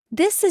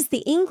This is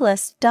the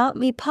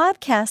Englist.me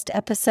podcast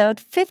episode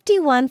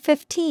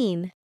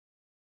 5115.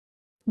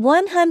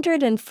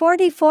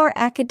 144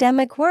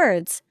 academic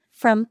words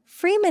from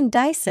Freeman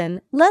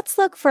Dyson. Let's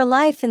look for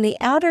life in the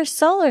outer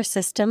solar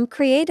system,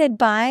 created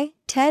by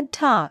TED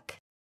Talk.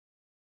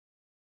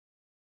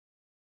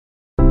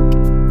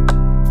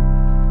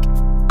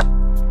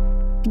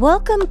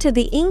 Welcome to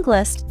the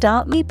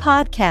Englist.me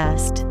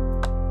podcast.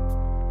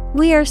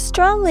 We are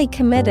strongly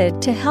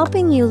committed to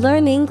helping you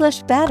learn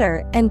English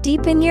better and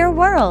deepen your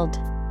world.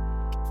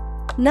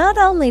 Not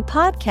only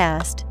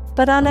podcast,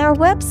 but on our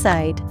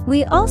website,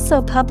 we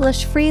also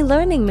publish free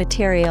learning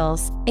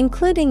materials,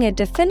 including a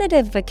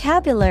definitive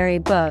vocabulary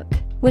book,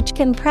 which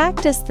can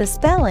practice the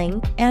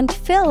spelling and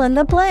fill in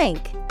the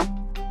blank.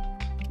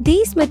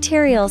 These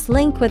materials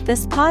link with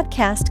this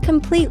podcast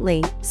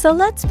completely, so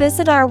let's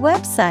visit our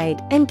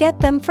website and get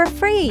them for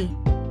free.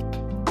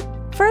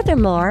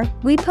 Furthermore,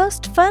 we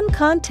post fun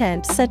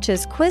content such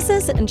as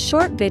quizzes and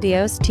short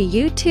videos to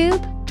YouTube,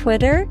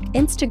 Twitter,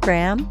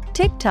 Instagram,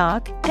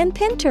 TikTok, and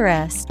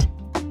Pinterest.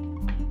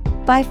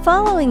 By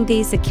following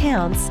these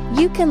accounts,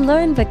 you can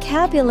learn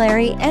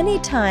vocabulary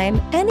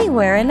anytime,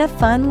 anywhere in a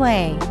fun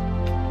way.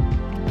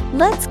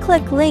 Let's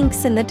click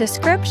links in the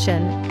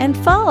description and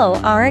follow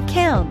our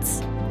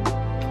accounts.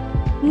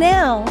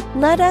 Now,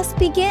 let us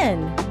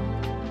begin.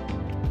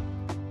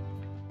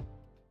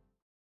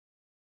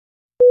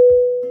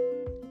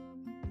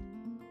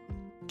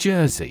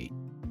 Jersey.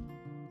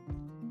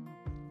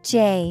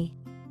 Jersey.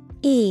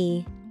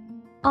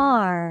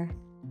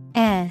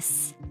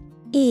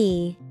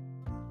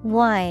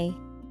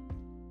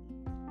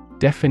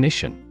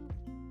 Definition: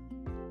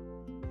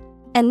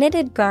 a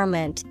knitted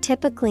garment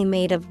typically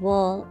made of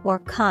wool or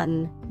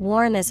cotton,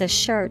 worn as a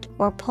shirt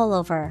or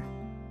pullover.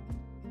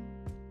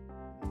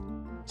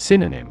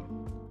 Synonym: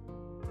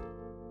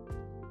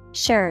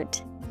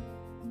 shirt,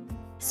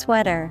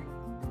 sweater,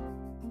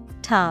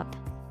 top.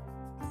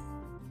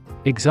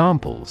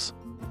 Examples: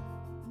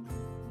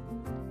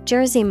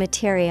 jersey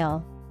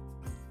material,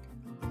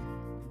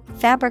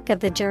 fabric of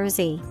the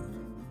jersey.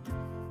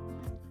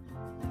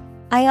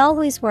 I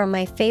always wear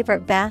my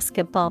favorite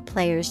basketball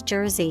player's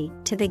jersey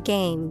to the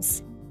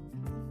games.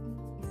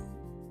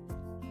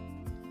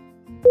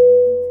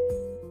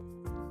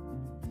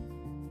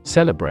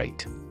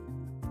 Celebrate.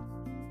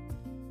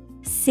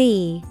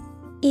 CELEBRATE.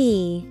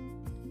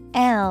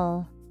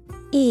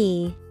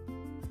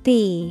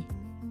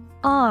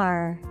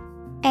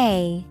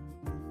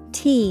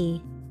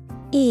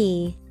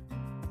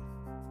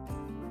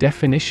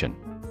 Definition: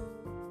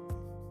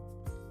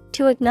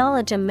 to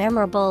acknowledge a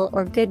memorable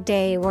or good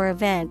day or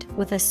event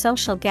with a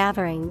social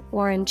gathering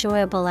or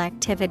enjoyable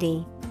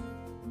activity.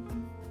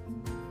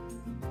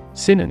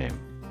 Synonym: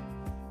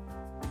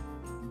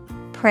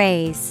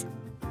 praise,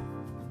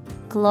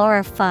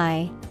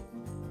 glorify,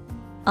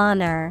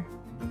 honor.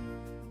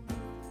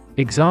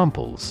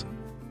 Examples: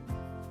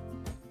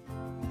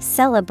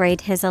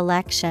 celebrate his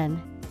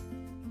election,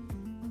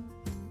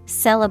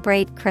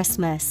 celebrate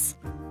Christmas.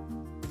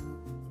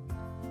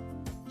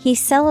 He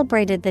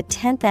celebrated the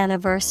 10th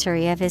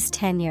anniversary of his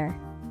tenure.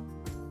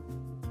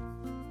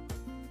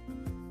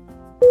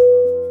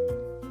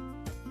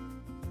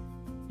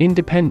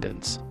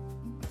 Independence.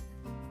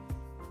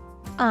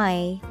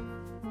 INDEPENDENCE.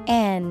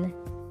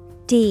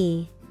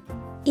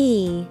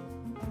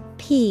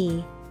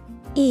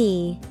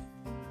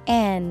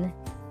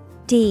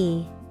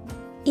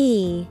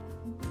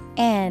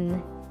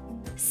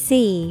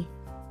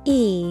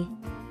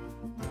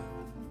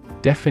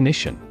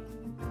 Definition: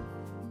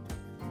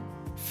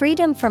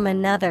 freedom from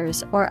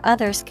another's or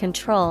others'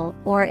 control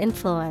or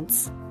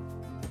influence.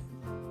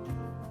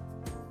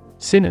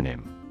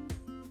 Synonym: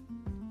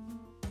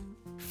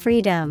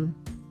 freedom,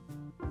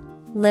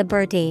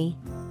 liberty,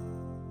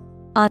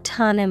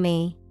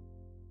 autonomy.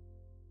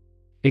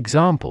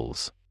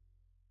 Examples: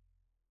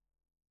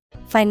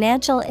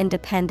 financial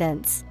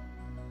independence,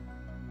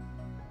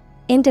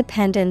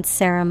 independence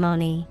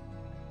ceremony.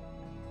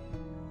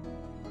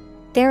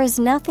 There is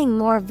nothing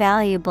more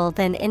valuable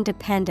than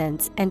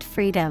independence and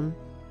freedom.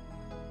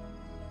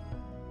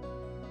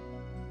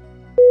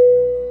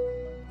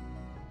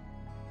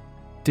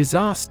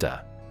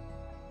 Disaster.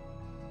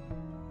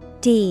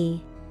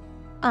 DISASTER.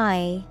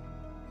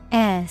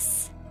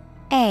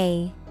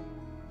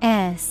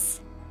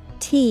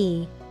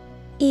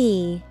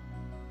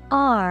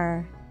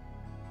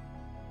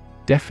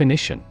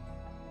 Definition: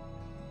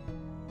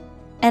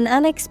 an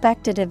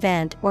unexpected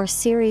event or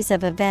series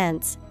of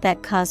events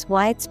that cause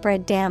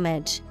widespread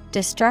damage,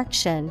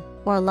 destruction,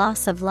 or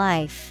loss of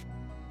life.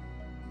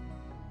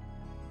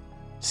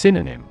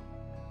 Synonym: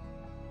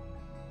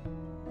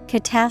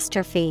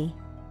 catastrophe,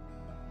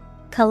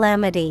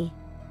 calamity,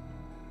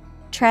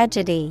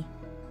 tragedy.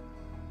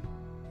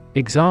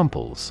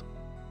 Examples: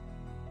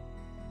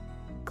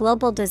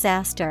 global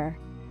disaster,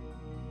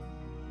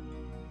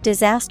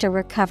 disaster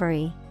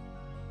recovery.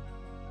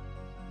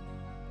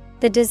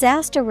 The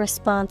disaster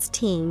response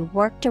team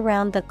worked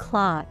around the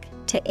clock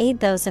to aid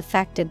those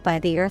affected by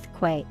the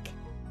earthquake.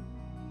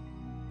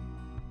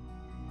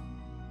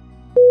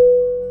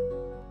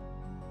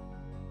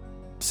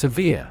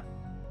 Severe.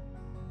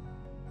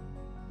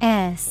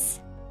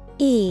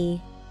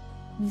 S-E-V-E-R-E.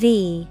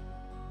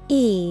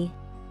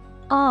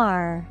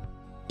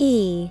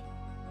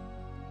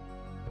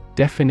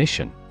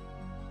 Definition: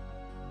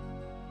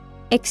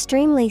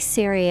 extremely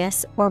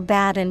serious or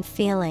bad in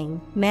feeling,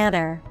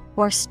 manner,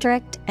 or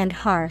strict and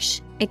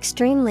harsh,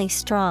 extremely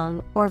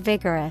strong or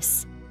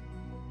vigorous.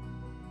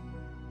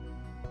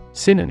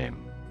 Synonym: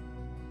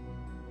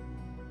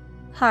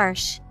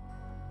 Harsh,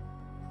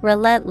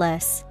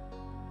 relentless,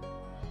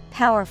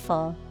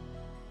 powerful.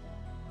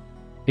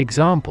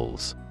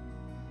 Examples: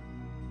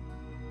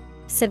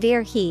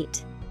 severe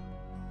heat,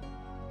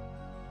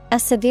 a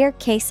severe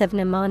case of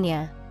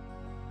pneumonia.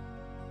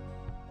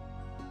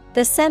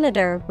 The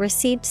senator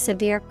received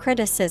severe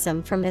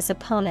criticism from his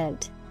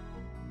opponent.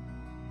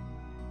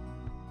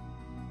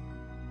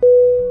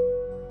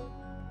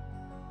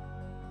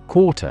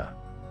 Quarter.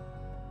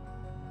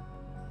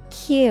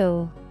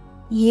 Q-U-A-R-T-E-R.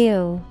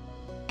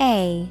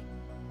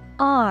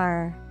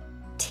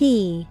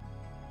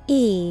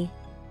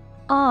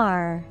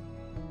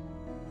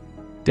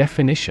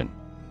 Definition: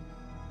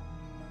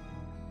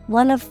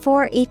 one of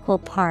four equal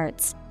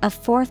parts, a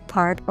fourth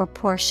part or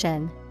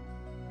portion.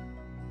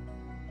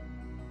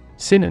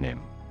 Synonym: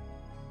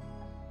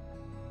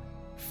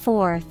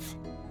 fourth,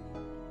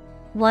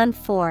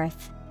 1/4.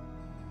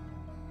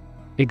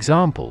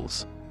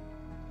 Examples: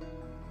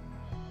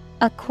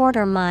 a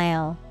quarter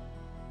mile.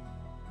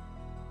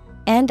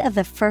 End of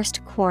the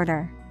first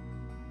quarter.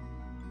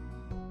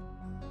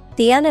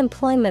 The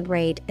unemployment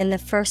rate in the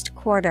first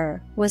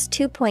quarter was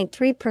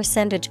 2.3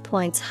 percentage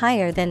points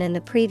higher than in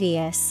the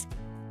previous.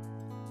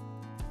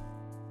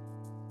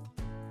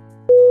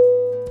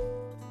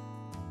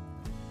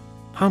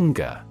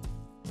 Hunger.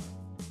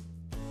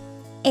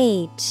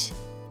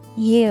 H-U-N-G-E-R.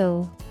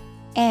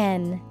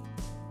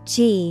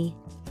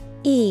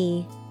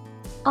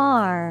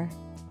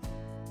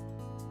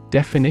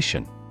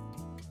 Definition: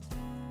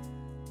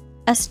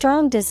 a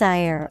strong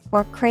desire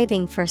or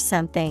craving for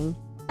something,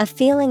 a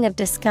feeling of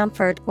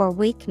discomfort or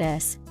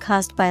weakness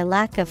caused by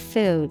lack of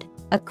food,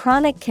 a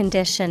chronic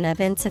condition of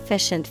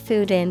insufficient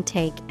food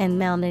intake and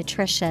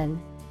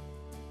malnutrition.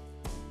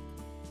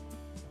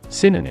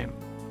 Synonym: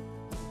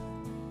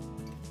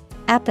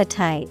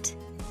 appetite,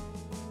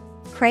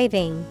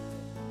 craving,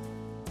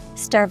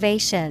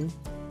 starvation.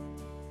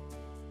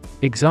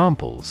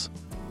 Examples: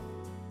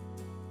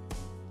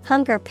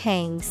 hunger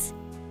pangs,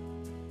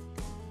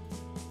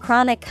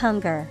 chronic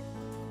hunger.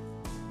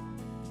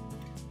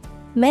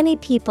 Many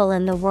people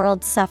in the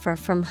world suffer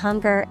from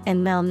hunger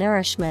and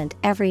malnourishment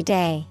every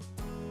day.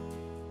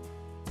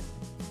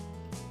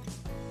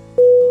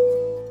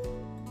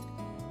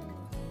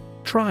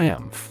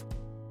 Triumph.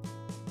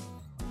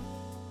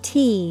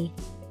 T-R-I-U-M-P-H.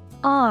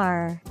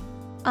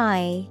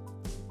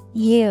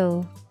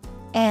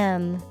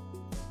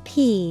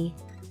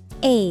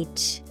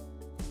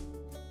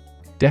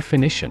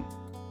 Definition: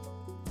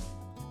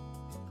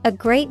 a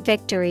great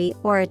victory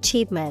or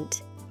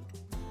achievement.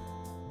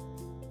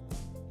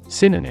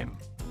 Synonym: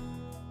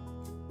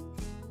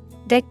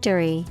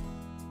 victory,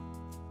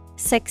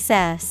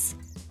 success,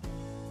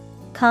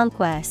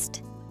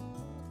 conquest.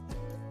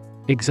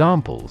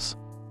 Examples: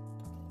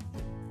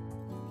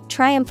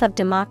 triumph of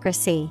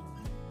democracy,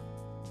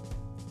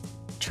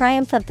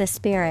 triumph of the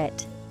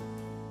spirit.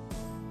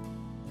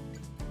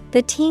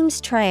 The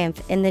team's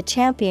triumph in the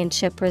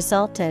championship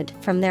resulted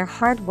from their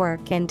hard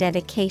work and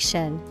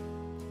dedication.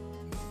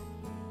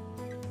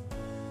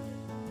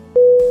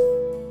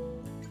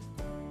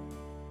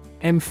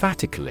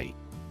 Emphatically.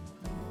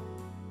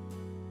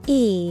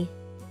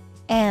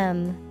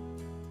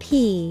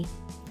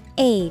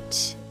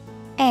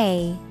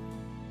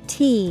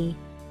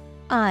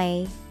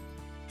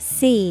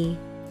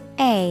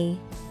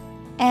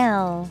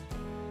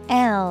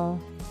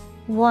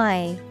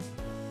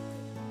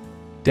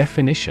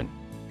 Definition: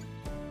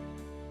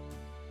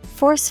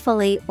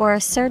 forcefully or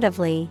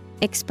assertively,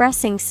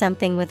 expressing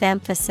something with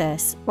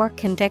emphasis or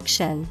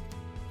conviction.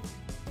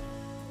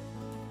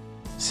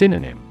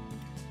 Synonym: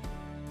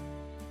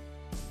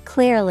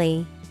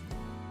 clearly,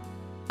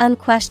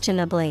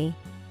 unquestionably,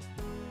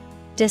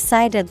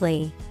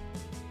 decidedly.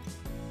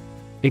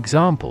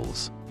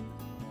 Examples: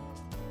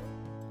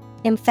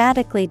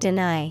 emphatically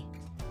deny,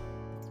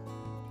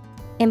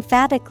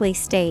 emphatically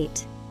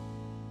state.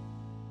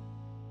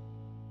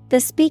 The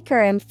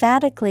speaker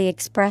emphatically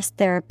expressed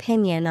their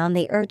opinion on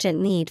the urgent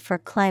need for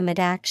climate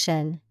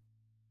action.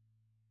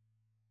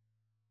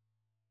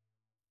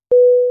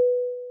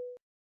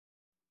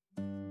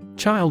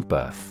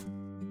 Childbirth.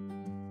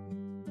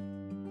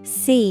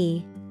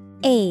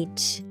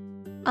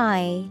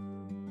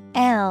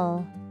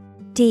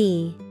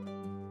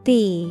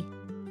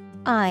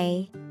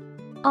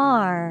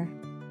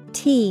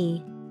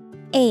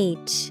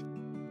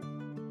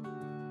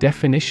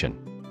 Definition: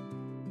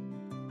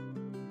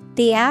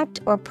 the act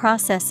or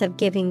process of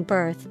giving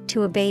birth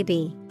to a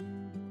baby.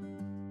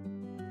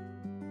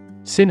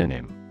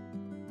 Synonym: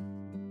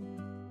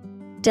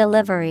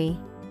 delivery,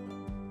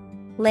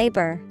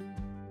 labor,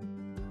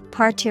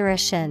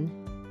 parturition.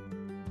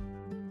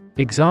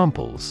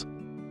 Examples: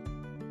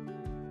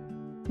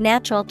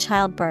 natural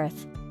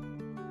childbirth,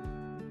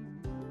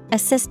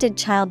 assisted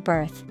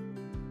childbirth.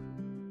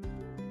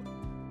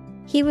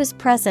 He was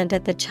present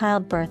at the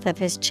childbirth of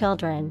his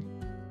children.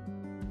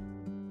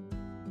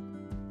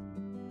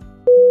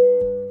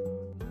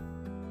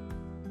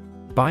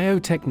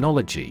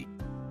 Biotechnology.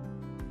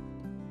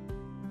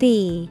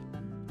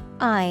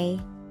 Biotechnology.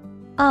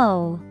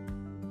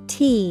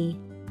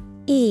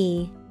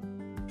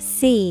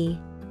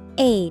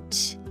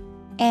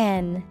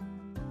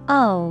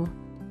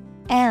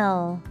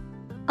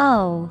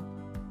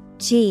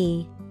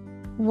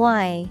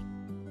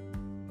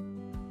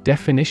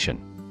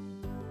 Definition: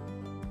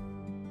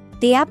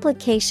 the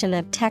application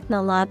of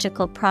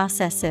technological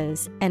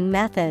processes and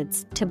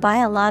methods to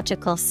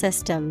biological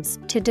systems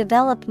to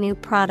develop new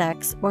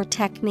products or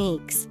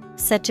techniques,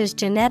 such as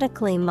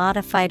genetically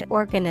modified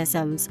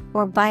organisms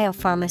or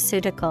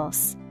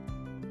biopharmaceuticals.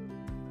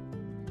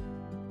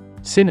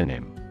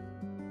 Synonym: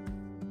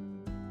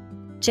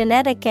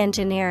 genetic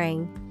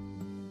engineering,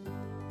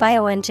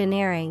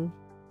 bioengineering,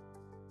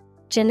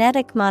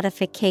 genetic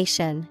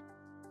modification.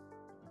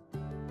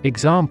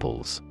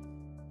 Examples: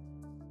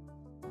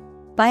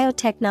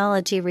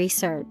 biotechnology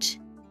research,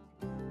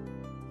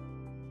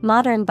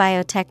 modern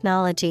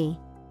biotechnology.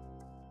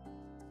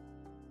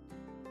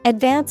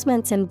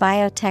 Advancements in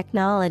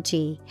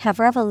biotechnology have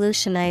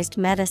revolutionized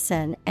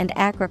medicine and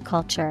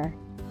agriculture.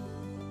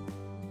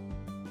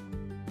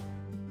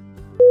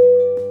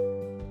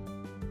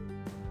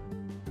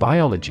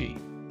 Biology.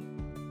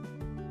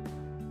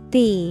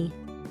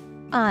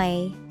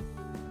 Biology.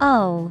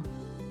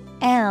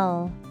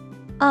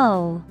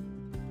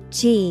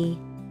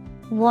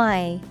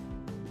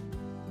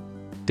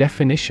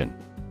 Definition: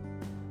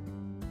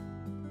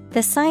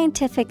 the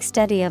scientific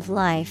study of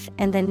life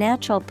and the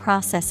natural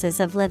processes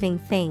of living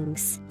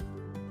things.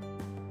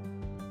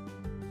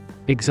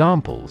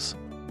 Examples: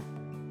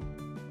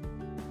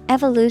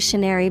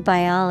 evolutionary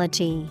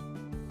biology,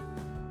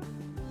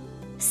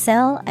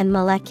 cell and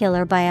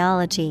molecular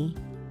biology.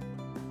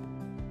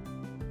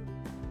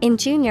 In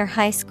junior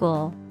high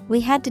school,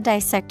 we had to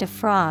dissect a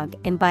frog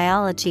in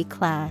biology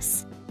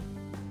class.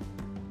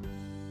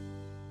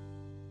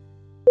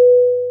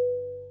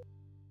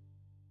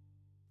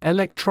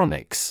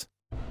 Electronics.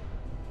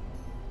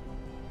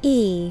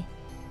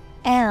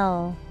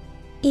 Electronics.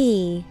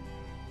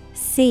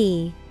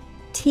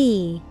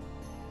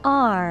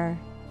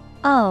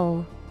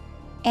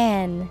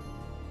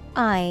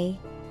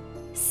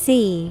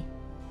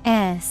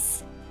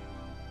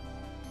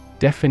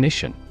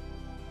 Definition: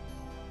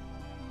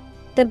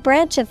 the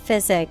branch of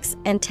physics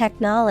and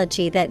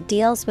technology that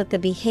deals with the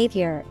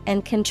behavior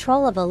and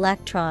control of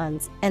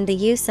electrons and the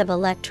use of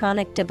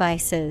electronic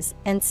devices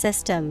and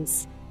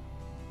systems.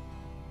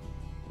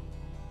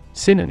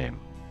 Synonym: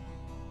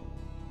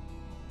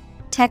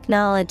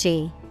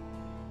 technology,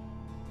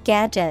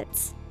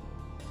 gadgets,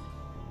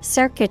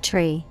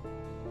 circuitry.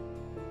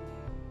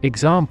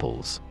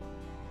 Examples: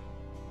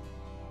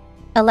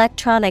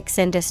 electronics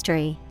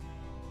industry,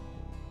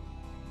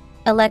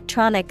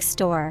 electronics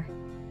store.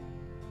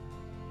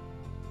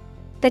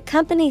 The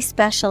company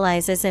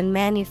specializes in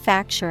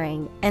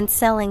manufacturing and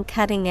selling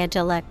cutting-edge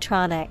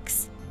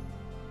electronics.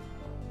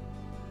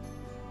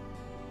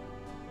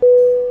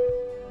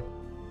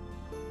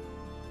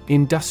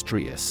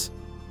 Industrious.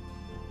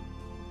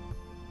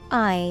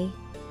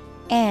 Industrious.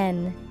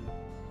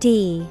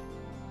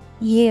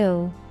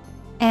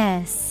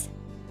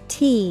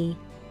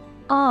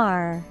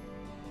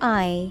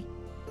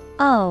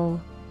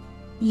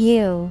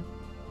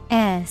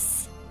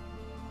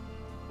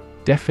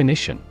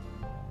 Definition: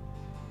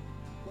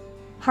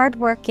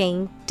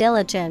 hardworking,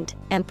 diligent,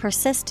 and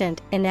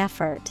persistent in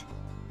effort.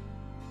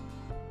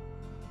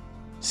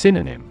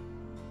 Synonym: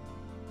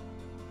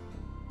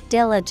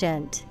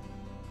 diligent,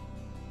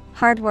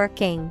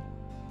 hardworking,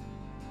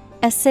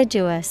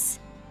 assiduous.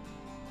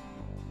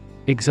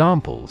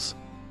 Examples: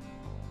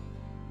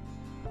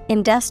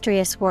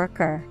 industrious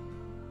worker,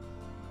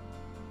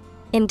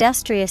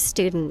 industrious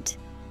student.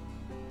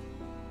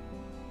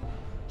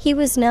 He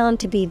was known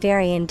to be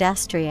very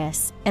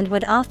industrious and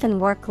would often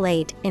work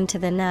late into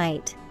the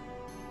night.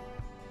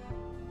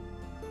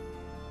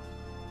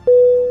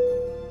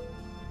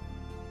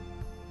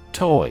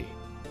 Toy.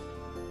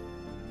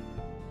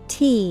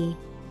 T-O-Y.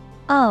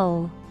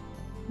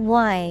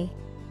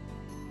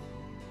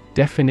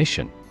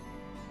 Definition: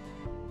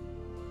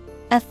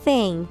 a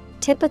thing,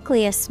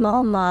 typically a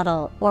small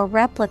model or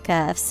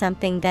replica of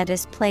something that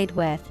is played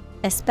with,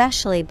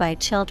 especially by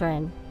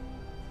children.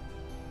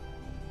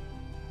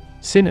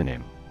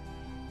 Synonym: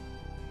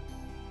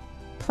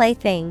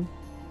 plaything,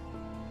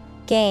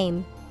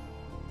 game,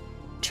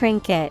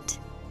 trinket.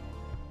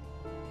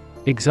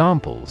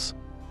 Examples: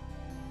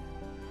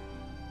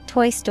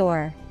 toy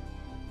store,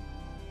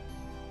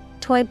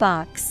 toy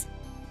box.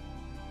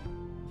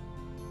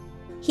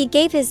 He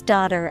gave his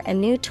daughter a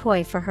new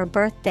toy for her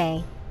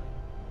birthday.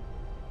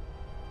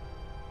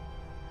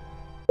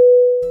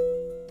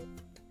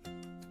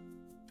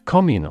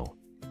 Communal.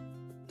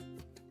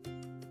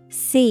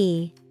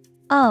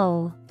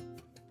 C-O-M-M-U-N-A-L.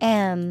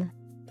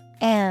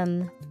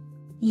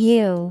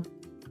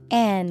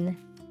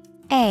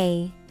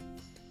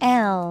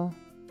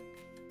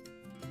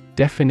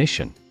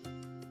 Definition: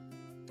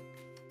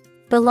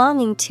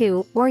 belonging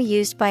to or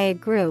used by a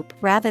group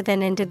rather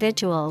than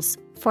individuals,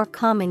 for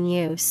common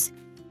use.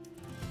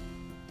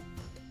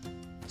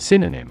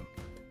 Synonym: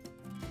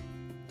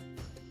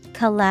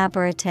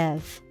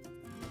 Collaborative,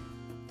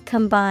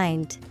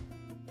 combined,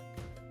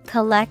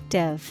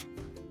 collective.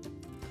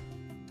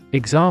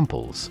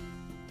 Examples: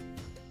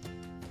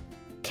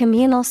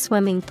 communal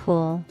swimming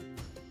pool,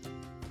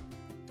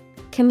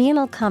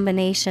 communal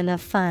combination of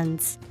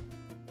funds.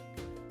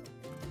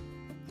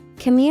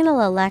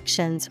 Communal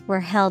elections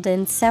were held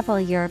in several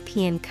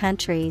European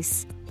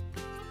countries.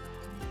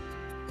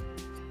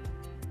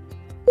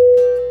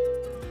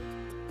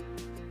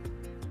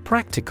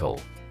 Practical.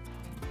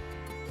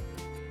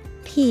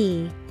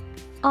 Practical.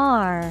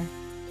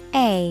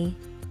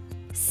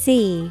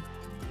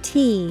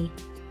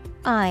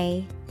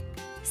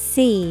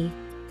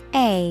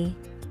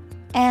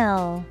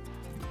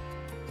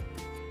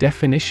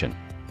 Definition: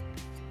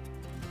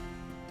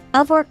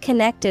 of or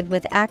connected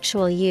with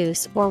actual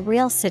use or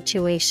real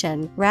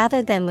situation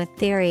rather than with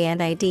theory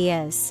and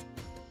ideas.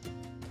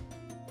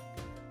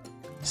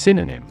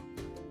 Synonym: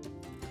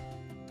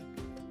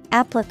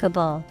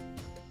 applicable,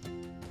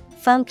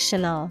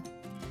 functional,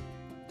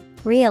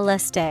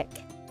 realistic.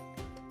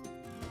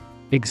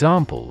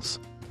 Examples: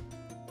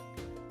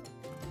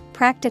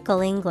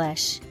 practical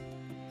English,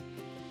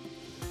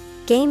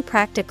 gain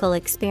practical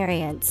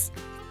experience.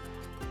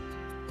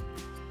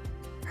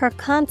 Her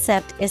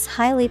concept is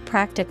highly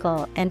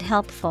practical and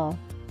helpful.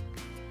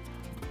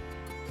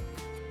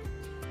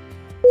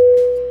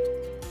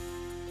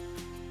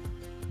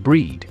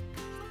 Breed.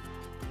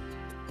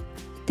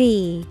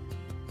 B-R-E-E-D.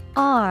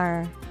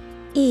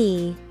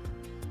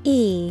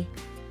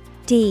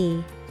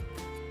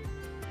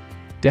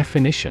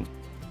 Definition: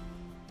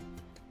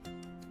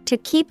 to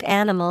keep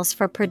animals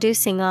for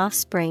producing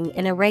offspring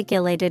in a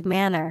regulated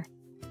manner.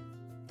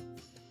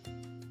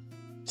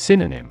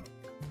 Synonym: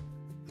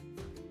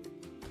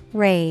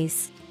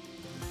 raise,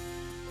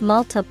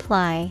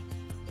 multiply,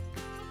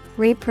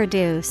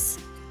 reproduce.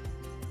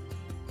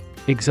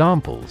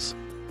 Examples: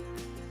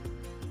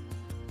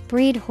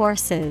 breed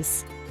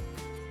horses,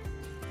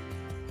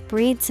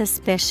 breed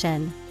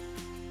suspicion.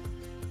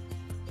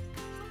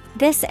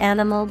 This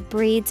animal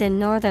breeds in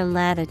northern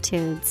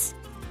latitudes.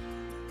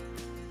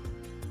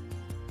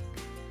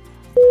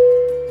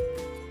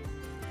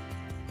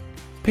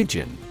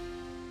 Pigeon.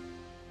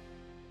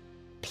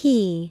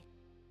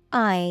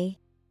 P-I-G-E-O-N.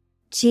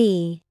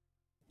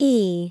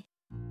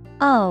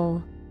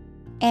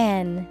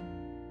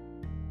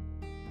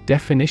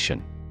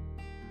 Definition: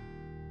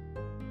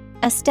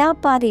 a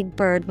stout-bodied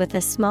bird with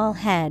a small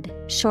head,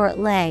 short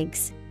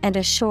legs, and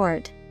a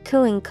short,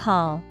 cooing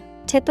call,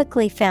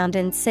 typically found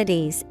in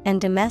cities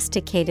and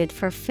domesticated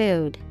for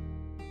food.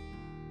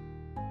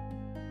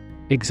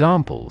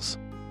 Examples: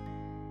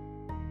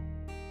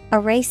 a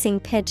racing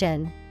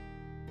pigeon,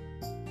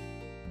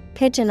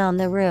 pigeon on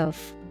the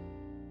roof.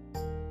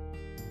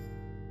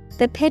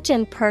 The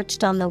pigeon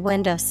perched on the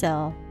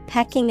windowsill,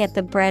 pecking at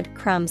the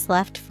breadcrumbs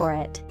left for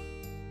it.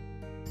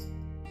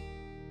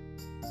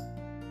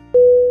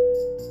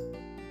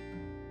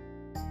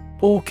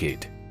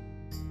 Orchid.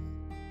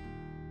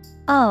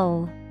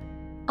 O-R-C-H-I-D.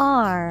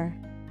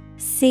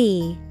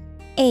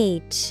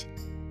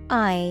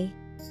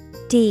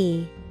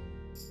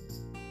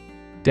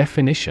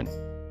 Definition: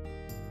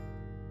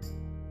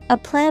 a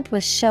plant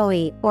with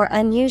showy or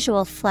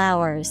unusual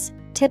flowers,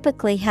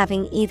 typically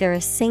having either a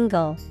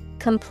single,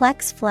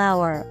 complex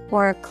flower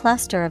or a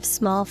cluster of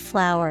small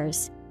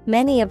flowers,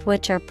 many of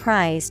which are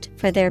prized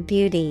for their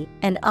beauty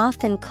and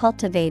often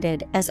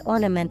cultivated as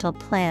ornamental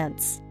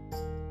plants.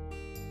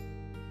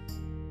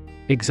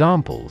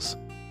 Examples: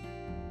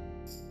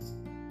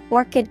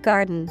 orchid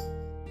garden,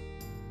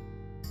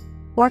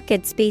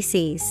 orchid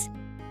species.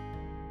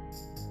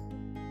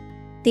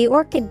 The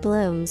orchid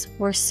blooms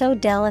were so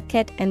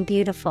delicate and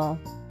beautiful.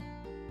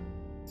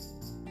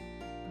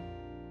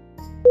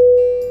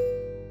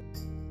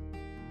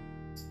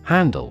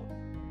 Handle.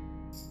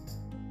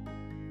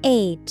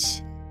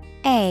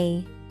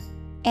 H-A-N-D-L-E.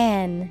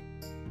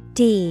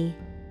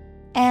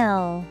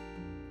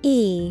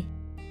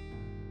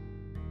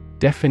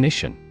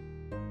 Definition: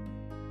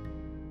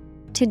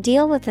 to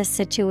deal with a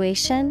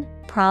situation,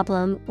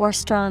 problem, or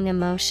strong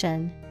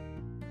emotion.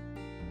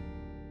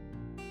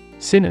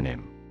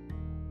 Synonym: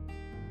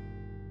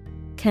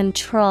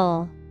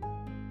 control,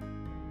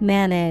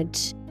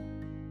 manage,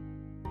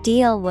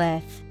 deal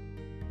with.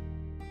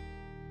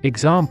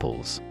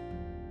 Examples: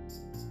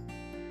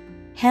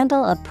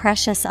 handle a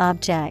precious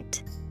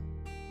object,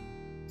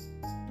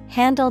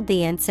 handled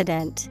the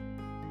incident.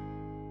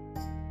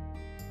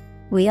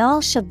 We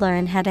all should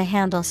learn how to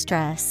handle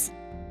stress.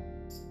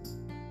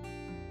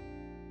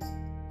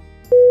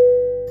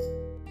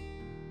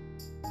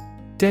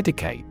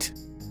 Dedicate.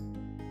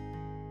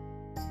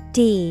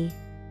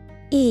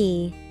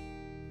 D-E-D-I-C-A-T-E.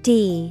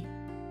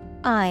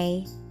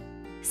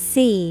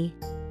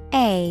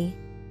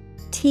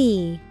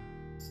 T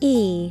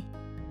E.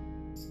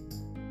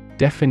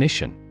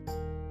 Definition: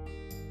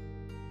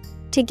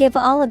 To give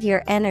all of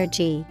your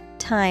energy,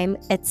 time,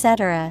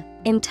 etc.,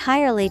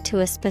 entirely to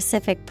a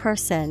specific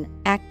person,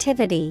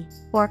 activity,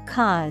 or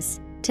cause,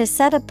 to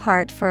set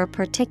apart for a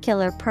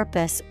particular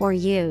purpose or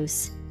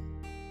use.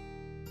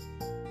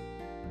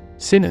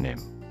 Synonym: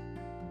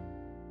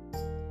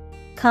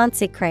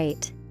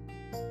 Consecrate,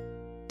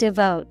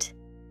 devote,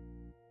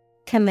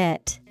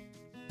 commit.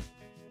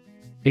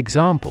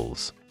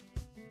 Examples: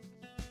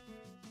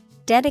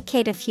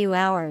 Dedicate a few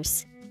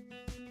hours.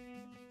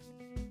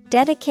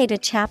 Dedicate a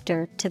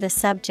chapter to the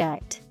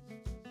subject.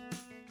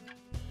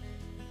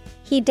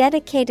 He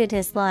dedicated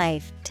his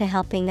life to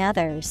helping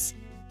others.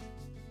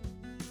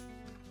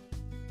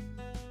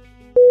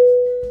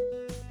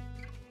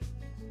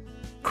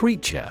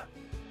 Creature.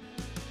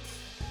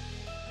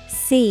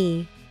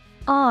 C-R-E-A-T-U-R-E.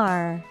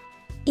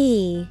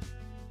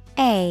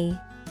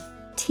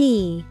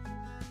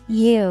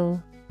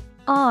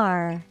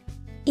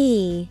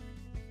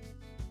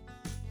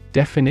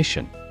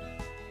 Definition: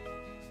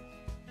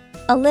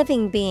 A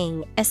living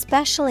being,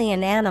 especially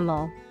an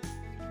animal.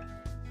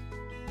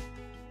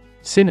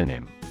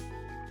 Synonym: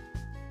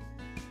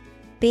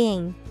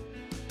 Being,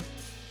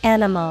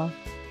 animal,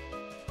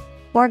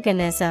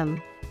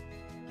 organism.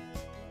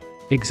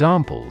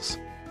 Examples: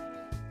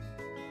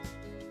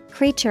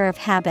 Creature of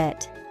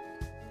habit.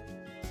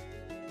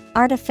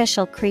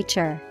 Artificial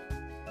creature.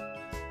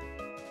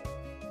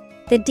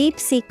 The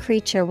deep-sea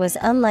creature was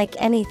unlike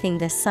anything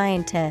the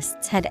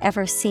scientists had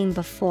ever seen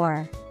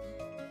before.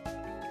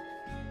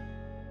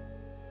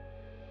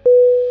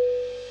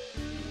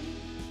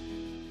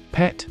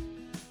 Pet.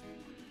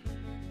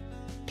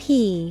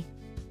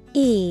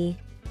 P-E-T.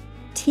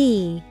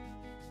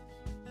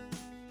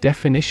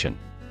 Definition: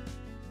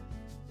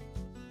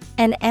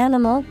 An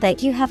animal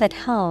that you have at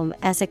home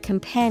as a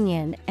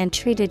companion and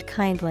treated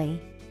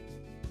kindly.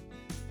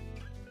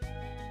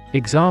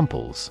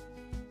 Examples: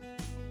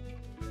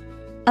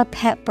 A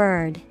pet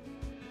bird.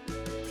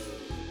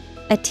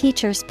 A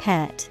teacher's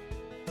pet.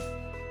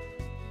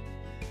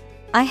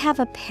 I have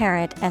a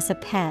parrot as a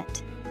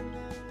pet.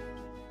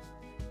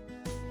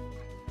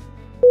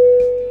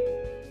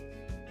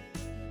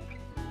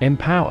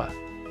 Empower.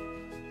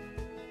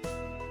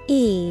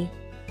 E-M-P-O-W-E-R.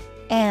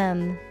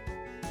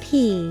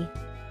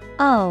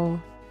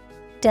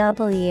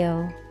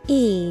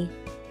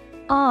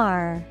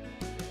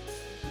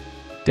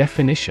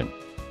 Definition: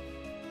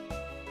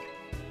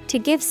 To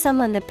give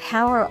someone the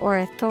power or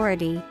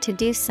authority to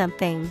do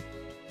something.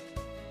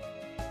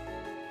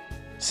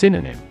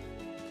 Synonym: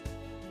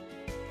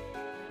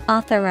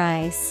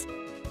 Authorize,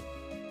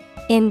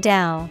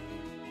 endow,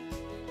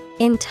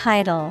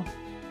 entitle.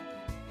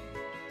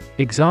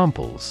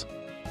 Examples: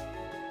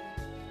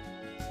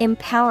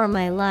 Empower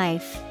my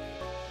life.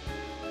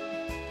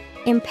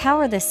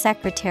 Empower the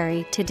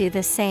secretary to do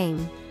the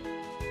same.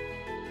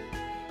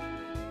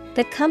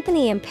 The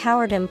company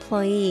empowered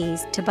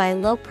employees to buy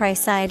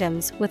low-price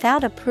items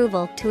without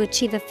approval to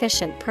achieve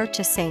efficient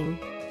purchasing.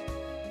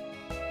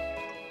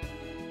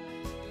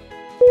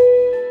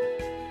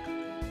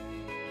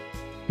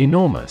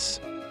 Enormous.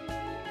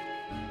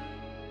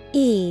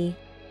 E-N-O-R-M-O-U-S.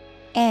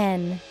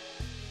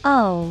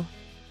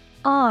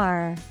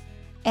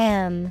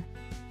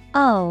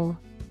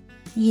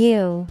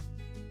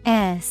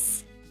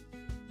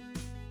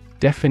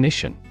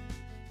 Definition: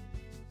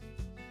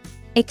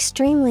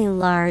 Extremely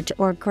large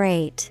or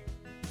great.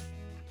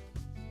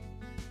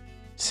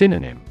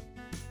 Synonym: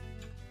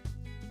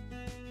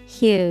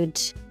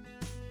 Huge,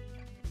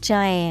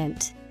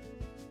 giant,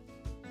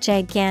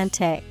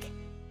 gigantic.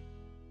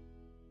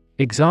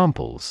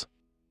 Examples: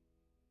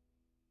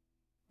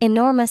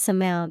 Enormous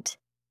amount.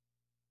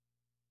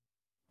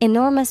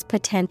 Enormous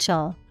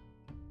potential.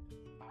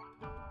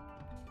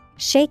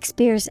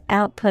 Shakespeare's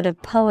output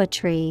of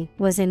poetry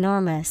was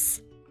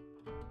enormous.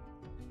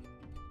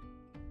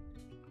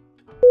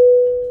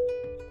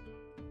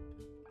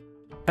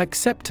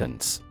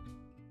 Acceptance.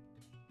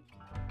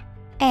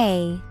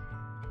 A-C-C-E-P-T-A-N-C-E.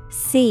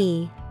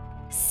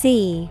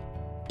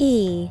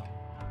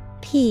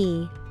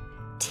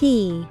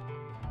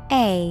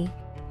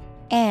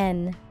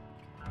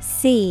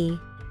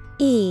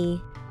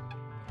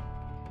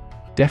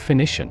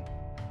 Definition: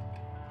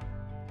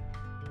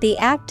 The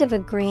act of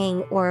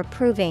agreeing or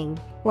approving,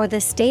 or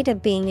the state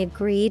of being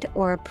agreed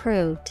or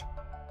approved.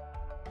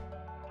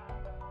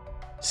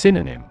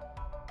 Synonym: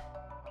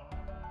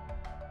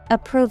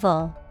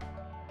 Approval,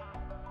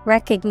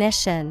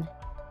 recognition,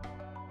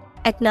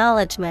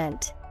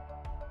 acknowledgement.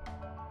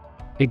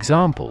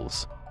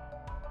 Examples: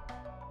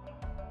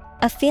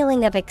 A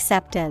feeling of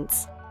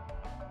acceptance.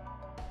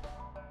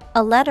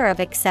 A letter of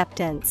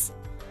acceptance.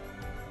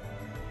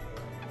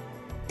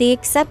 The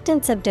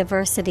acceptance of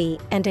diversity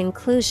and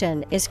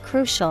inclusion is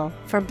crucial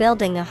for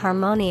building a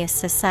harmonious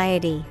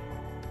society.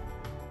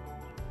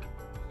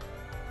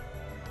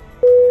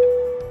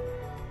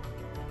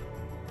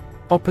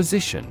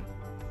 Opposition.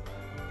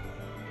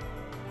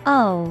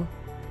 O-P-P-O-S-I-T-I-O-N.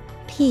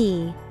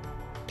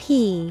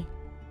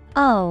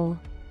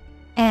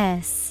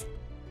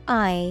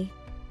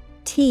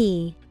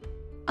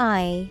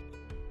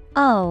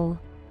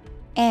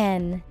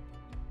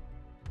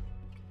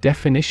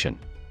 Definition: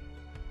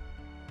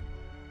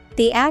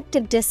 the act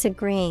of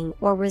disagreeing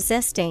or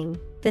resisting,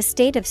 the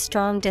state of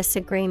strong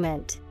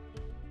disagreement.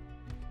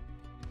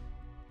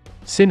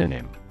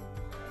 Synonym: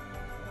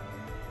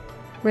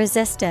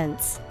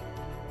 Resistance,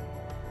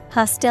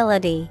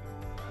 hostility,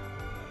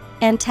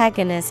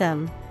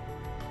 antagonism.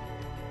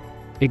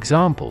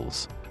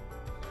 Examples: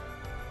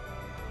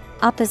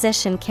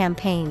 opposition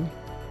campaign,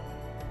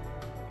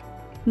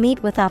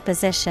 meet with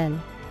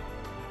opposition.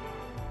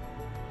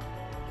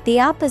 The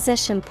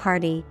opposition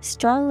party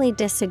strongly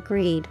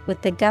disagreed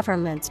with the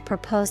government's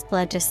proposed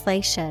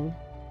legislation.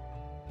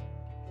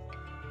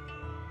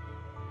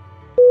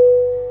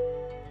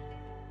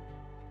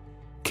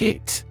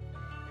 Kit.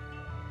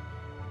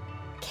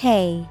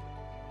 K-I-T.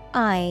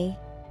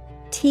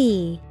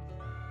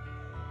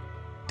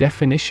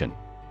 Definition: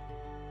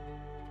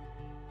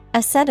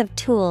 a set of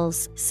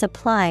tools,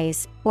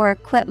 supplies, or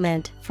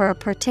equipment for a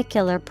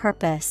particular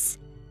purpose.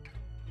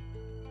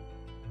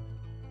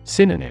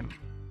 Synonym: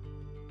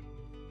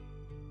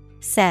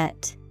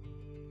 set,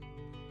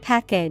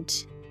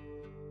 package,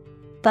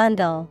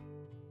 bundle.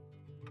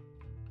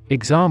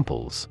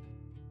 Examples: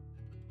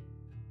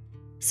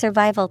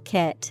 survival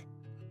kit,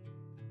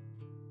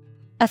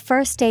 a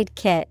first aid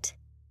kit.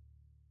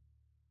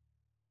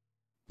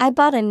 I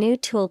bought a new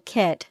tool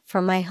kit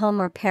for my home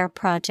repair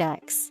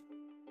projects.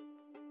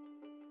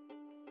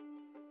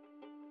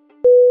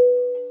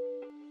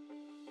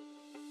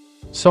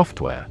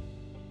 Software.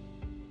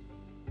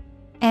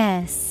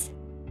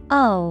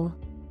 S-O-F-T-W-A-R-E.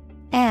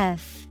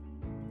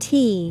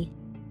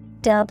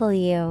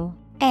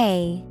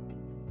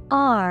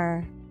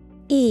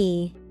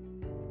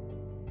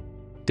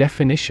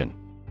 Definition: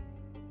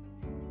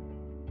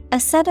 a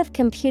set of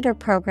computer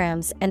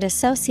programs and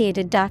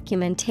associated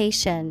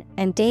documentation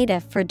and data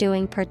for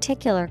doing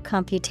particular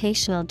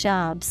computational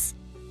jobs.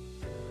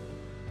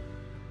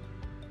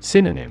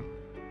 Synonym: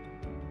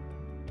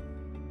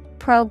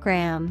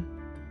 program,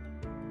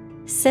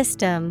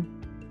 system,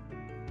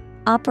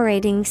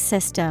 operating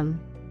system.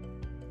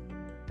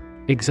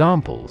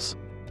 Examples: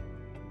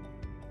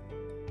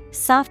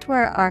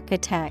 software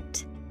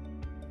architect,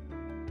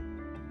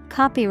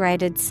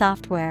 copyrighted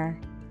software.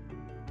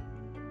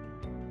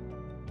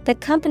 The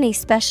company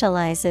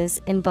specializes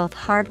in both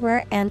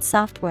hardware and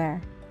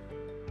software.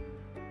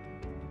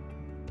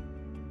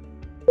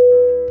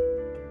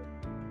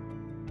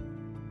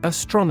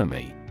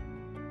 Astronomy.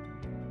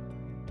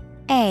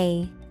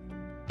 A-S-T-R-O-N-O-M-Y.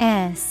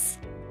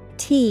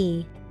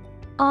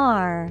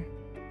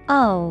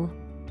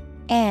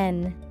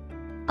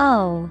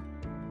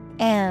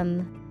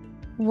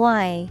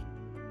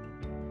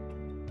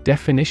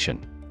 Definition: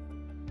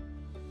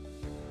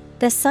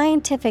 the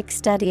scientific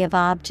study of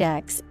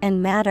objects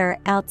and matter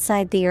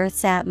outside the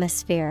Earth's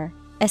atmosphere,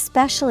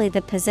 especially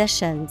the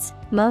positions,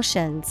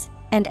 motions,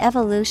 and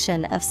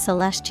evolution of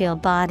celestial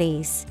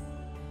bodies.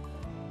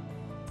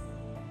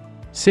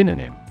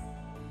 Synonym: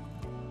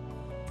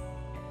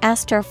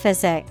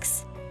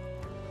 astrophysics,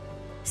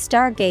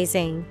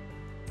 stargazing,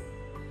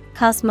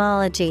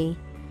 cosmology.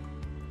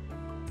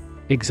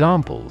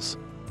 Examples: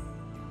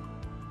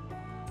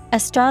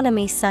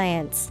 astronomy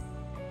science,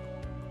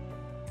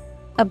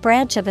 a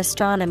branch of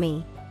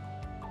astronomy.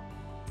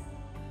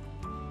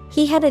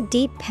 He had a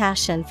deep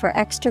passion for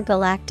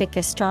extragalactic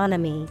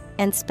astronomy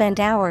and spent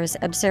hours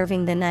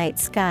observing the night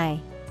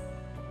sky.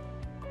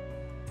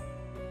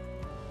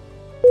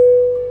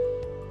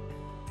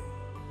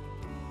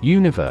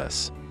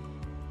 Universe.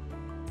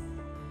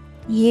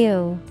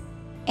 U-N-I-V-E-R-S-E.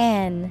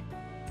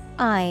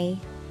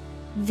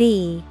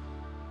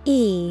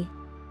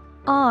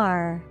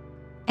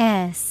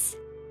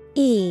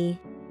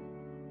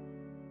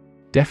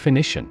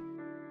 Definition: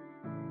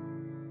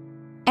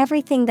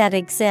 everything that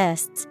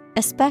exists,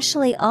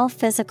 especially all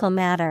physical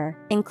matter,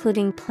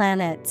 including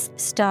planets,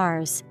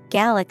 stars,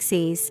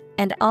 galaxies,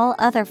 and all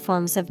other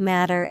forms of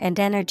matter and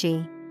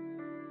energy.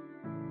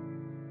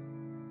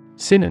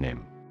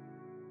 Synonym: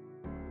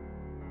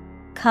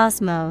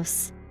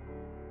 cosmos,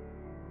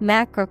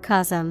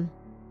 macrocosm.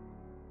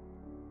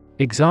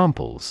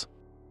 Examples: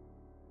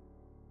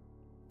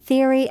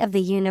 theory of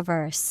the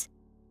universe,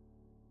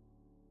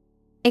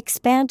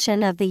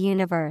 expansion of the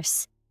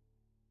universe.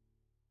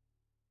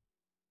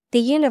 The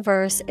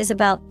universe is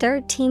about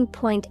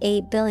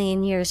 13.8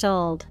 billion years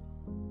old.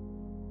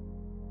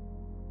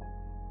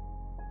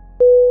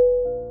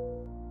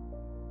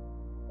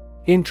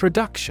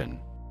 Introduction.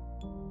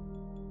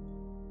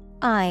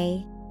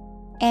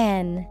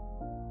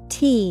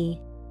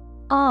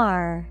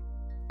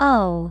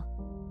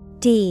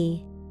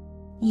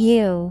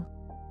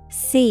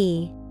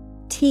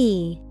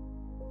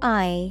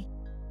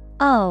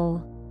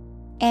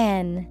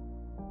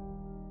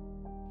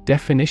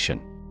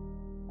 Definition: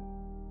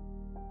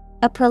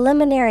 a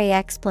preliminary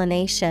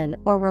explanation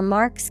or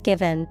remarks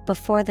given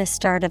before the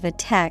start of a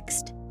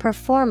text,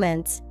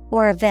 performance,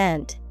 or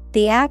event,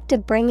 the act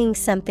of bringing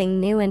something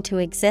new into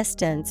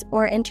existence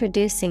or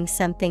introducing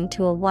something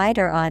to a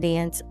wider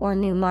audience or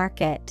new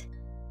market.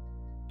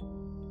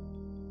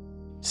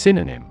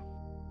 Synonym.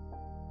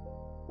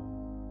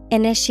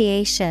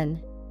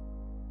 Initiation,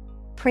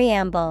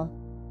 preamble,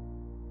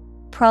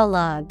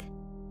 prologue.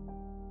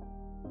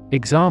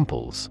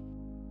 Examples: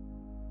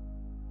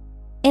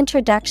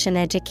 Introduction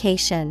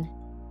education,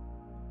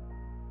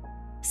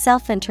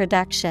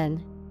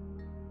 self-introduction.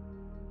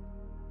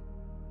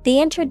 The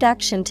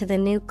introduction to the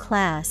new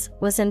class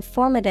was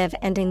informative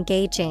and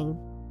engaging.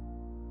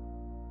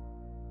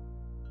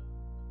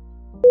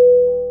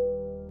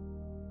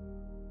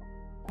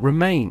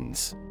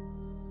 Remains.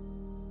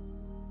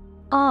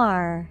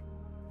 R-E-M-A-I-N-S.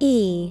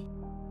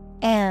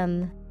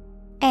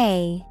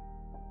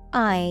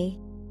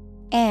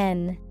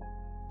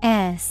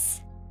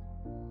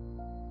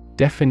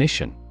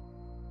 Definition: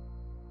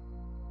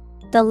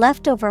 The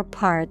leftover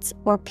parts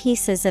or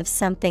pieces of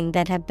something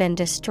that have been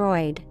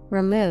destroyed,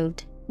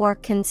 removed, or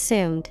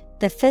consumed,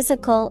 the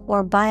physical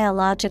or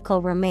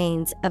biological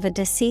remains of a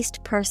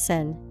deceased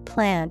person,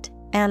 plant,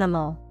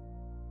 animal.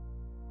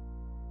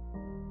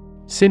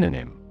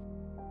 Synonym: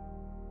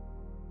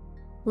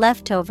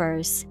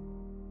 Leftovers,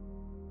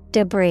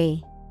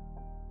 debris,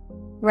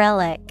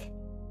 relic.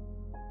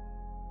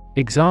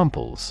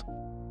 Examples: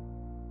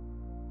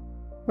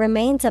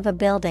 Remains of a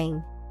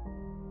building,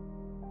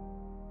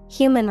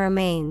 human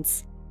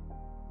remains.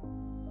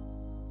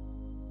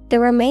 The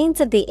remains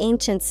of the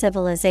ancient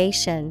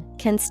civilization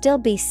can still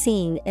be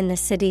seen in the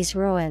city's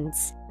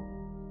ruins.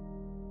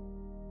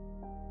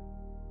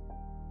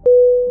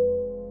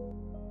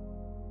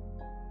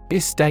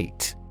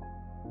 Estate.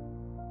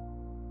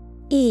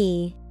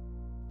 E-S-T-A-T-E.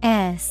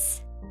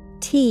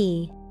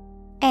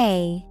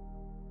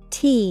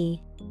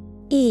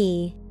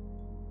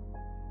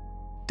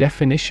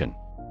 Definition: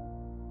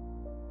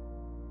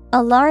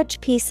 A large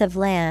piece of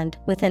land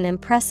with an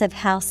impressive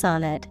house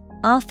on it,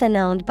 often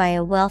owned by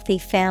a wealthy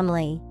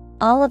family,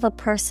 all of a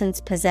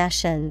person's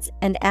possessions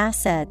and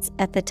assets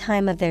at the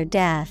time of their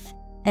death,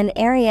 an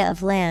area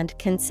of land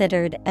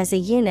considered as a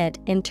unit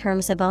in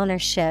terms of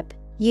ownership,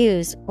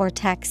 use, or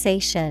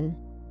taxation.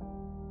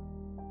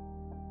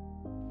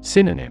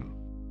 Synonym: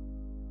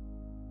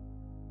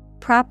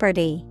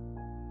 Property,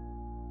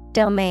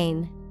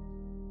 domain,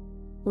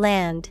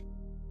 land.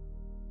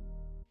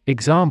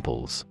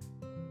 Examples: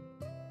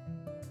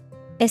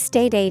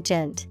 Estate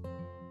agent,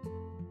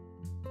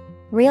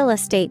 real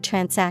estate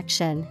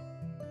transaction.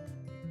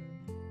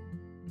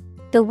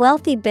 The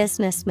wealthy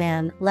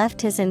businessman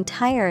left his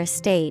entire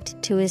estate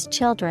to his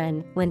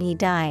children when he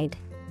died.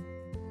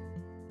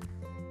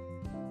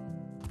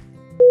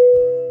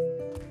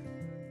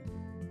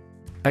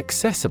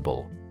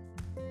 Accessible.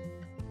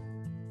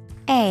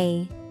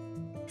 A-C-C-E-S-S-I-B-L-E.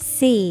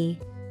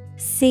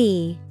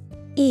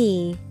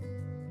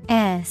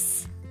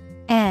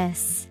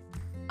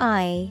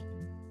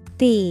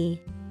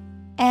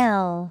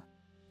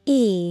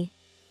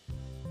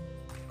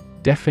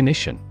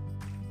 Definition: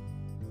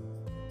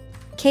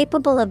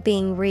 Capable of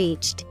being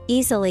reached,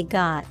 easily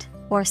got,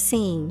 or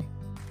seen.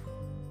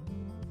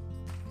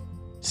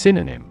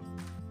 Synonym: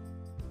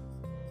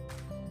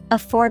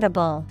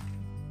 Affordable,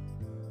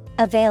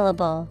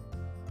 available,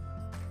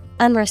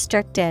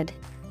 unrestricted.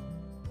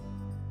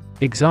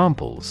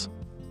 Examples: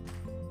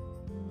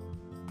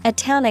 A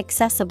town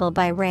accessible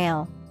by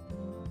rail.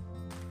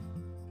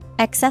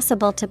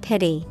 Accessible to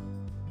pity.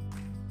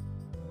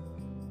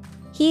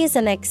 He is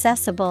an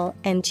accessible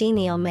and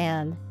genial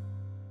man.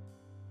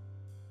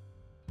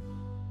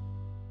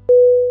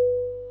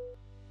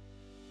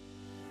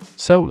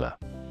 Solar.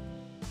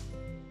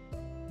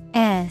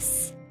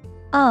 S-O-L-A-R.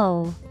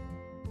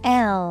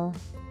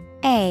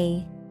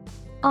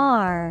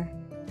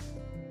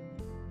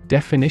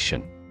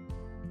 Definition: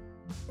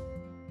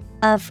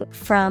 Of,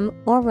 from,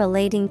 or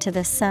relating to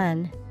the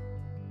sun.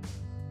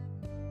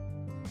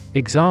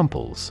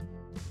 Examples: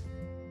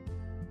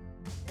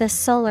 The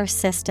solar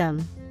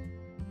system.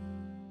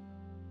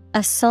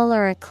 A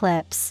solar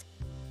eclipse.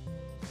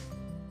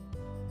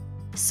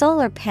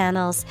 Solar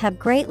panels have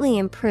greatly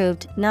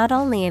improved not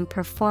only in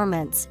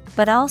performance,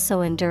 but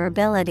also in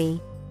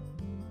durability.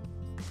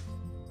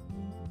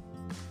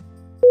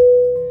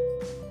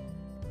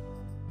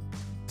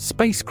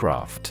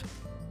 Spacecraft.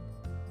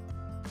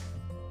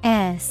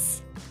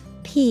 S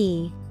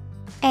P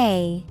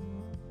A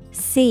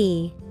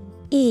C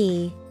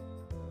E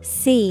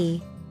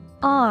C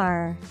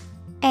R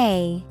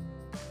A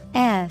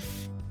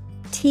F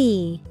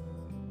T.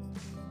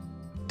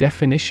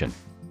 Definition: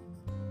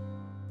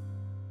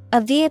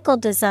 A vehicle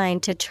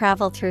designed to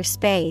travel through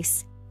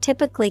space,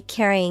 typically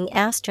carrying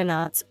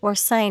astronauts or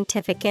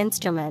scientific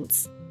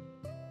instruments.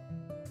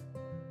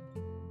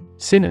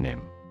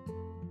 Synonym: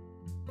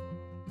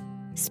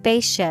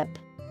 Spaceship,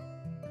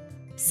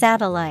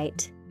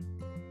 satellite,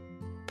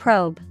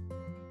 probe.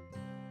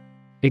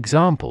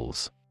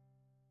 Examples: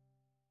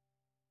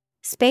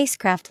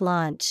 Spacecraft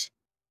launch.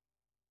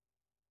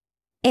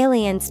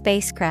 Alien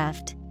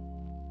spacecraft.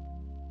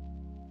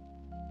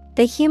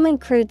 The human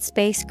crewed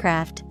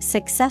spacecraft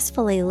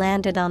successfully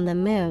landed on the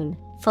moon,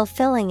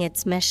 fulfilling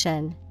its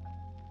mission.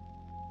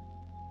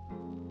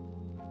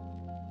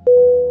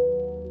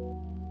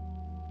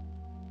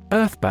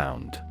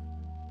 Earthbound.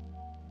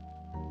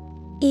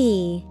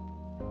 E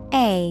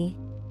A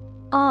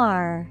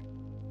R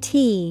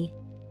T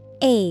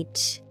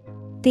H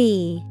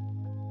B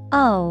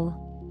O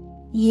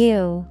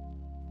U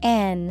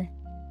N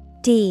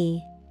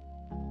D.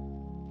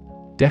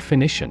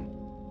 Definition: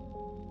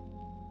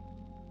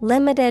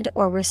 limited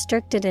or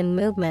restricted in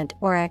movement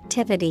or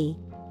activity,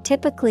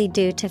 typically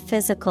due to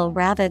physical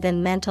rather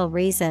than mental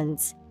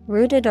reasons,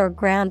 rooted or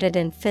grounded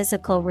in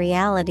physical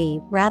reality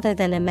rather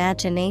than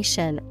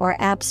imagination or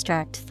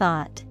abstract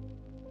thought.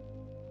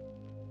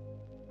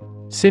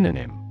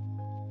 Synonym: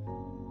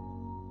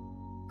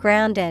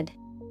 Grounded,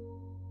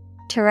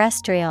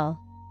 terrestrial,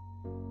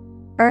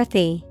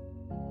 earthy.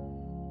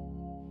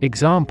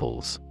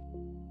 Examples: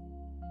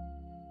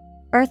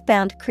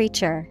 Earthbound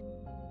creature,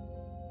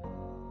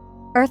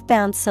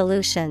 earthbound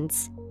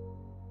solutions.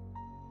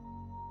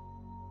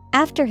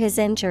 After his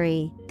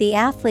injury, the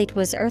athlete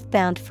was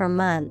earthbound for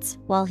months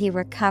while he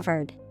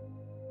recovered.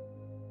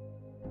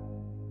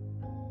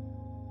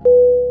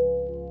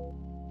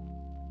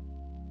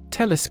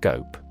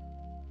 Telescope.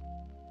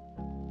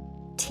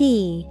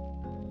 T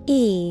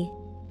E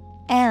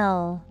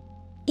L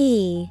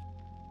E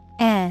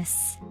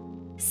S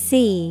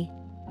C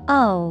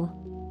O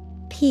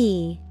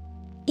P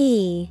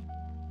E.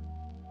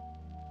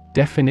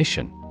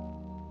 Definition: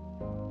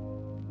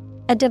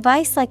 a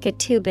device like a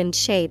tube in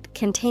shape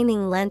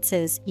containing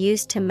lenses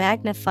used to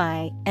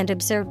magnify and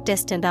observe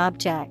distant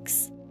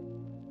objects.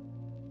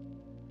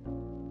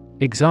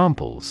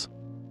 Examples: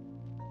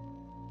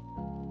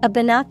 a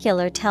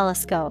binocular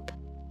telescope.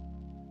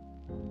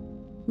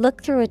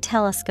 Look through a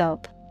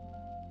telescope.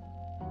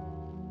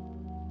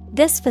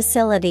 This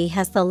facility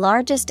has the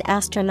largest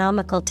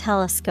astronomical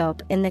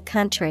telescope in the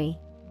country.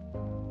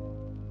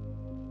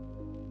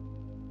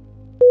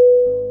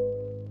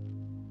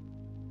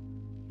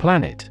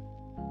 Planet.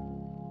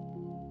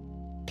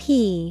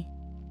 P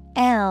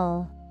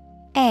L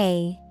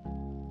A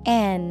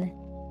N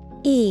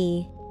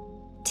E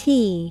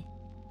T.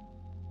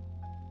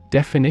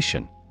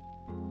 Definition: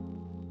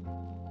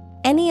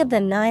 any of the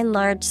 9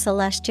 large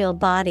celestial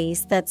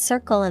bodies that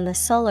circle in the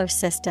solar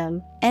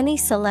system, any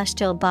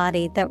celestial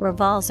body that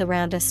revolves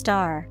around a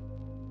star.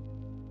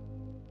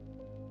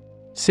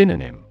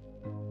 Synonym: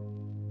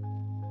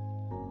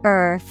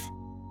 Earth,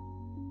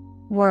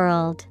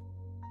 world,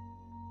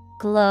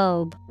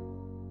 globe.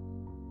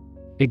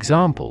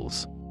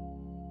 Examples: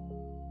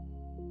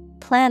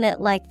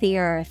 planet like the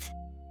Earth.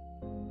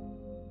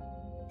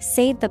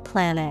 Save the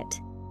planet.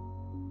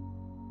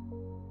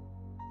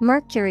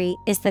 Mercury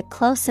is the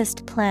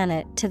closest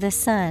planet to the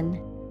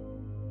Sun.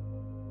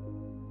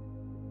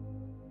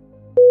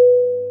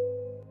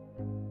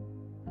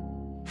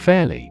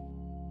 Fairly.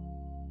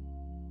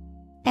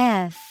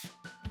 F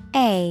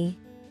A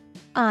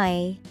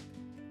I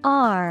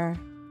R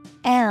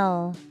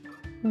L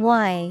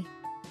Y.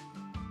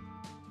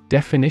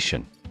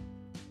 Definition: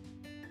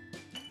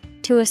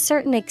 to a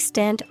certain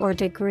extent or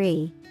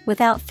degree,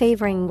 without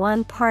favoring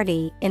one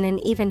party in an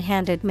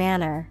even-handed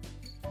manner.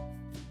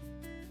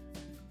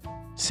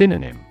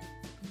 Synonym: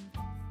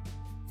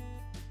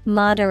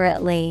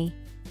 moderately,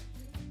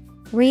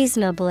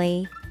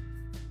 reasonably,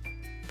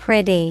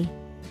 pretty.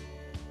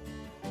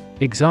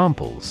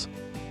 Examples: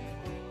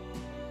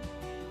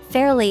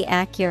 fairly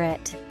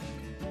accurate.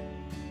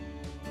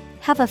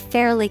 Have a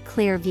fairly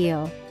clear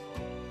view.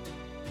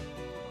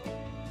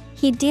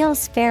 He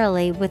deals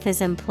fairly with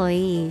his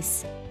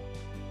employees.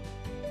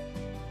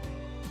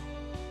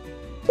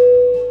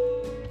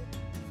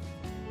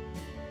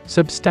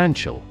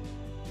 Substantial.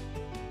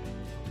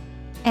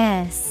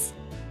 S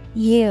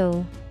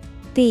U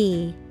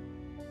B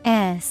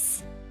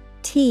S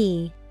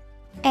T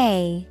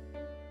A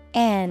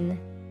N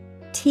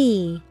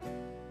T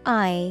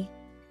I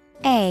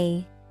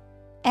A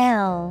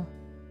L.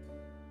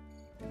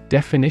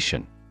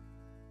 Definition: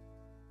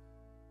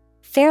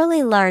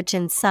 fairly large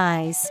in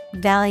size,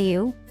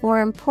 value,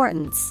 or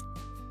importance.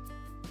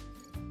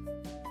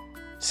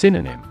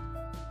 Synonym: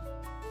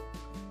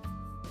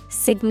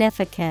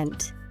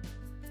 significant,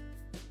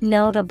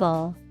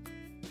 notable,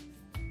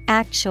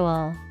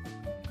 actual.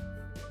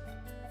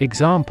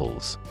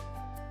 Examples: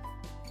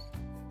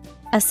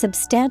 a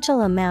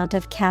substantial amount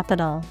of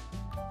capital.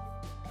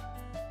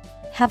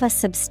 Have a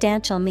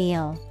substantial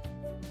meal.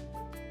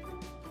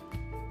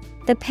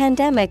 The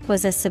pandemic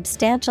was a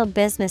substantial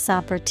business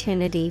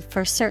opportunity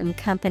for certain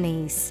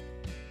companies.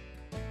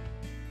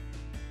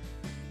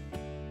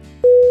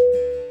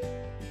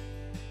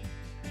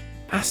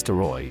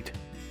 Asteroid.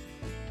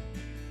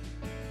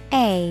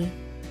 A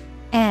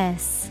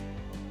S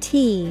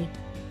T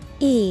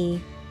E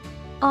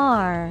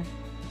R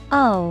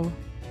O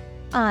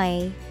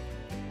I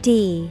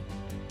D.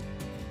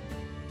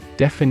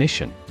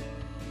 Definition: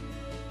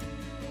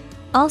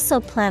 also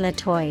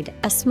planetoid,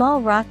 a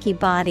small rocky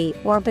body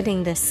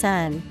orbiting the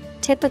Sun,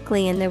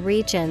 typically in the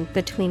region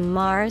between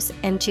Mars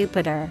and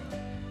Jupiter.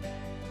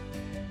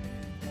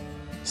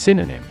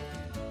 Synonym: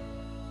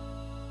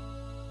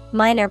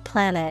 minor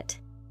planet,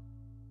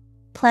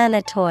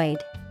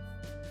 planetoid,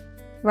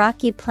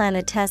 rocky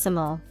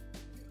planetesimal.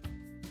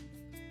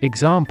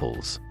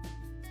 Examples: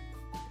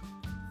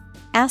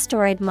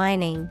 Asteroid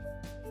mining.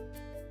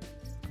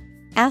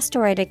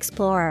 Asteroid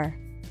explorer.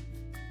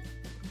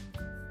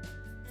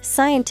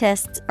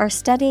 Scientists are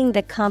studying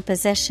the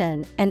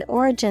composition and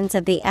origins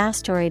of the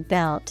asteroid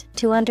belt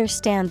to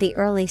understand the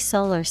early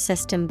solar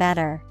system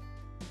better.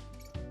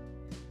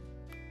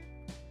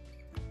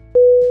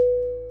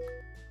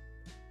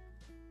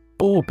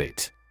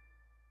 Orbit.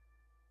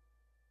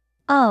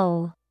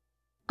 O-R-B-I-T.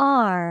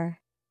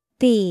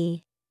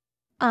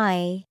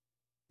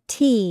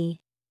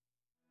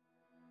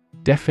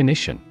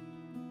 Definition: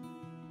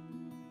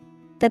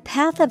 the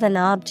path of an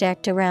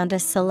object around a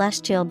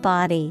celestial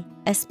body,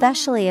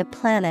 especially a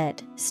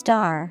planet,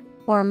 star,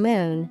 or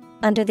moon,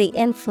 under the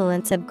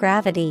influence of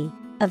gravity.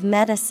 Of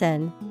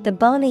medicine, the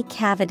bony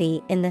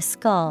cavity in the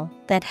skull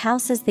that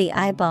houses the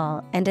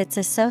eyeball and its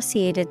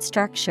associated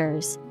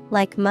structures,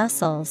 like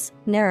muscles,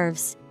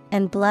 nerves,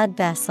 and blood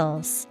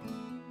vessels.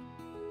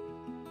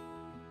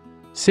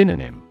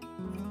 Synonym: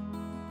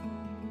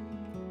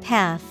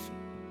 Path,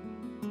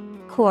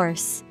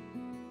 course,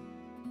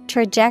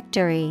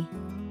 trajectory.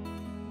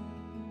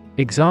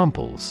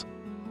 Examples: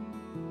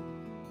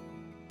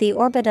 the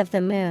orbit of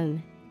the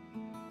moon,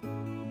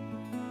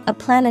 a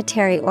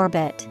planetary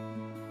orbit.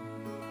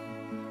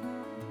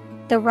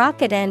 The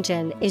rocket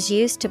engine is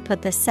used to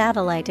put the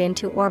satellite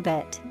into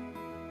orbit.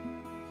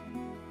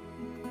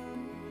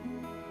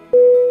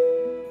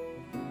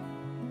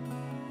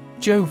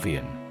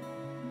 Jovian.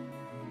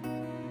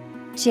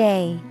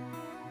 J-O-V-I-A-N.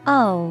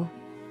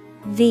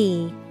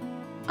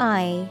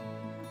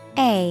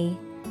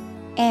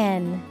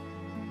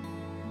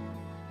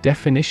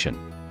 Definition: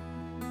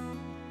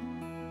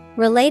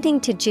 relating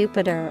to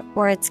Jupiter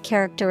or its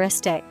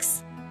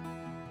characteristics.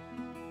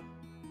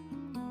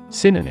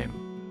 Synonym: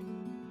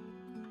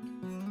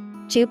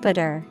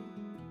 Jupiter,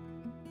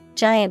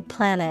 giant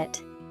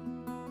planet.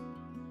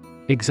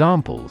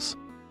 Examples: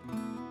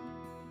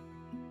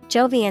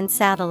 Jovian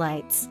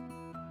satellites,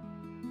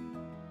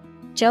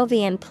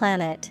 Jovian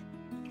planet.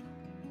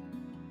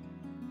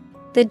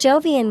 The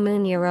Jovian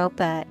moon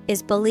Europa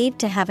is believed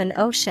to have an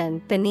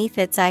ocean beneath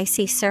its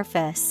icy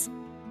surface.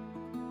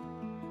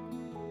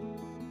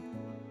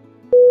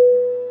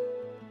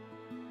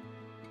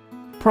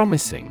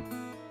 Promising.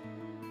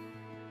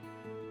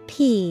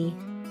 P-R-O-M-I-S-I-N-G.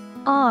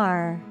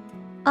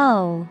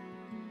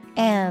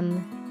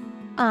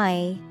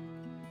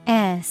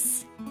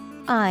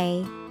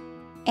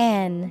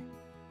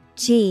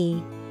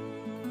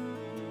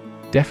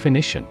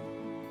 Definition: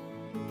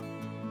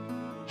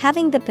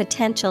 having the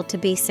potential to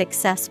be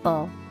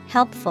successful,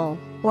 helpful,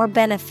 or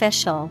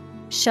beneficial,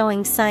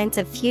 showing signs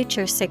of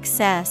future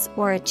success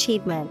or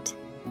achievement.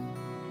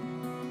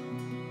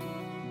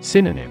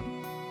 Synonym: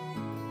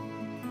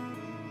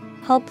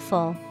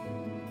 hopeful,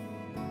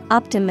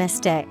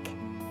 optimistic,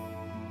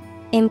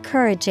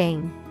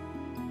 encouraging.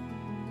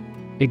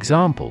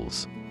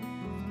 Examples: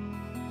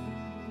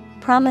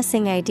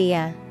 promising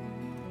idea,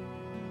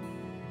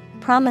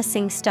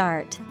 promising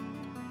start.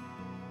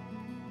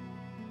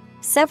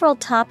 Several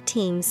top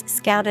teams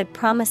scouted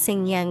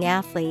promising young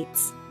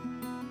athletes.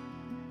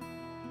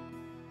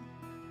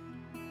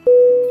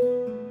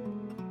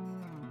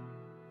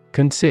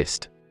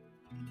 Consist.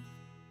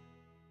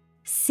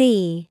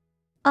 C-O-N-S-I-S-T.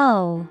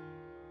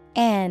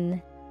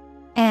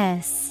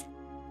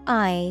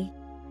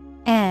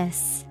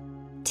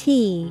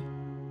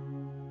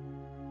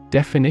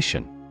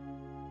 Definition: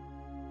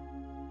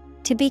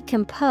 to be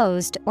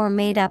composed or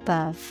made up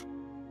of.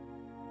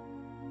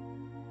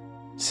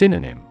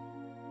 Synonym: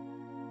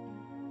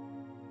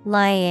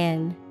 lie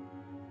in,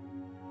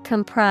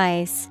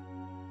 comprise,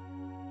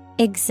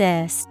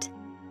 exist.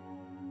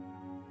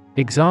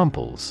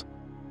 Examples: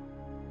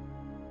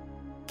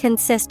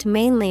 consist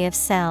mainly of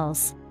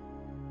cells,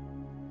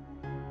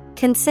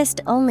 consist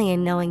only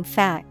in knowing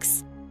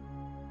facts.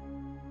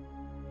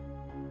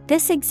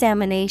 This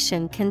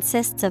examination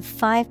consists of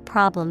 5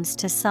 problems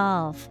to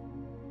solve.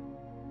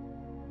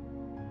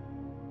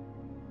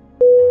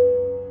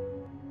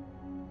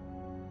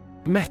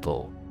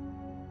 Metal.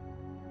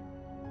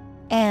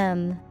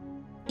 M-E-T-A-L.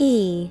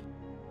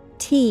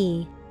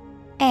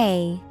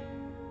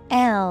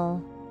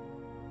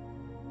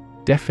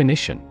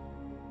 Definition: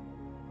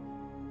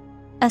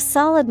 a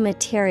solid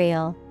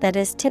material that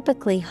is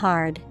typically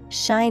hard,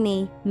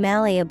 shiny,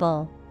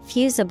 malleable,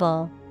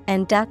 fusible,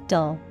 and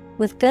ductile,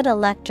 with good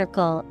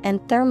electrical and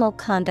thermal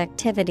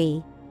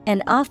conductivity,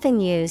 and often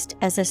used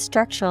as a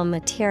structural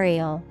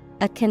material,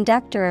 a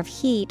conductor of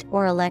heat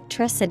or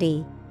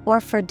electricity,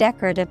 or for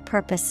decorative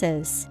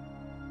purposes.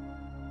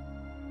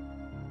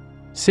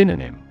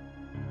 Synonym: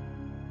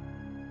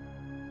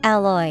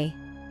 alloy,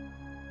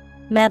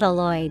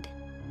 metalloid.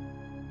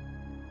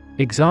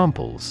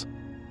 Examples: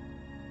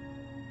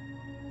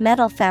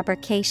 metal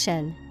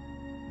fabrication,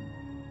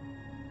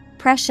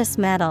 precious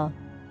metal.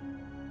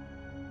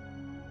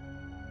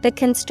 The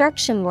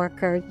construction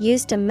worker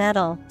used a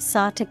metal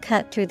saw to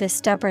cut through the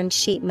stubborn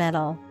sheet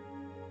metal.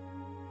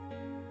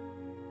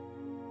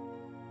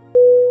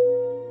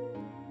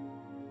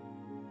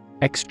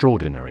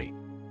 Extraordinary.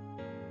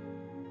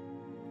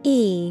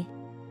 E-X-T-R-A-O-R-D-I-N-A-R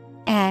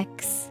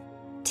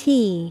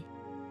Y.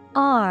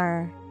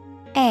 R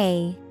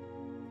A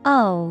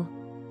O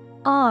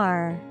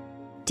R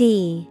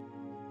D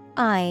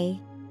I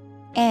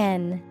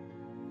N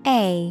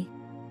A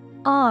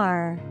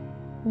R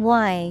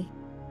Y.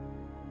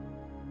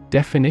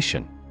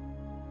 Definition: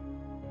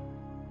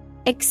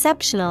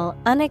 exceptional,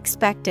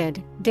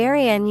 unexpected,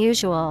 very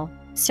unusual,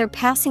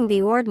 surpassing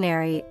the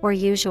ordinary or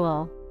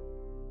usual.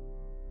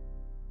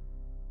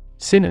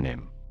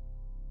 Synonym: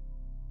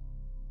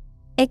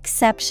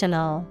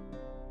 exceptional,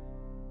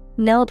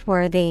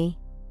 noteworthy,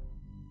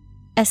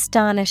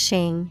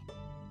 astonishing.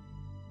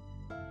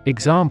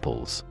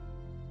 Examples: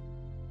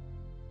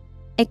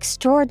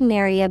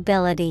 extraordinary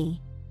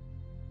ability,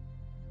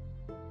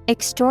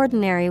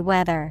 extraordinary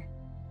weather.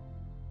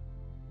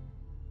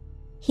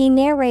 He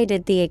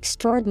narrated the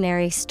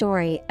extraordinary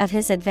story of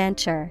his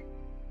adventure.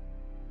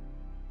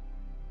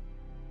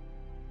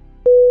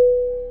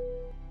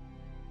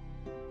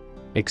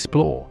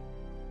 Explore.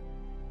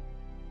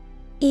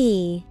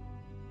 E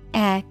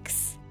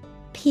X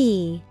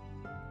P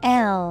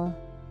L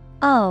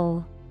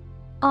O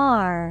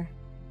R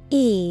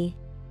E.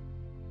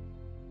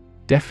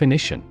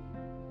 Definition: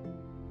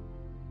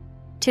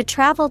 to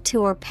travel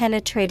to or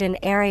penetrate an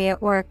area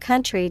or a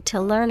country to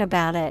learn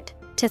about it,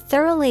 to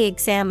thoroughly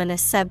examine a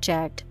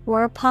subject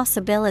or a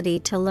possibility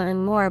to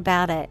learn more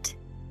about it.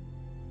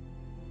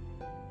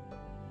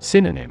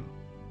 Synonym: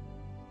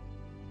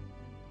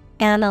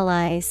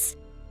 analyze,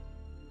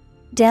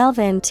 delve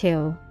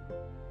into,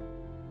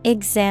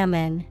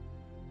 examine.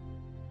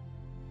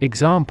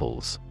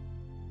 Examples: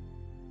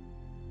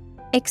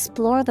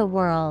 explore the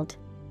world,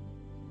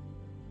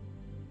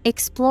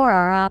 explore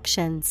our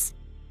options.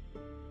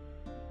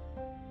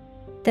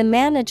 The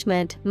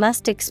management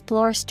must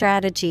explore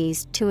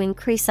strategies to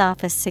increase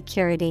office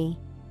security.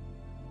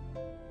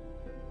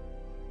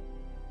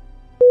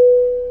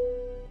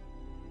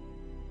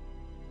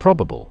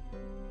 Probable.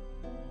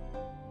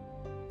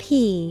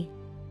 P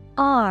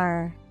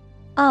R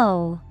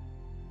O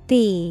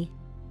B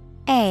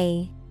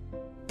A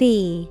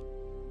B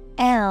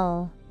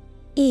L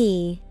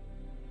E.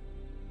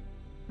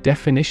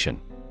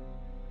 Definition: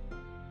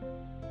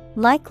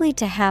 likely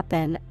to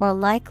happen or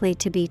likely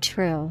to be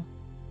true.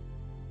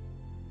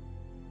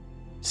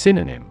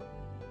 Synonym: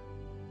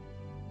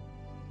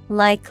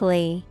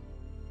 likely,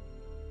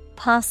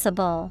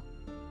 possible,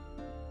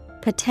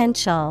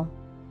 potential.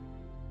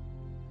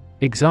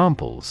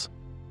 Examples: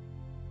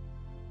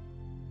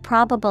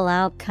 probable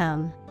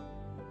outcome,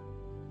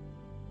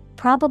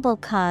 probable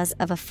cause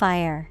of a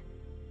fire.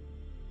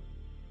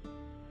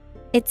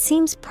 It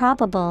seems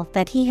probable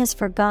that he has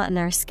forgotten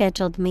our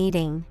scheduled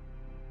meeting.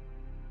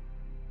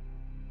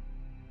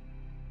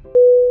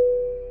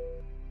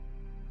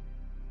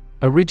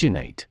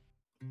 Originate.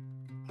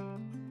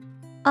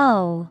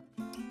 O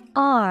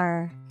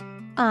R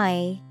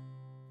I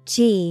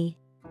G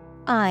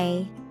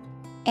I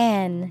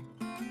N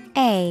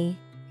A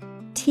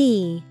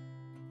T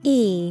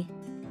E.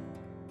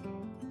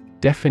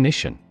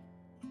 Definition: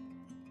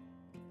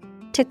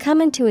 to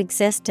come into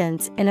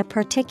existence in a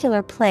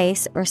particular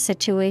place or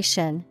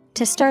situation,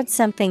 to start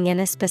something in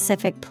a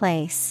specific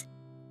place.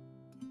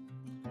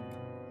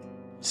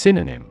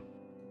 Synonym: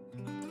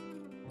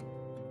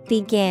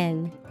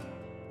 begin,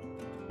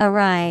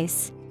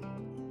 arise,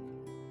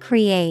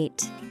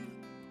 create.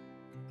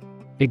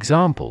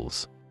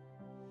 Examples: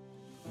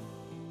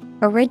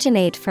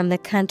 originate from the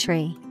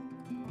country,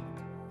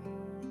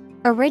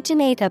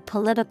 originate a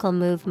political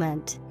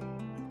movement.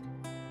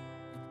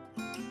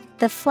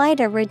 The flight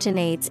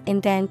originates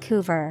in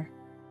Vancouver.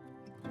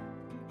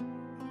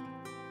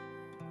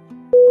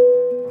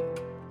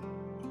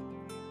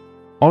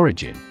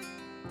 Origin.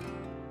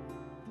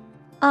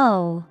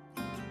 O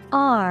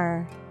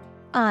R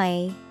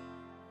I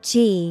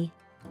G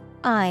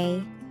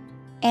I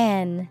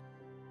N.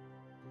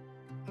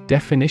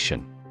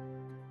 Definition: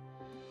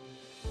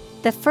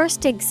 the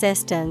first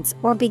existence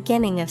or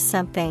beginning of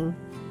something.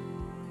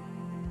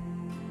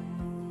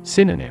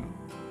 Synonym: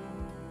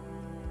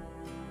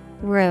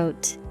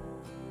 root,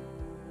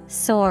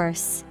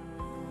 source,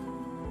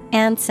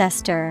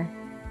 ancestor.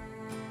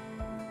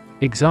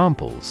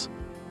 Examples: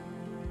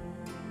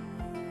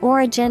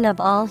 origin of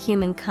all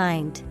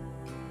humankind.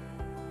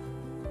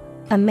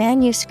 A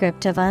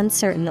manuscript of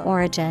uncertain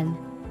origin.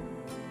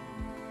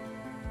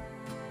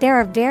 There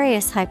are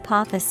various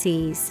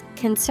hypotheses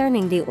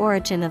concerning the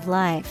origin of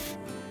life.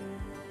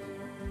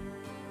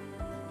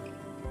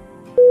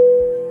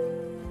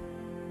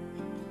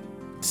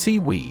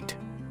 Seaweed.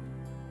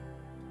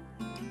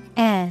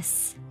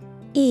 S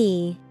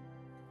E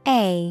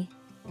A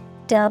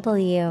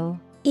W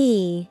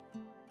E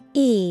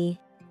E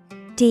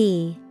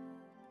D.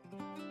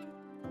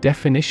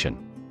 Definition: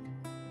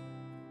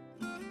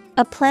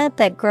 a plant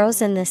that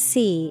grows in the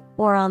sea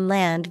or on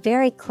land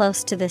very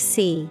close to the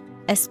sea,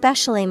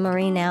 especially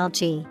marine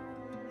algae.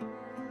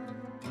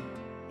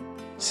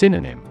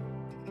 Synonym: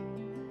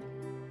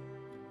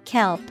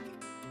 kelp,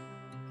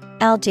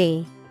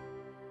 algae.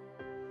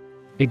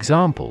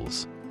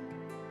 Examples: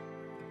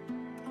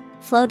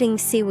 floating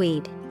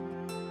seaweed,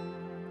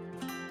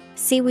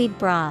 seaweed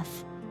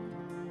broth.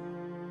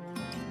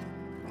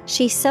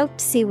 She soaked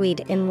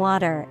seaweed in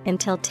water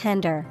until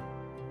tender.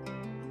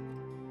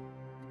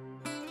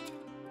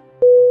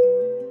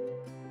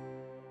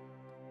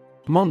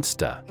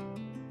 Monster.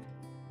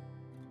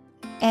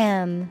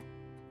 M-O-N-S-T-E-R.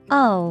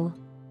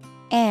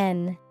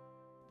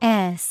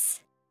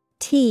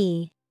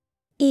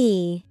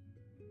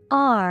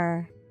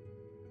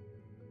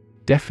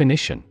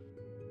 Definition: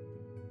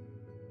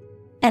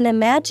 an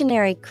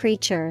imaginary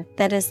creature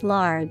that is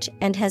large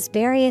and has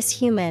various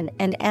human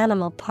and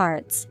animal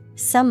parts,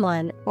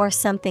 someone or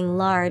something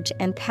large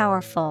and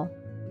powerful.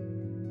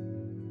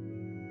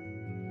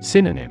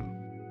 Synonym: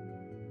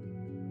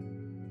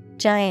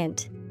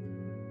 Giant,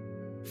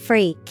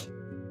 freak,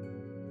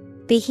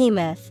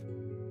 behemoth.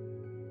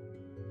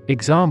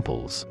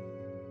 Examples: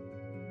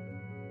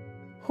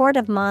 horde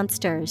of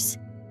monsters,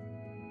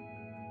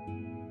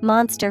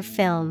 monster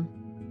film.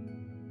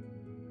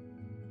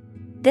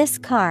 This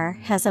car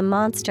has a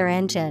monster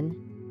engine.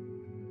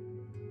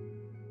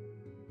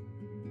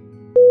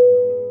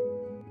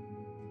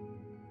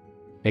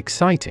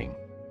 Exciting.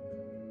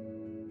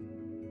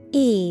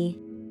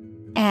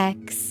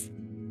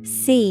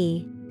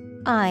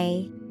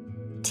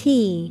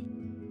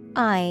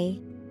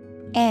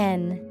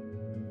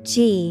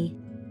 E-X-C-I-T-I-N-G.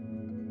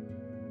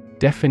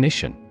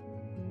 Definition: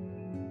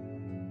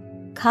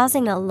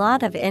 causing a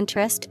lot of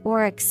interest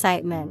or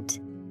excitement.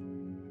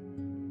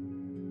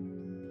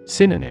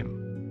 Synonym: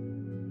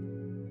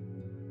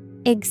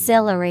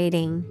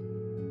 exhilarating,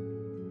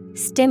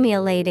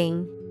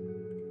 stimulating,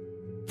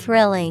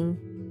 thrilling.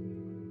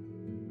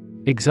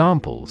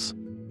 Examples: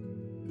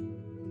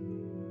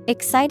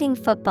 exciting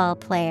football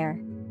player,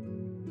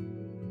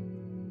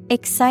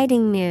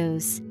 exciting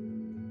news.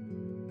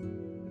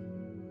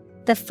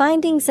 The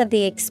findings of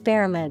the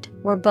experiment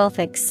were both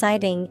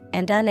exciting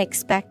and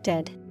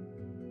unexpected.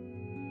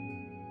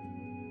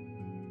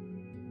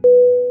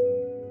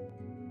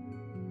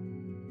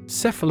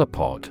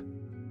 Cephalopod.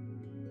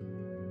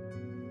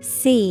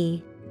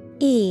 C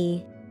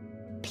E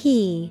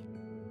P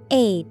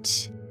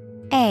H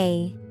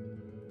A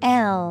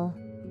L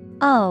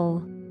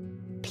O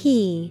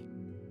P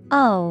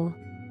O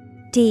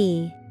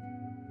D.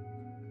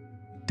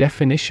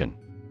 Definition: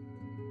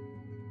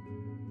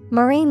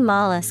 marine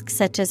mollusk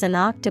such as an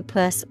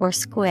octopus or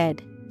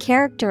squid,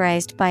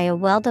 characterized by a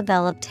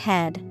well-developed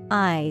head,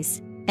 eyes,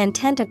 and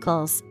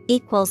tentacles,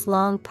 equals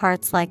long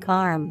parts like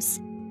arms.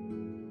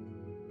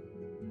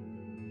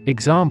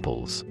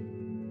 Examples: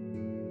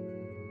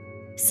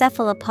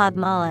 cephalopod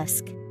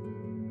mollusk,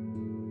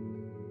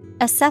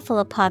 a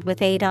cephalopod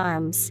with 8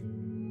 arms.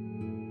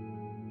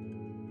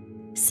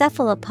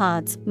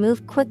 Cephalopods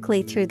move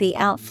quickly through the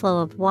outflow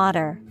of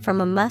water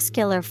from a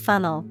muscular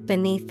funnel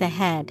beneath the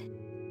head.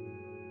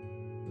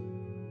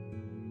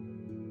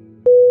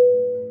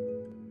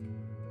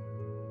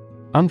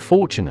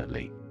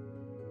 Unfortunately.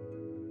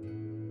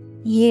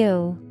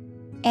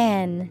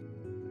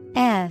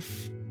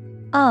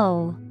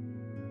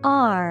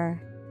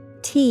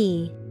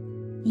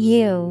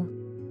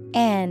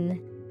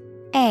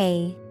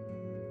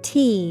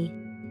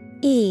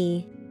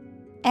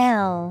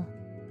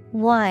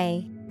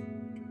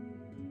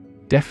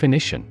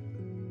 Definition: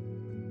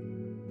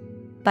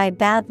 by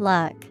bad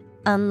luck,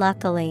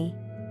 unluckily.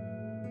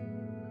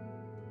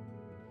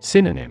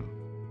 Synonym: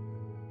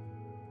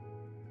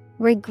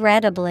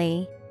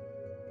 regrettably,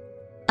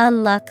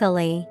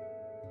 unluckily,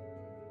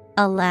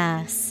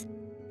 alas.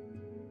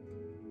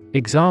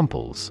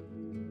 Examples: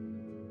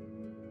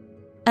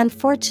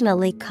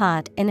 unfortunately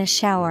caught in a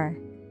shower.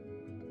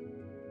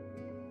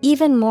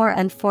 Even more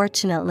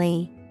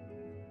unfortunately.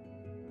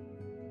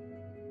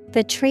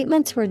 The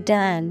treatments were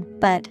done,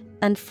 but,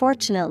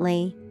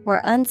 unfortunately,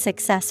 were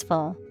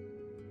unsuccessful.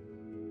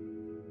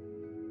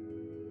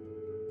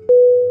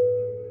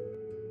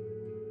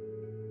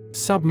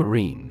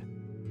 Submarine.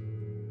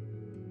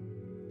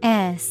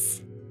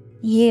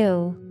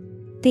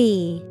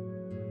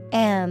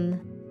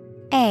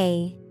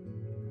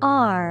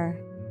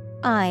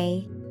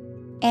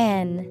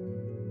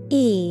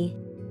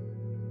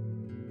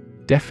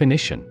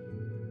 Definition: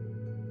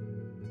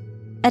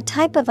 a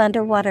type of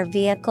underwater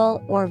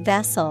vehicle or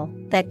vessel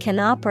that can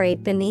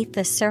operate beneath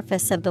the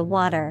surface of the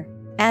water.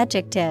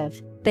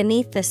 Adjective,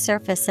 beneath the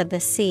surface of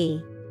the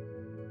sea.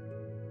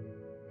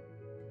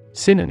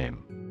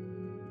 Synonym: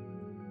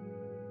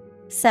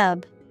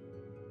 sub,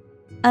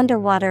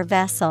 underwater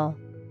vessel,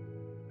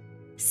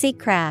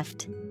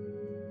 seacraft.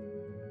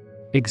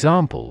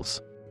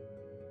 Examples: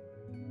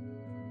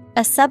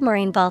 a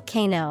submarine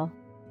volcano,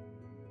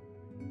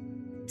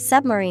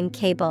 submarine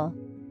cable.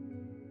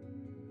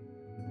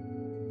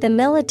 The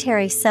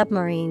military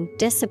submarine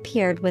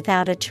disappeared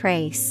without a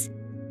trace.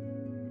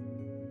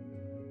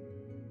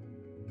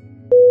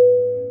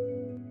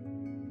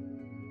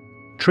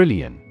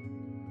 Trillion.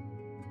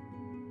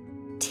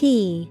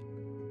 T-R-I-L-L-I-O-N.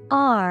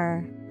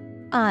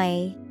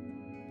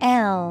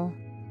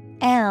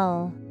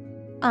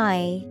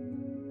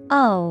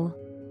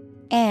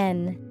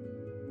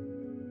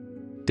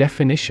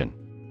 Definition: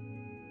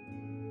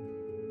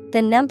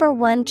 the number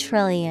 1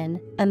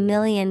 trillion, a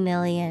million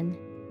million.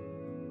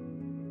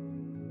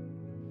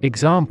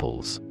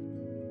 Examples: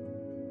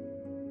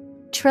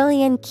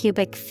 trillion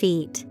cubic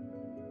feet.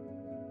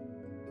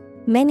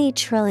 Many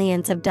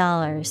trillions of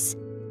dollars.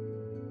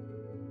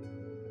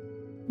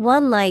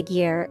 1 light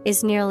year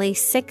is nearly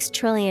 6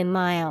 trillion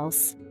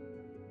miles.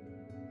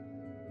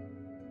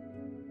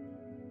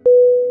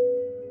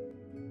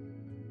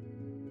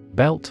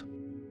 Belt.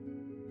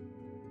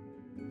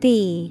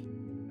 B-E-L-T.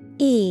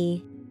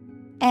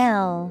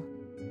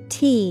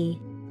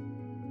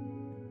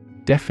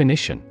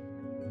 Definition: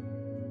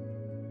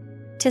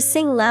 to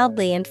sing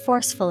loudly and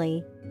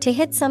forcefully, to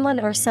hit someone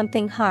or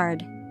something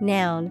hard.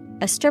 Noun,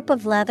 a strip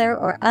of leather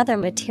or other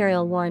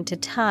material worn to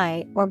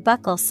tie or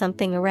buckle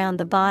something around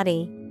the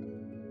body.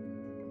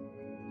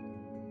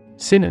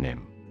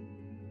 Synonym: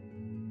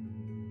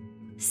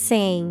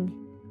 Sing,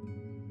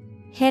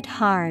 hit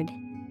hard.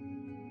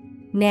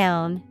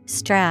 Noun,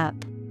 strap.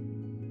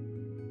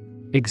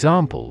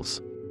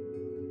 Examples: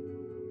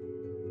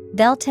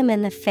 belt him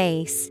in the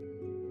face.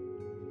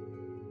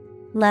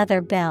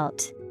 Leather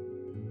belt.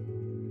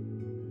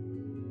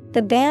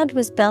 The band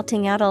was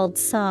belting out old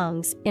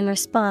songs in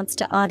response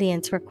to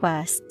audience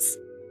requests.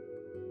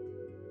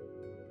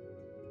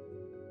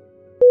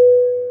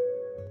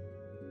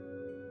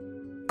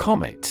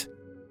 Comet.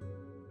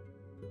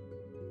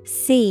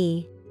 C-O-M-E-T.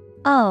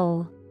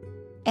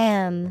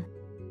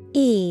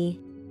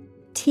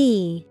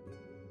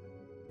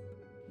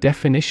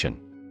 Definition: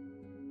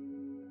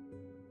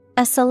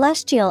 a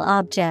celestial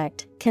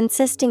object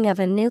consisting of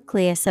a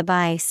nucleus of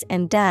ice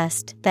and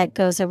dust that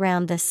goes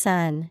around the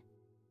sun.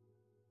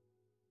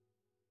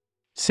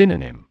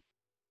 Synonym: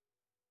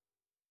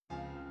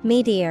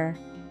 meteor,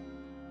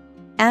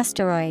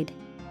 asteroid,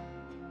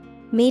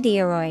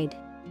 meteoroid.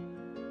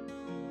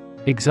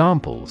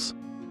 Examples: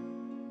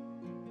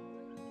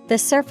 the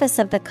surface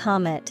of the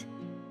comet.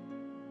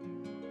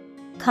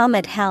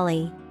 Comet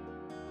Halley.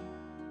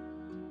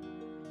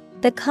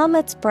 The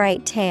comet's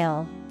bright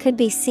tail could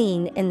be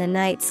seen in the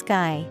night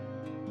sky.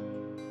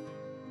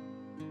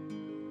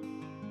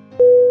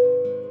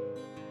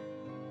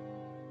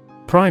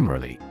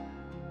 Primarily.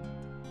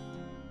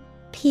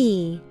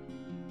 P-R-I-M-A-R-I-L-Y.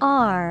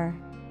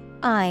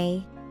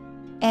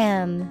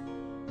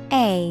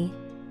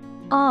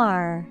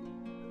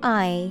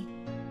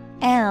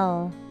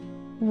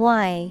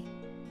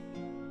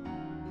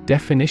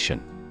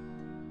 Definition: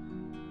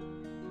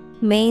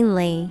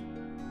 mainly.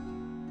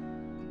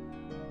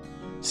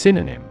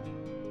 Synonym: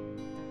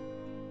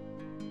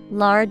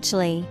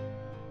 largely,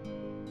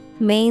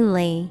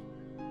 mainly,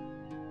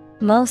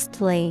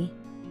 mostly.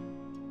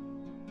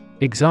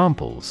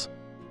 Examples: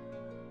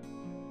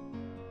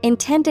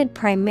 intended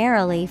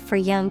primarily for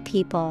young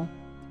people.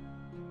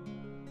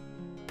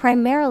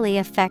 Primarily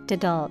affect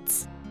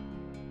adults.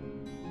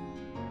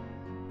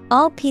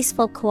 All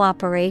peaceful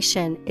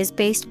cooperation is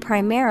based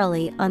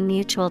primarily on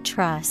mutual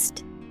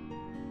trust.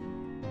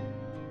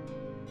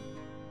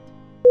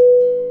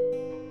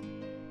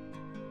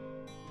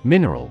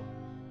 Mineral.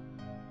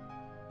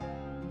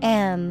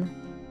 M-I-N-E-R-A-L.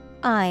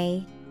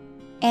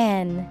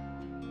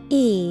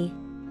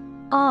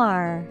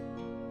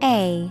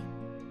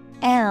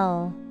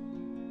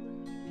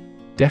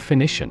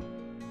 Definition: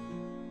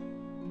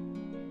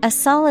 a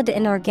solid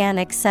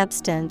inorganic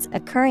substance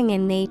occurring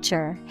in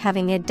nature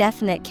having a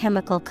definite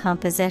chemical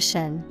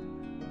composition.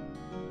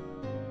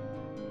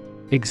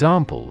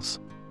 Examples: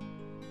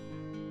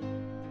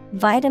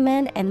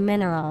 vitamin and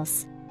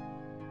minerals.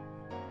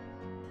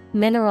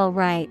 Mineral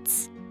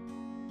rights.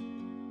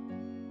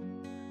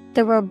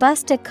 The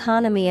robust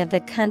economy of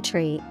the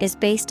country is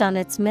based on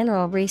its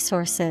mineral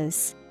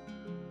resources.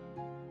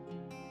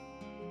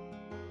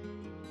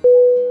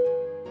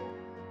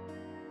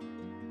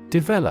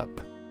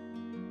 Develop.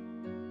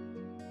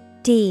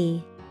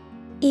 D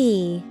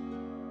E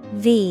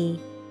V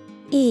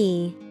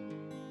E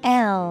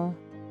L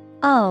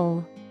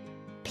O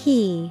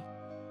P.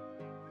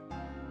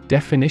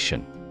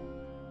 Definition: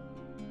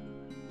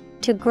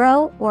 to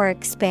grow or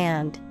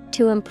expand,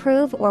 to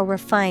improve or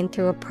refine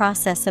through a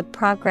process of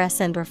progress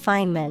and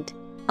refinement,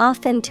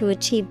 often to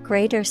achieve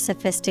greater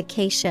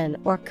sophistication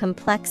or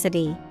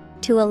complexity,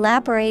 to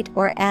elaborate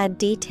or add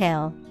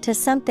detail to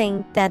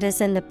something that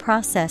is in the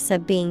process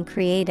of being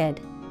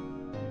created.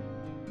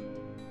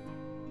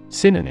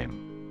 Synonym: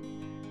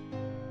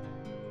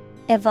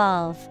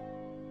 evolve,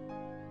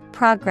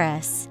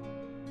 progress,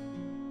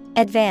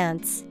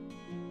 advance.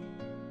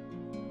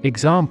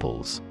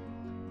 Examples: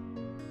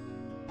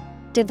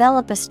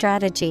 develop a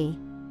strategy.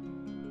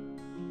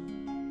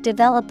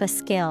 Develop a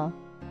skill.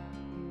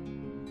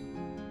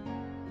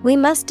 We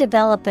must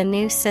develop a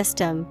new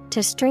system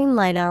to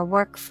streamline our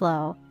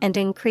workflow and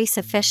increase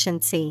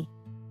efficiency.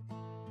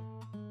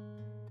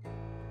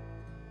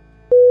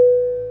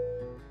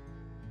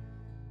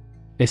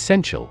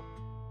 Essential.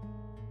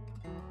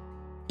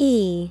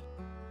 E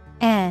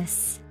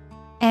S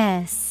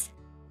S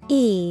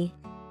E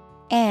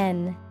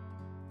N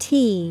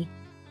T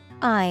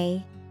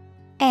I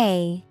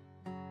A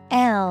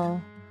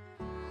L.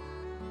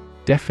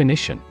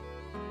 Definition: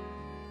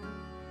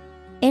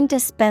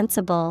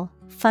 indispensable,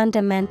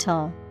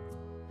 fundamental.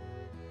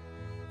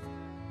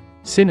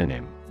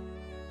 Synonym: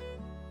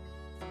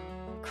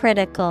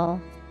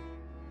 critical,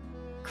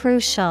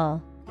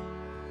 crucial,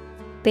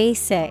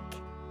 basic.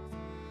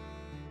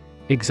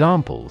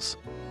 Examples: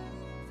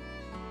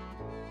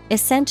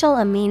 essential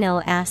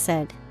amino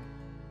acid,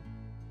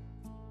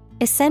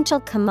 essential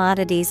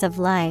commodities of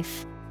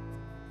life.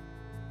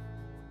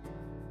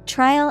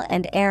 Trial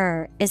and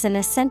error is an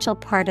essential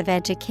part of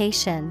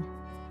education.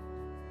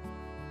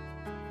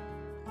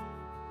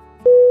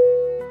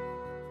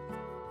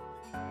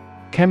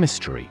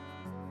 Chemistry.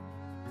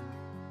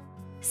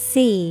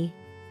 CHEMISTRY.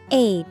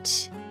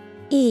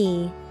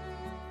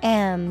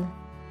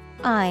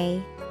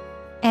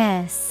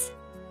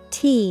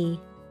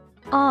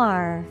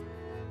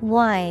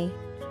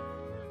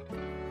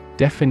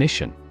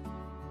 Definition: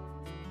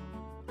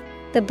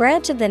 the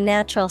branch of the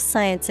natural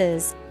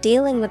sciences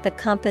dealing with the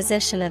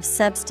composition of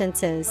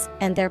substances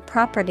and their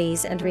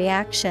properties and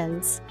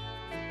reactions.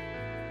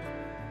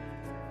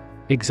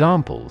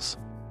 Examples: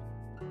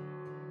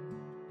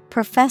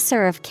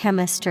 professor of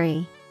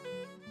chemistry,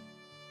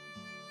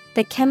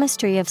 the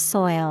chemistry of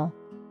soil.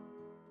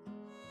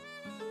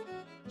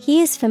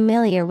 He is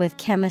familiar with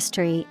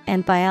chemistry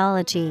and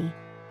biology.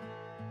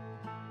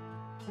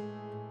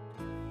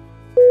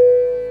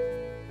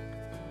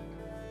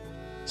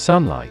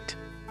 Sunlight.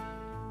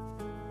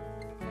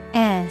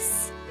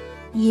 SUNLIGHT.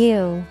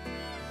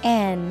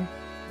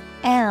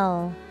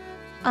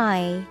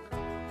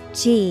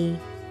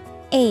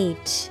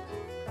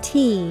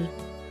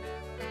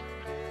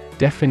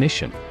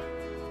 Definition: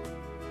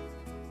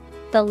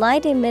 the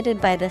light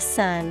emitted by the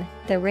sun,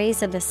 the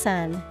rays of the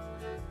sun.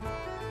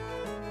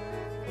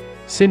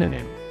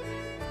 Synonym: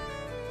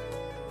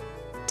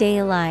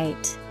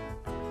 daylight,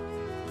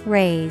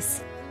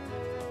 rays,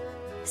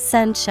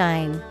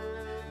 sunshine.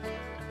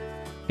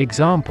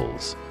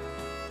 Examples: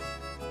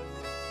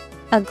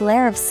 a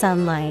glare of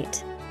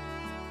sunlight,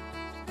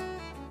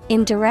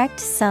 indirect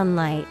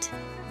sunlight.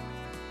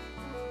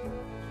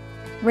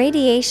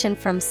 Radiation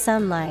from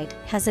sunlight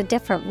has a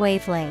different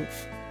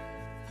wavelength.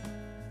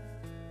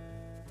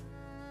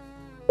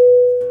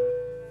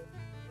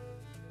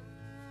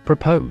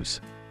 Propose.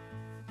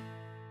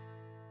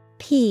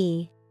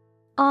 PROPOSE.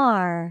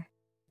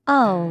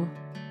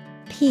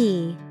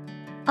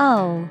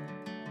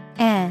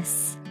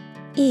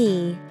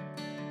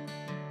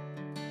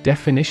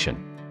 Definition: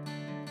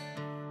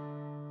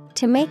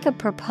 to make a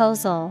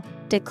proposal,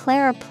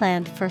 declare a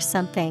plan for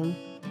something.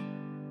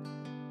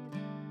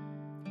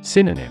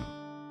 Synonym: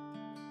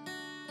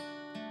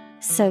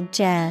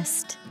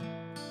 suggest,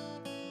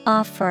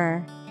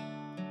 offer,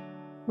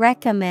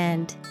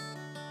 recommend.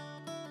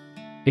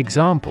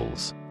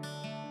 Examples: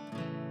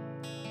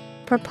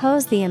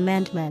 propose the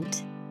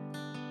amendment,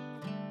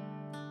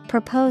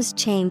 propose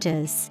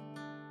changes.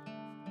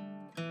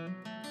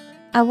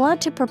 I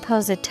want to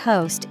propose a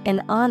toast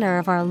in honor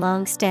of our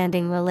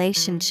long-standing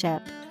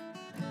relationship.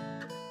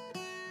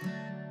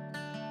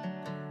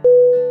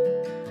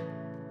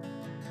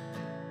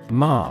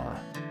 Mar.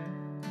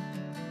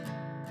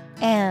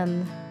 M-A-R.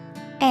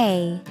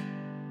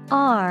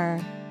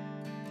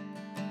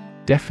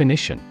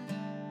 Definition: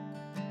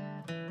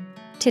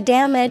 to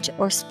damage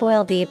or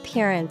spoil the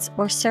appearance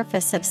or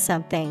surface of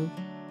something.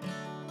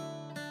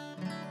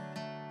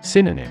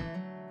 Synonym: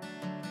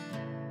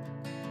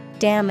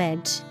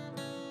 damage,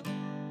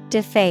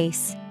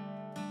 deface,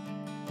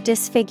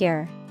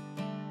 disfigure.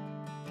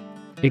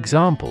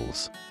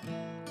 Examples: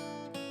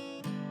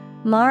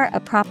 mar a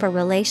proper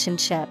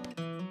relationship,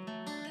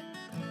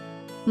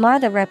 mar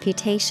the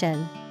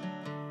reputation.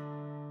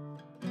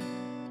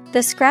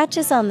 The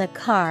scratches on the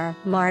car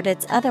marred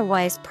its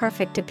otherwise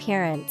perfect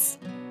appearance.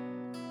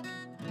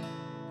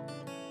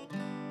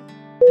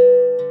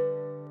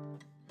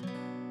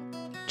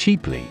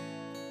 Cheaply.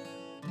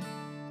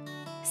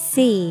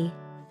 CHEAPLY.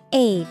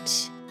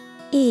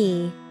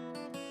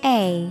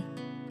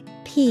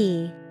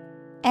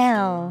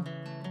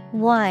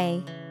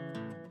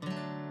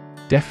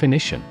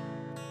 Definition: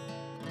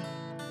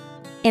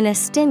 in a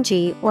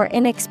stingy or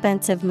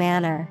inexpensive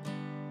manner.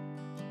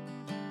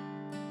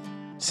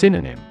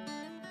 Synonym: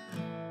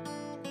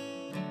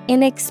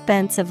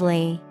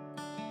 inexpensively,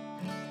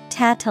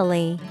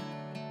 tattily,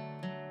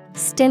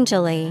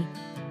 stingily.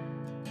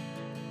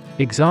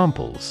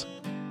 Examples: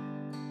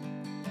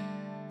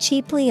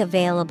 cheaply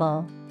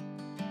available,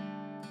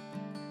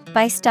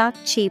 buy stock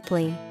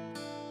cheaply.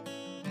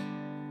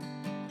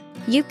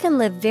 You can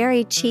live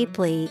very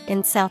cheaply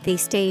in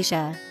Southeast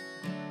Asia.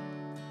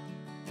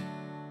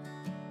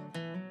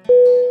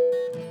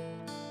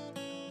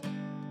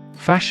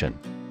 Fashion.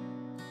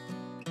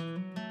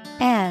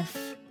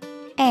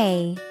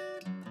 FASHION.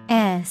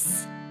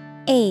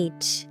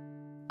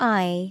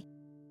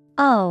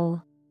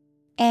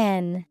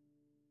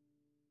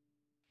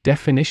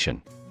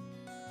 Definition: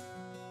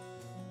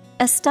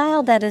 a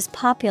style that is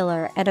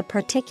popular at a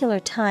particular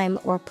time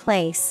or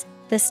place,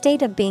 the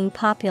state of being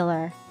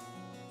popular.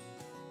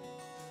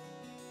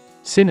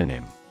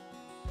 Synonym: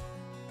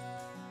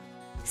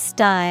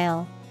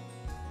 style,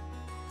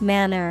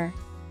 manner,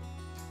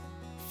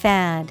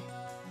 fad.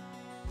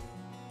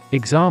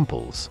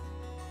 Examples: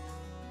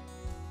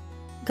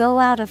 go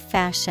out of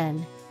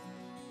fashion.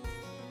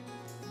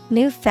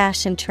 New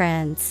fashion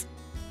trends.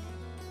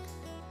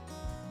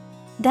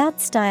 That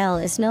style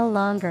is no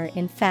longer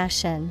in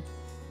fashion.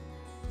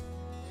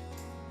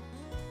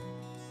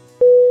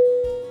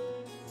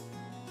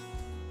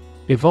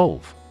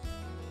 Evolve.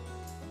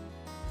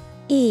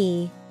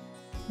 E-V-O-L-V-E.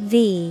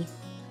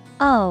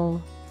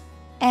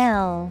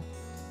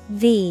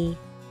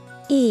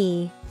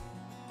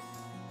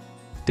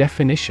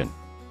 Definition: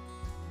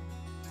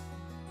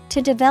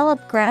 to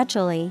develop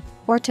gradually,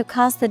 or to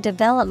cause the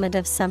development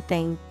of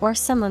something or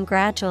someone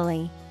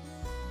gradually.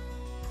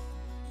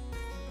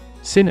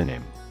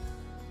 Synonym: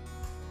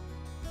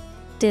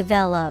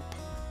 Develop,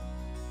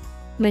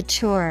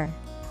 mature,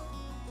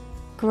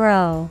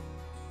 grow.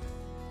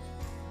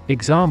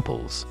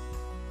 Examples: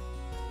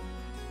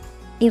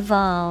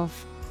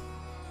 Evolve.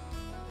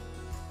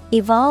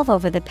 Evolve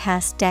over the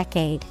past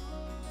decade.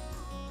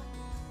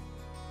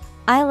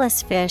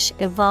 Eyeless fish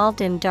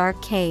evolved in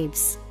dark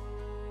caves.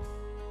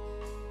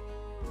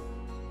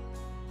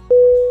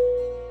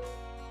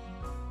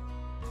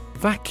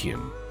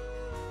 Vacuum.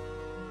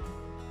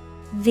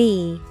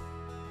 V-A-C-U-U-M.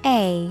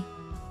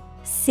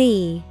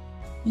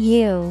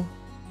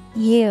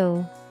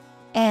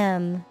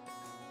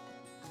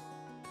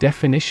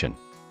 Definition: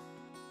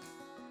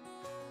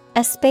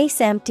 a space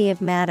empty of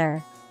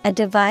matter, a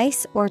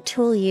device or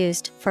tool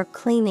used for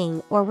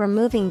cleaning or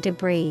removing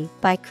debris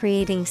by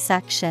creating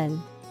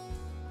suction.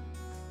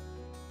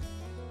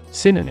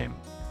 Synonym: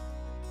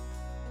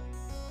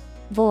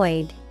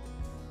 Void,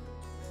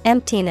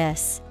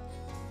 emptiness,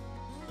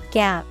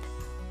 gap.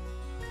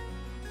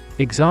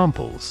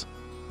 Examples: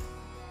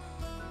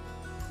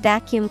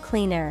 vacuum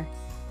cleaner,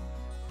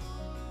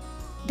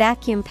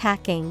 vacuum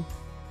packing.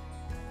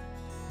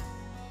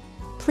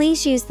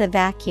 Please use the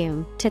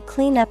vacuum to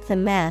clean up the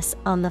mess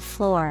on the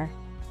floor.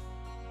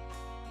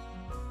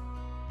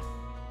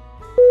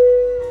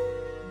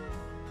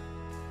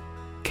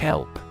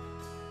 Kelp.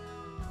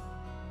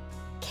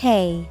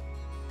 K-E-L-P.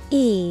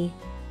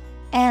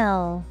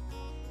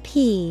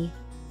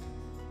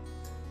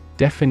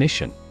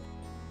 Definition: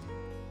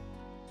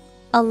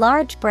 a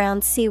large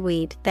brown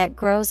seaweed that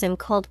grows in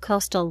cold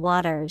coastal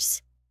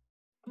waters.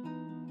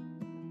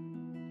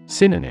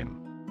 Synonym: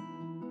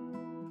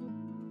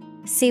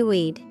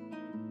 Seaweed,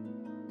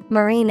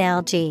 marine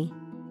algae.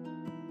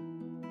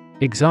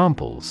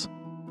 Examples: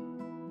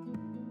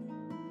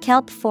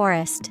 kelp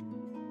forest,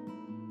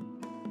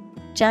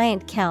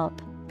 giant kelp.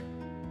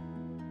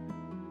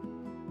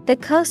 The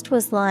coast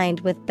was lined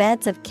with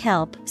beds of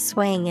kelp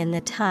swaying in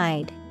the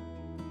tide.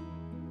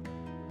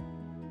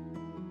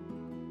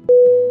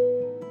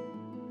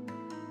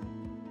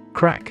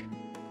 Crack.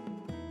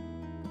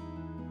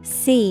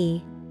 C-R-A-C-K.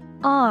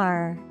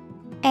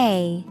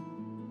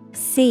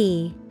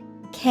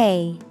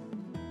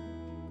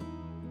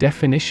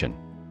 Definition: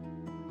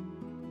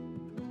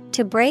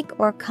 to break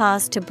or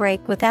cause to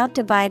break without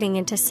dividing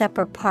into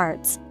separate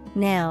parts.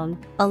 Noun,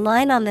 a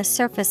line on the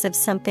surface of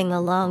something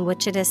along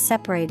which it is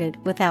separated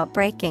without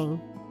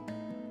breaking.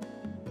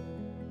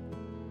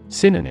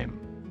 Synonym: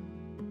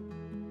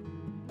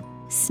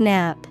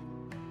 snap,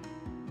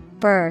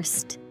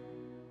 burst,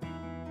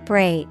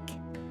 break.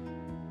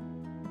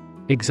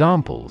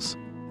 Examples: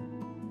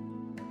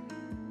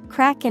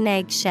 crack an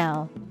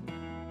eggshell,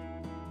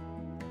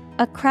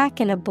 a crack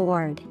in a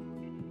board.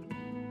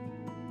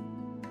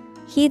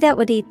 He that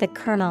would eat the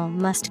kernel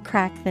must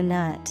crack the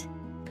nut.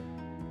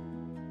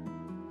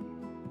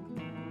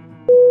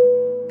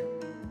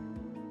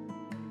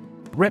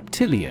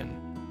 Reptilian.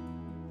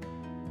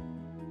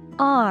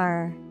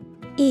 R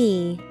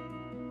E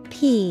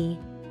P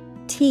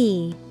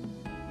T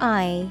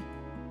I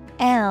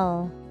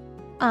L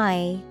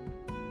I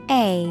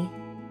A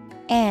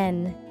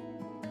N.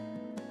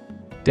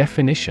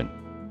 Definition: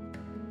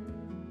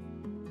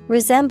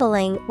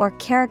 resembling or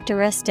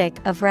characteristic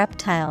of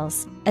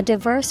reptiles, a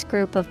diverse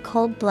group of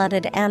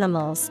cold-blooded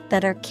animals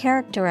that are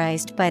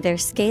characterized by their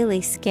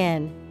scaly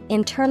skin,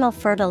 internal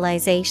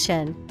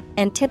fertilization,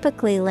 and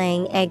typically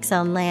laying eggs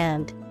on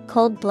land.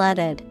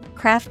 Cold-blooded,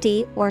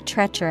 crafty or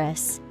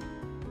treacherous.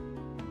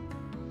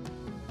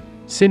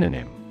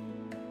 Synonym: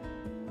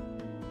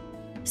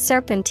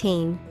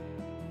 serpentine,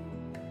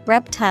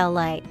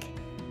 reptile-like,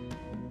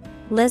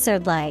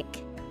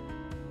 lizard-like.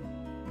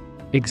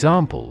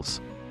 Examples: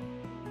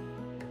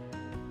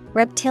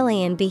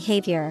 reptilian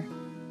behavior,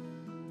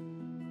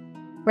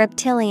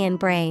 reptilian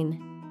brain.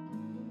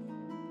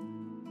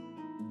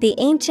 The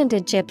ancient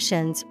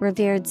Egyptians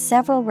revered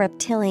several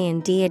reptilian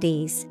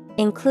deities,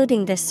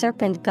 including the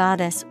serpent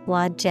goddess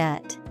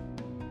Wadjet.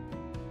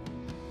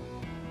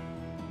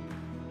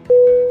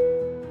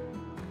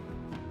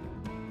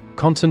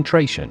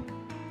 Concentration.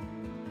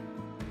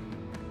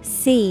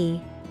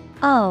 CONCENTRATION.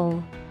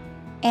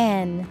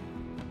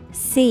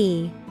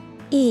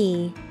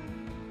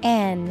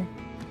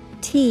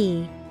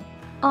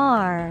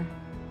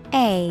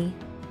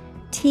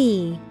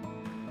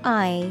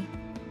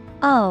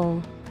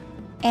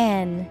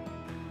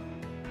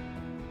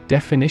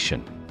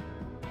 Definition: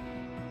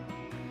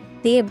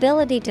 The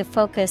ability to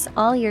focus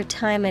all your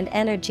time and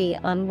energy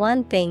on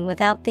one thing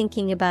without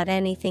thinking about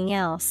anything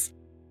else.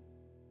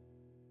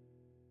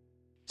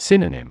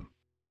 Synonym: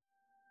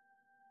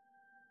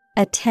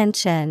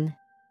 Attention,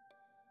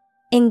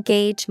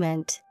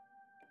 engagement,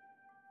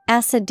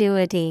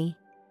 assiduity.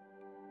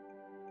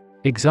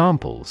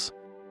 Examples: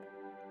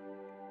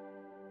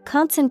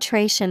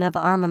 Concentration of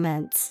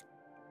armaments.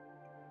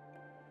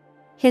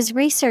 His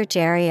research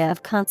area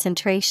of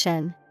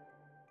concentration.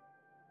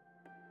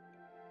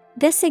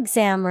 This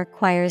exam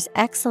requires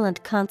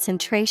excellent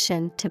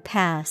concentration to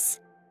pass.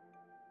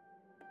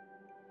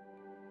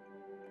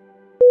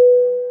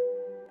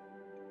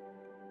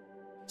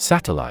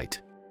 Satellite.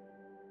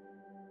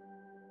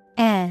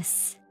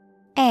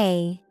 S-A-T-E-L-L-I-T-E.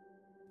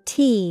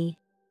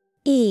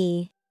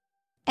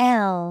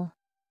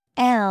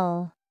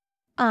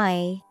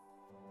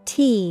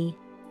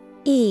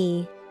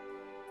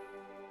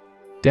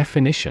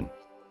 Definition: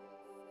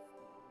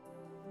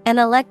 An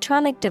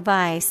electronic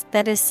device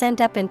that is sent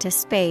up into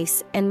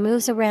space and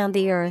moves around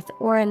the Earth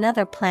or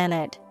another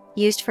planet,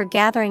 used for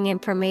gathering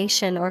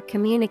information or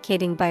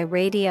communicating by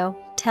radio,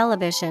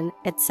 television,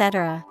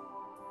 etc.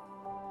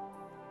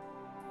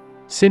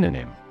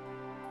 Synonym: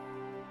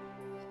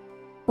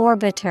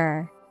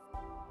 Orbiter,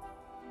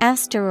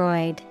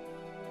 asteroid,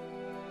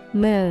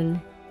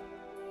 moon.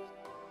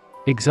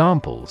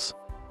 Examples: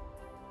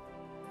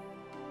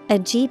 A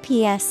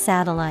GPS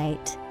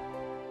satellite.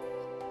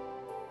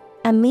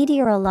 A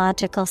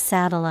meteorological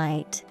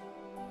satellite.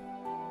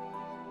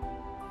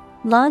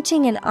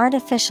 Launching an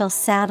artificial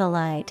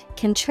satellite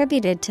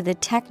contributed to the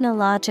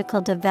technological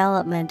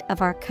development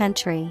of our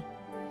country.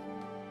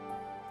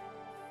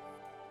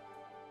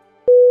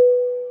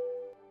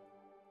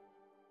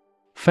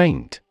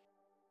 Faint.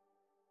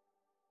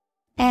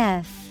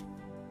 F-A-I-N-T.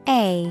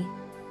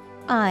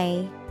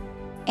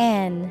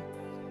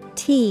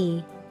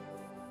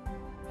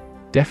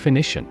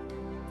 Definition: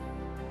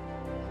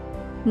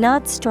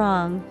 not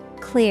strong,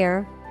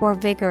 clear, or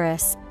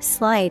vigorous,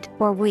 slight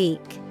or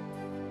weak.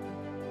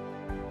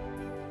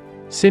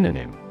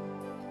 Synonym: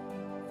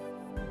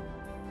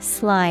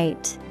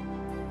 slight,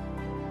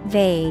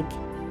 vague,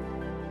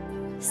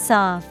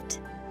 soft.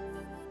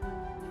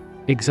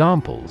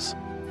 Examples: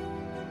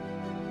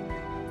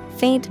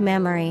 faint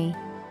memory.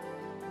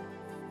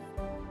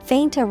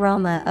 Faint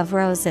aroma of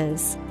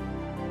roses.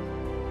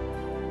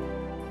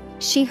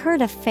 She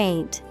heard a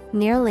faint,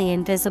 nearly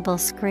invisible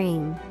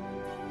scream.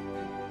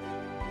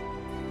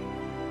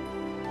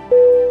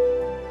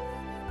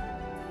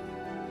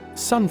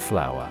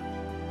 Sunflower.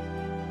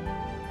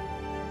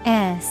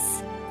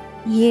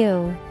 S-U-N-F-L-O-W-E-R.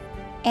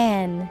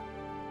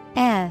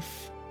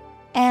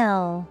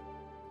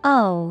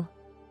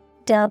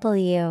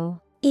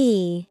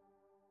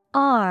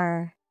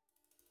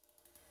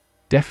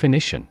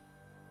 Definition: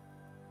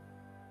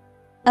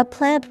 a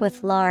plant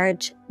with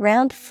large,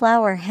 round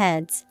flower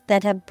heads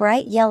that have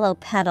bright yellow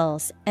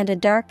petals and a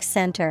dark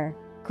center,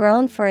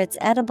 grown for its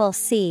edible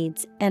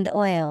seeds and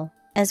oil,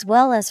 as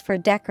well as for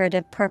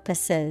decorative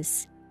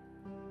purposes.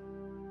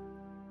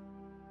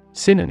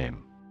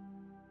 Synonym: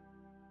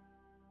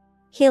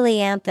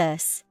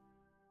 Helianthus.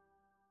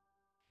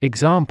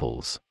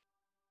 Examples: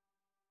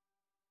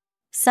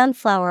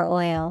 sunflower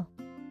oil.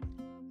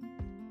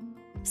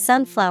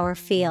 Sunflower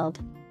field.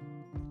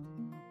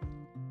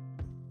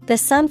 The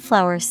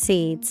sunflower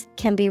seeds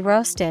can be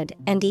roasted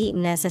and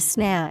eaten as a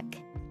snack.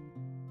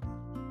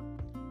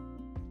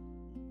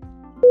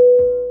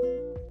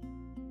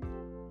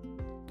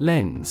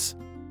 Lens.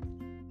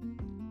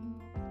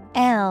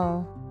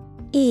 L-E-N-S.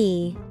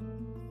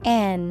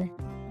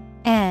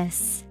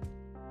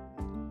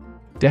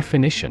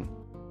 Definition: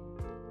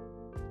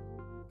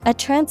 a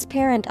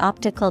transparent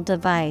optical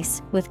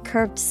device with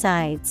curved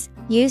sides,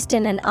 used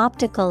in an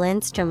optical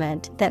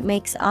instrument that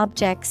makes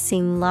objects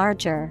seem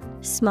larger,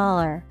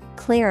 smaller,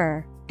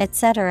 clearer,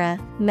 etc.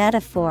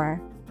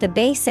 Metaphor: the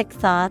basic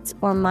thoughts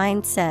or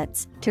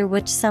mindsets through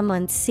which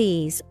someone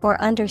sees or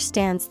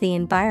understands the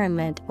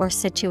environment or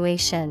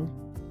situation.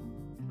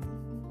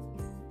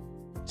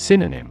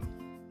 Synonym: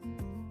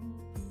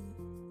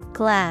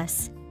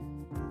 glass.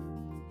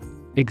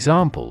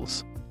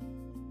 Examples: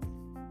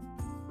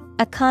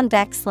 a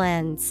convex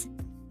lens.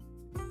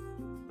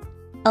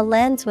 A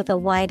lens with a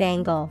wide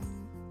angle.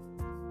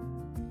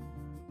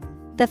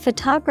 The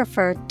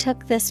photographer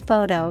took this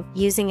photo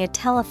using a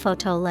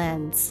telephoto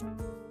lens.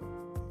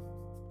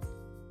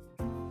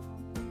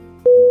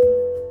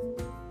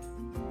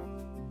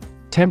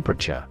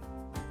 Temperature.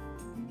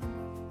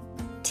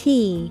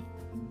 T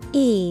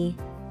E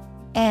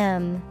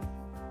M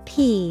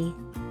P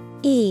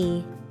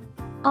E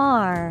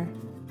R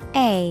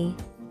A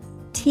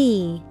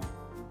T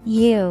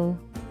U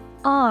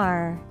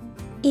R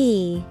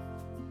E.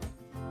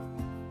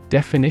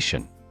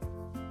 Definition: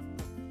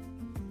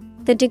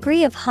 the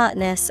degree of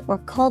hotness or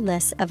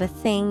coldness of a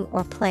thing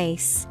or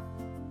place.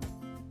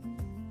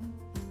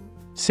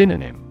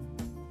 Synonym: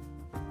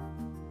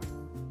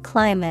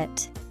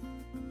 climate,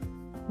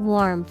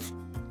 warmth,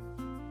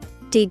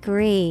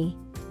 degree.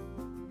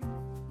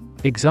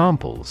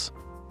 Examples: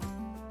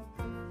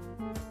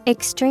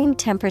 Extreme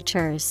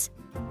temperatures.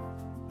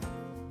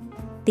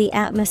 The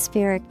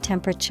atmospheric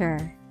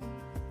temperature.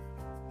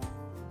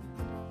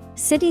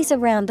 Cities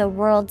around the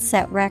world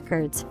set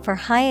records for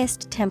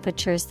highest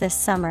temperatures this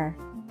summer.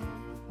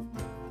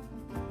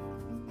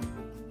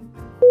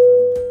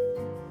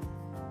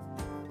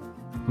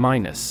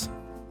 Minus.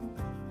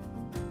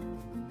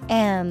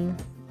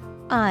 M-I-N-U-S.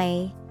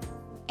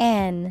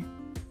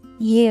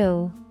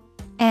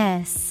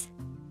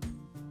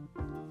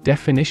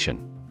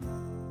 Definition.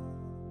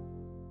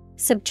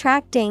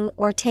 Subtracting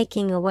or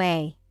taking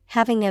away,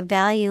 having a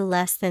value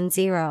less than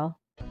zero.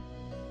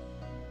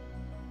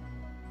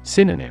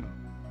 Synonym.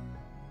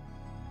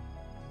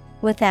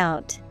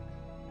 Without,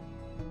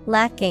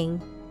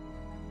 lacking,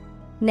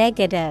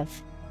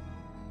 negative.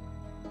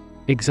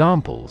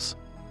 Examples.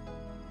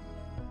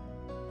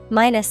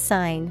 Minus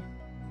sign.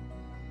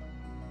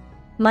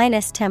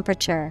 Minus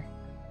temperature.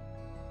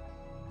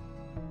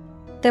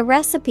 The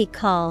recipe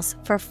calls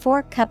for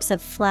 4 cups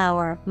of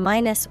flour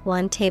minus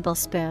 1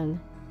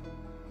 tablespoon.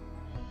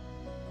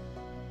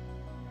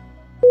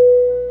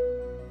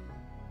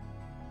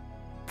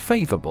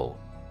 Favorable.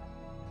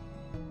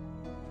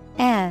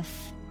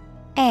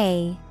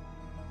 F-A-V-O-R-A-B-L-E.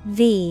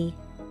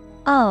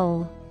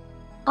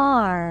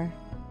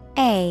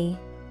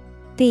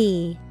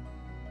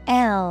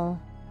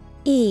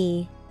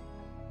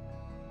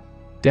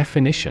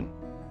 Definition.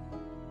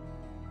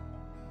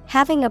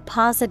 Having a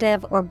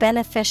positive or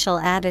beneficial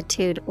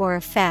attitude or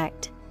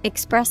effect,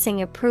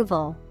 expressing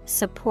approval,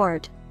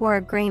 support, or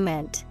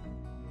agreement.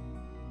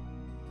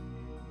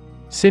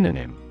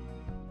 Synonym.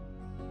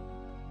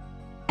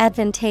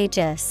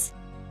 Advantageous,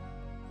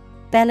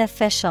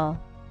 beneficial,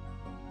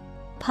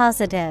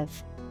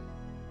 positive.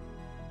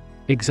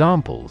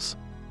 Examples.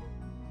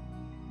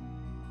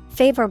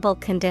 Favorable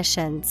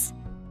conditions.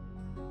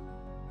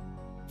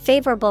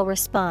 Favorable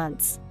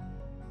response.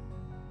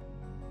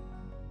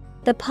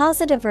 The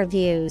positive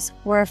reviews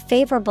were a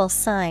favorable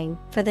sign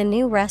for the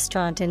new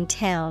restaurant in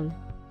town.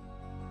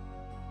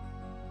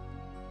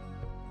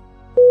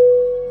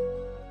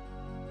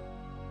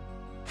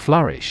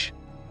 Flourish.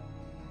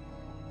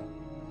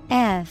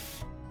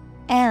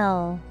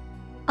 F-L-O-U-R-I-S-H.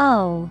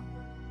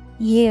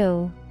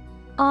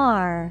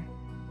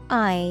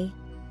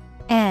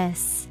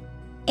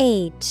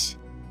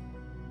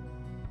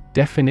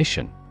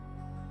 Definition.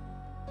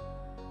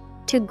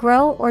 To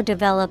grow or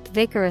develop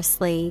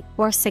vigorously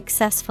or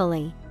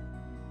successfully.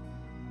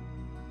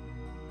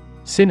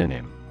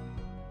 Synonym.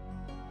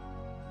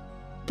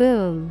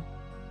 Boom,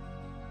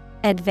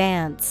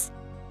 advance,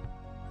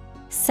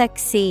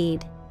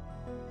 succeed.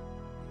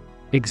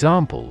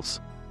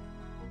 Examples.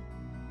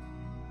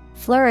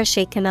 Flourish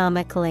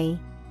economically.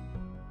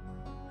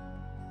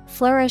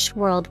 Flourish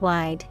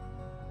worldwide.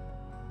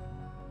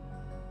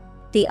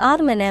 The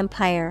Ottoman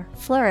Empire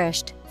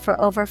flourished for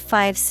over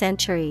 5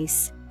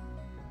 centuries.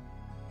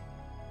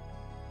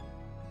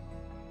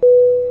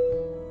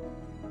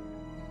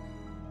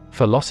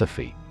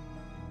 Philosophy.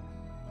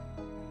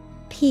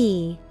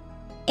 P-H-I-L-O-S-O-P-H-Y.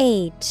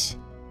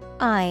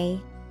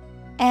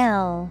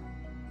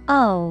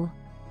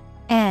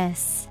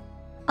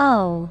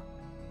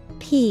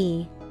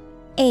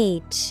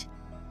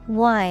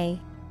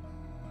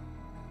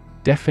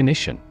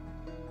 Definition.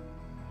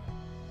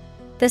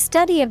 The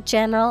study of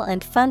general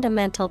and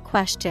fundamental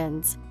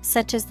questions,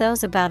 such as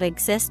those about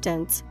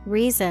existence,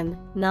 reason,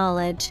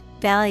 knowledge,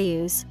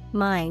 values,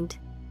 mind.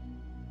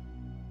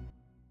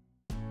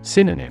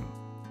 Synonym.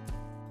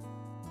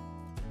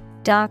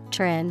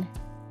 Doctrine,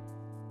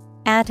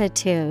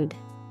 attitude,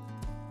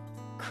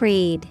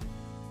 creed.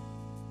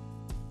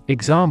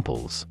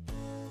 Examples.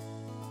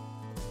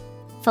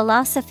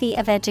 Philosophy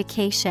of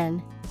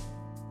education.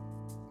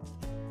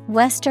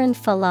 Western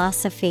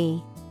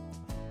philosophy.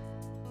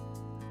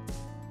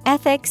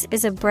 Ethics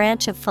is a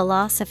branch of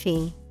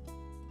philosophy.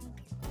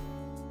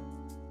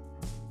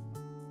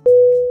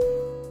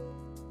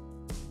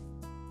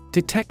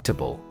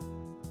 Detectable.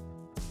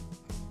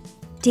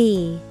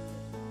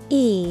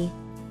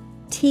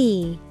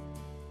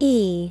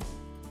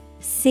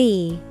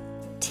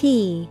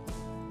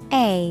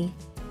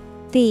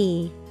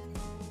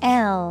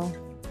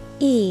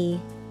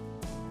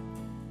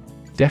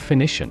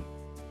 Definition.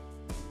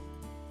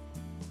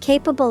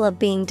 Capable of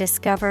being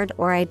discovered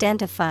or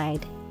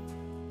identified.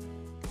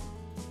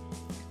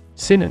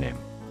 Synonym.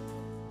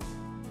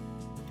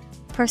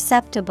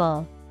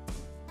 Perceptible,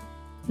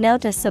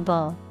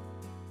 noticeable,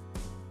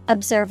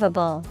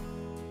 observable.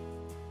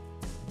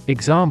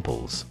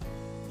 Examples.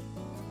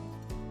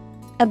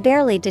 A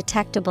barely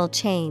detectable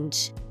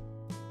change.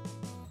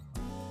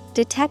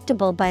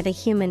 Detectable by the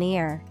human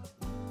ear.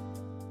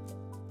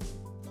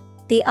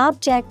 The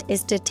object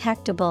is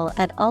detectable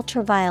at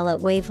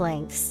ultraviolet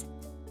wavelengths.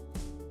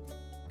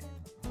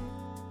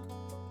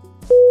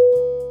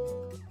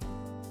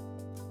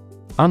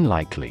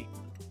 Unlikely.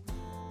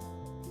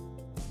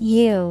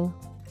 U-N-L-I-K-E-L-Y.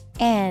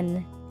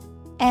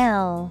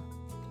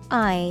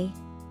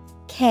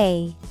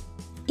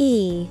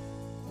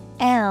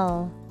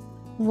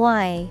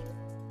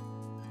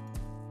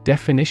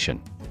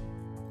 Definition.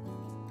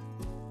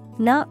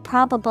 not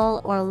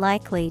probable or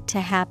likely to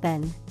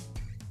happen.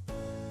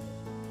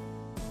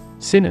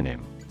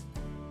 Synonym: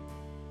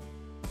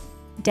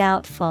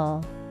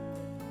 Doubtful,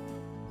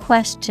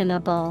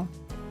 questionable,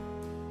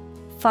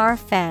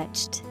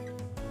 far-fetched.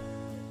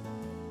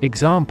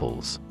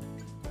 Examples: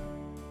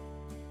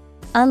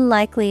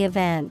 Unlikely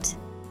event.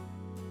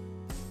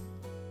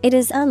 It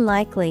is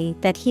unlikely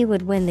that he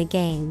would win the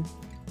game.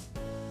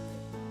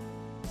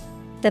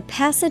 The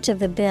passage of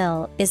the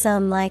bill is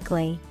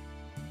unlikely.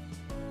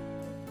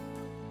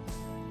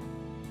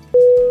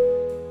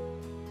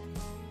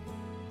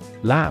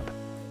 Lab.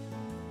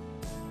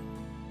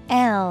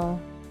 L-A-B.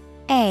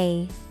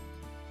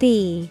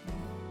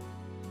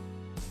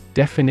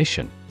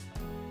 Definition: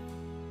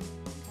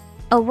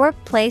 A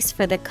workplace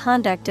for the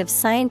conduct of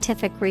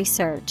scientific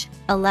research,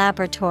 a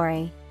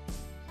laboratory.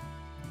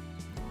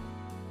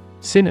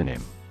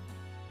 Synonym: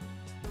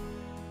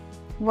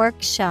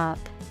 Workshop,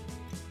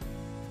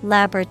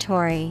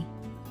 laboratory,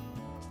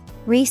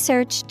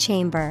 research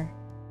chamber.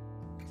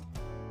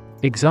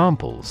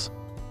 Examples: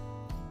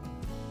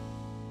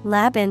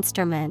 Lab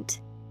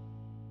instrument,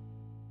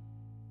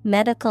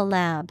 medical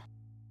lab.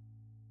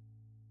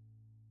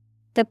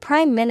 The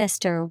Prime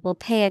Minister will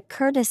pay a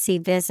courtesy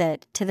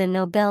visit to the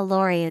Nobel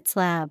laureate's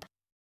lab.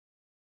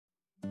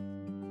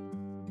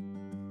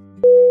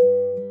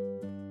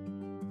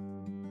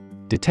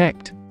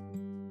 Detect.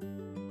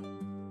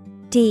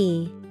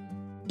 D-E-T-E-C-T.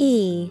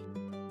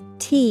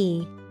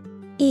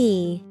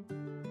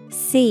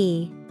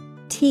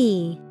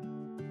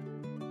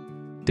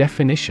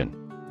 Definition: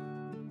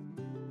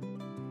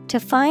 To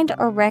find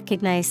or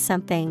recognize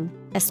something,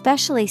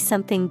 especially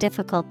something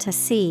difficult to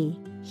see,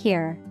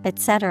 hear,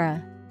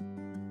 etc.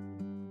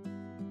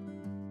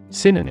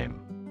 Synonym: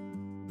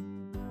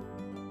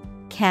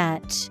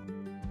 Catch,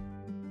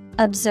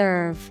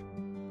 observe,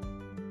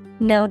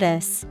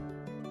 notice.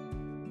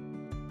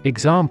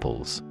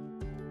 Examples: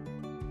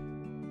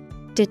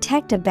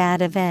 Detect a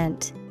bad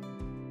event.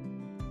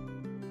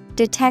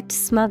 Detect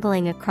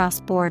smuggling across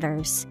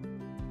borders.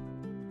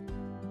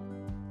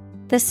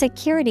 The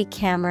security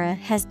camera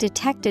has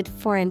detected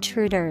 4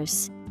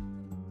 intruders.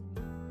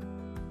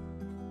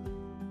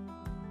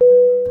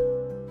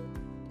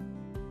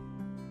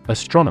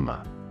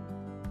 Astronomer.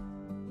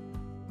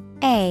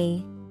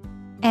 A-S-T-R-O-N-O-M-E-R.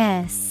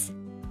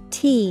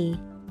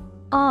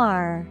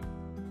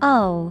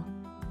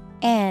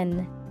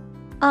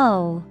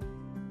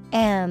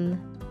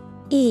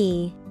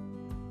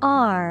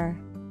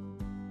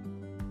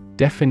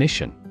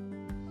 Definition: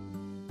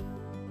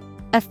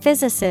 A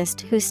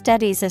physicist who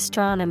studies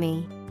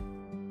astronomy.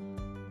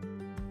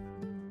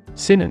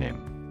 Synonym: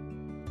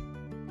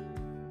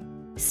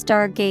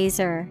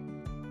 Stargazer,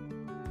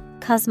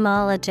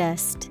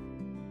 cosmologist,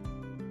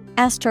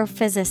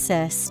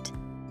 astrophysicist.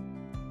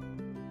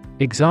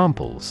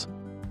 Examples: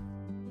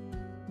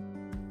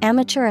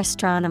 Amateur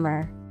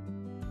astronomer,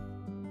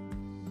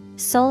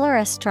 solar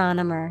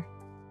astronomer.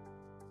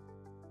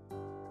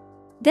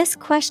 This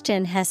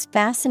question has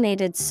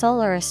fascinated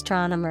solar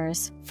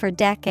astronomers for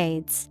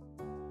decades.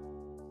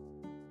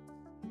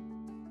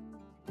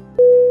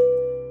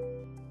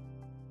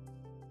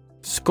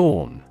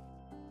 Scorn.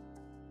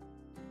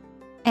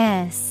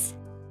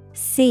 S-C-O-R-N.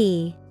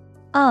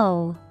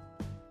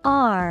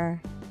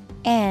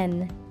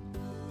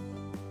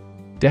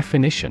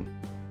 Definition: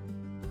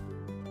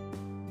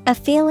 A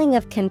feeling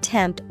of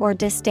contempt or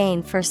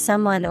disdain for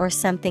someone or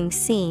something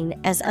seen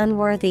as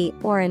unworthy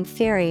or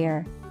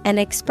inferior, an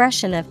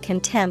expression of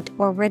contempt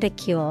or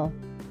ridicule.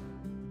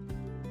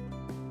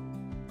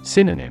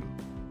 Synonym: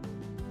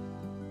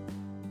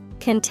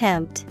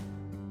 Contempt,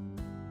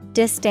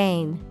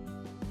 disdain,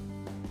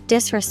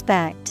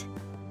 disrespect.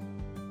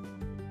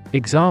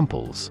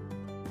 Examples: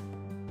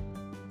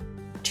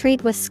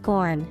 Treat with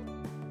scorn.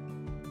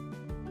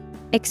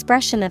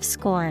 Expression of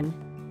scorn.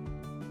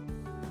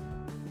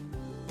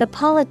 The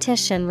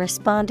politician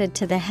responded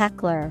to the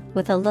heckler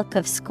with a look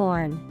of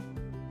scorn.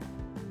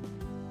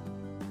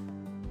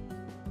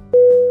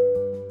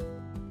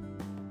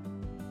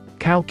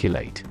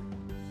 Calculate.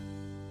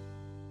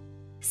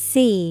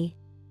 C-A-L-C-U-L-A-T-E.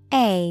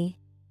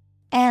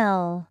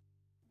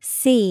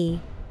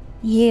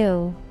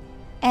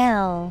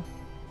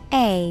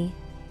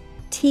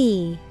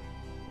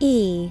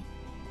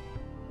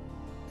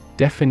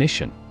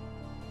 Definition: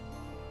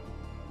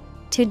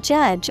 To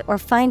judge or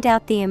find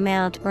out the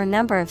amount or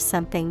number of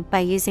something by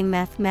using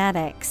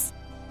mathematics.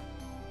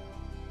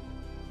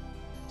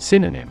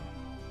 Synonym: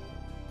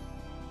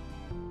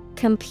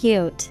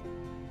 Compute,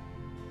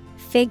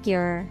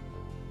 figure,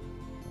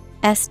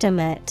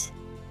 estimate.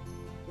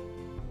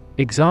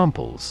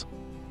 Examples: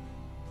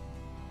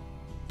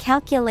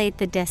 Calculate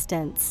the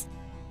distance.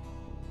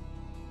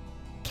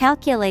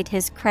 Calculate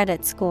his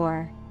credit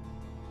score.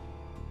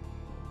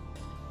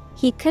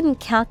 He couldn't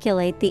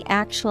calculate the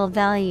actual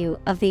value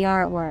of the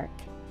artwork.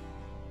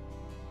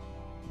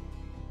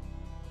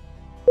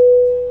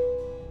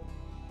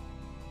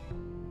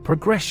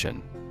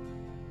 Progression.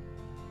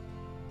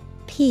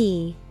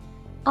 P-R-O-G-R-E-S-S-I-O-N.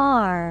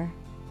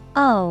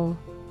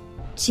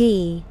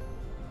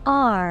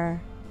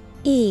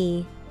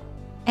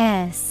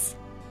 S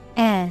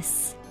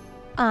S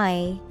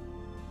I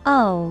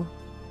O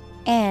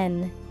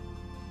N.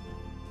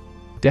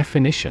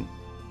 Definition: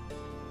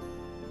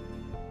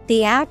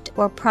 the act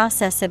or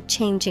process of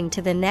changing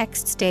to the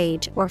next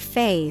stage or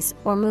phase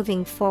or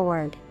moving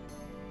forward.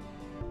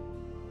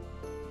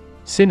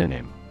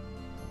 Synonym: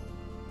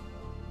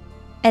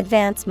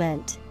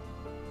 advancement,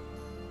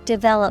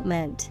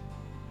 development,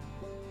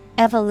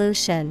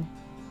 evolution.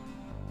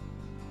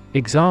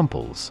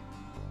 Examples: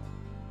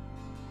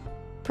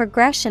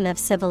 progression of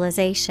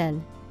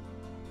civilization,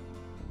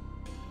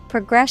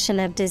 progression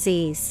of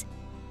disease.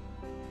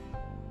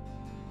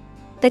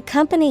 The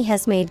company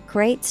has made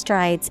great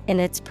strides in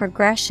its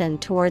progression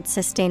towards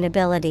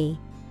sustainability.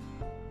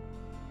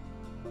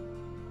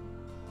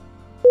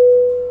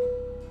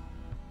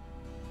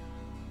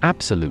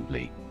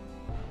 Absolutely.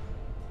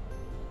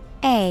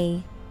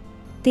 A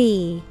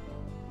B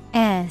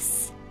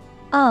S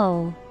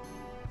O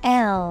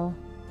L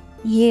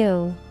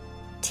U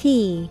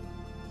T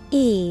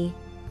E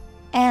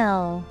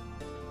L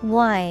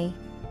Y.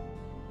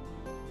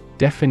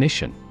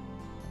 Definition: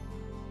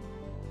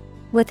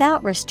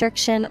 without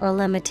restriction or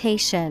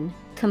limitation,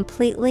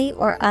 completely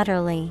or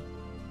utterly.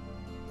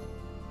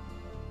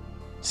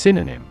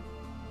 Synonym: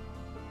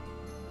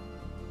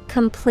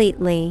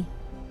 completely,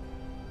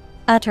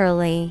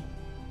 utterly,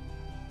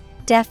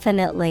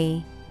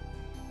 definitely.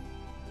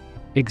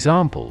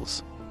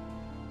 Examples: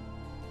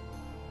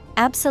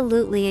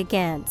 absolutely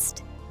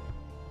against,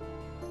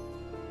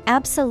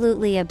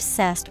 absolutely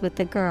obsessed with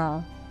the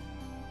girl.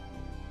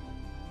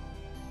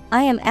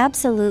 I am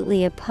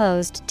absolutely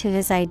opposed to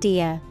his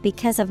idea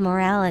because of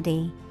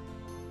morality.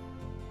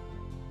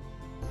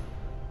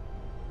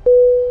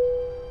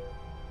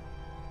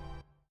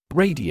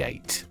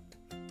 Radiate.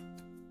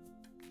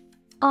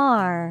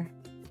 R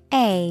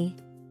A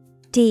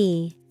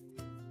D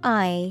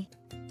I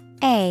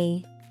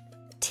A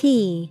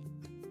T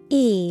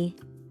E.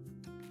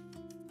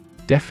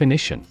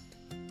 Definition: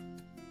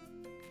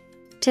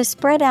 to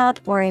spread out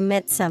or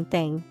emit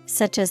something,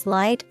 such as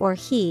light or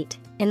heat,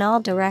 in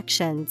all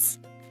directions.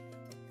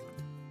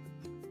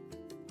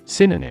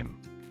 Synonym: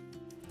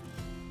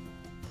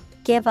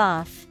 give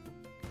off,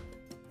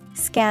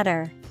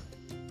 scatter,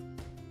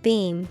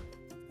 beam.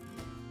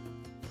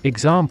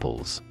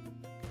 Examples: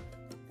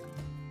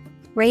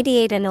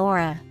 radiate an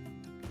aura,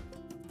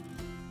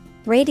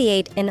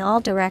 radiate in all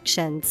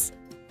directions.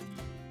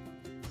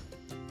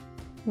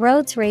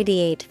 Roads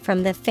radiate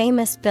from the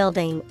famous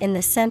building in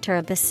the center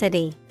of the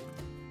city.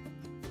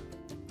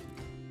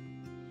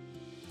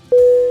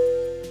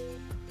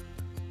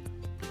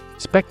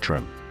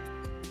 Spectrum.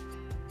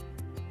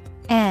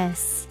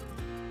 S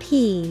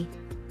P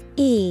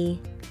E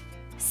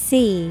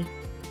C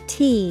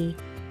T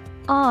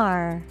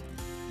R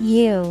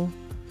U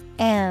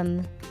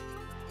M.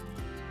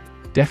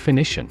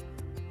 Definition: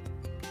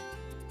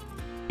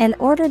 an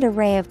ordered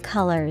array of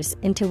colors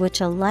into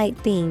which a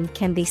light beam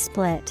can be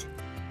split.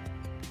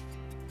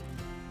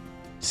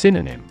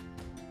 Synonym: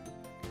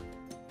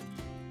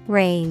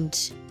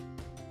 range,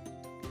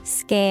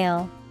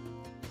 scale,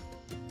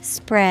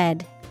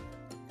 spread.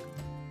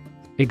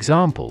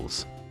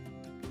 Examples: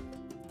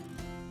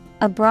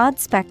 a broad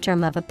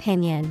spectrum of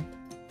opinion,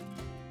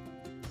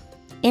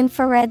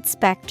 infrared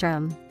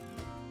spectrum.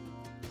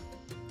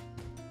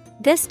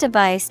 This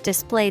device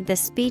displayed the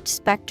speech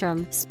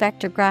spectrum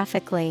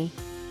spectrographically.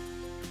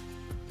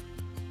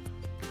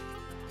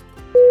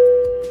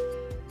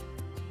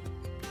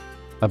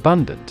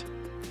 Abundant.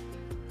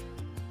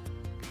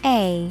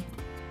 A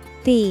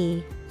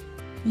B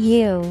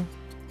U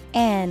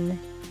N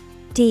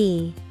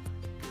D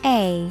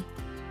A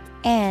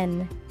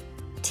N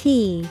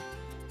T.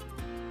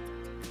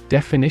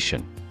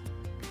 Definition: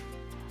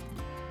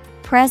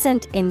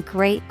 present in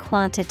great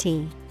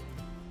quantity.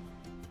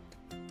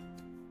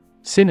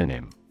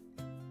 Synonym: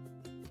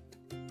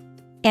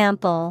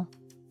 ample,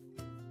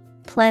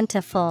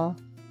 plentiful,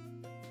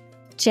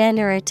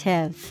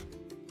 generative.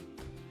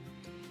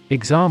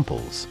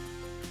 Examples: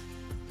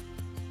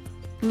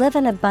 live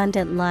an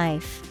abundant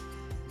life,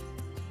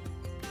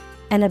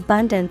 an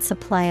abundant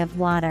supply of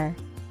water.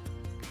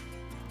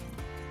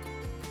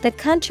 The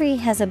country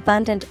has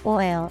abundant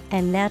oil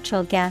and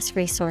natural gas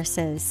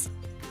resources.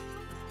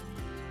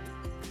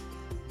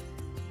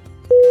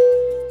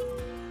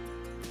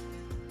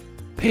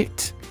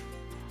 Pit.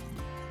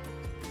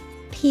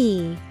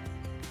 P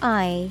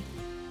I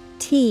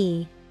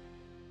T.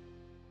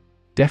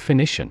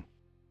 Definition: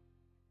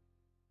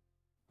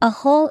 a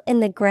hole in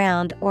the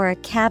ground or a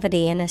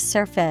cavity in a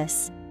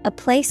surface, a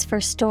place for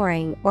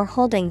storing or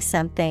holding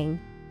something,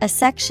 a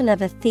section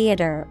of a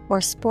theater or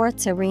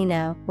sports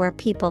arena where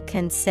people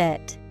can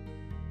sit.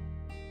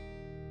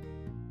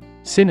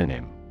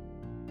 Synonym: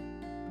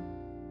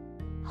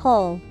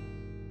 hole,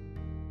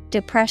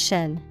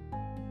 depression,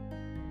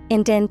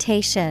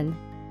 indentation.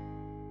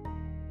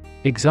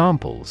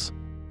 Examples: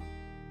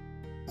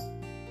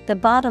 the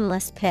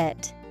bottomless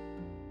pit,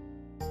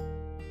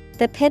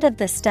 the pit of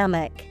the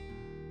stomach.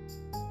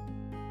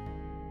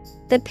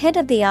 The pit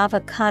of the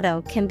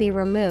avocado can be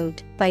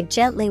removed by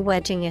gently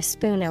wedging a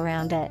spoon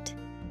around it.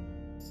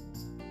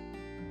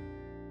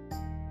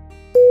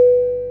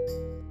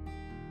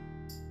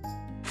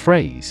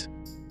 Phrase.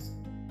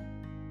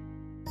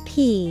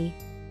 P-H-R-A-S-E.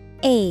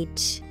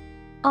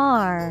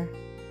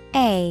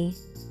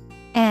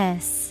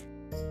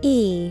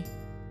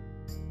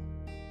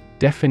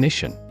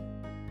 Definition.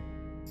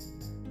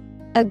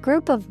 A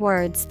group of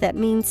words that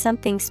mean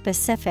something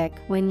specific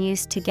when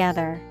used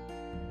together.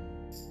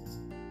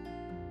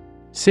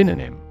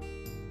 Synonym.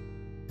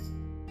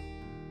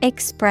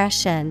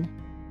 Expression,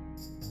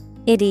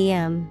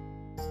 idiom,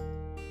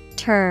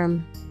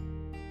 term.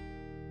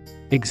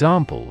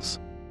 Examples.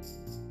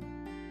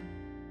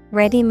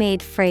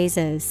 Ready-made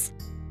phrases.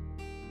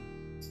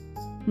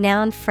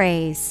 Noun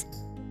phrase.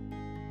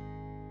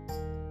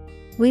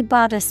 We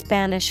bought a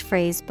Spanish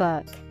phrase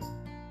book.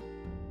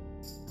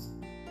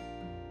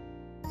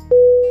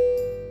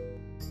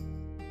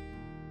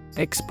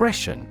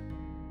 Expression.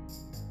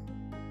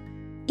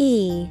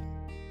 E-X-P-R-E-S-S-I-O-N.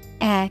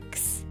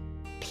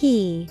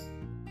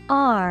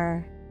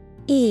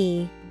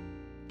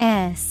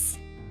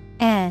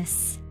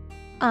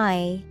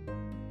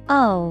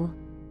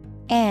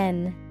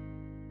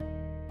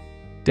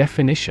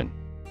 Definition.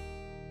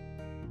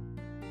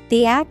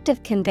 The act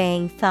of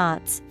conveying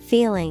thoughts,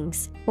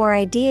 feelings, or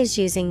ideas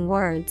using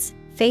words,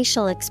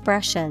 facial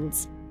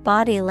expressions,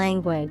 body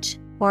language,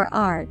 or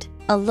art,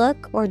 a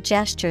look or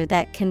gesture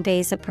that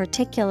conveys a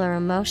particular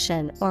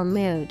emotion or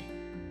mood.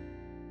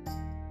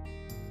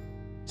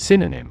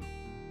 Synonym.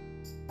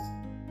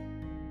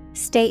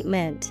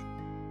 Statement,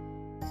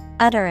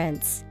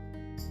 utterance,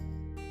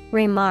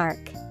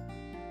 remark.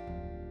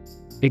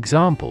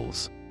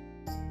 Examples.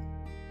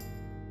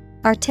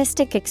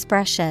 Artistic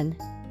expression.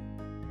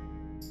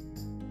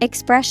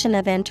 Expression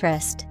of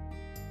interest.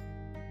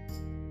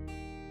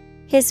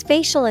 His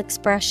facial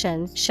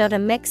expression showed a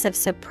mix of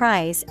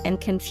surprise and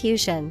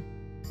confusion.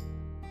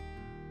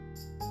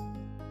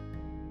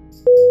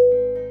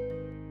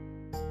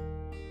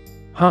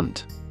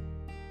 Hunt.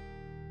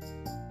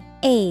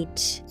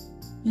 H-U-N-T.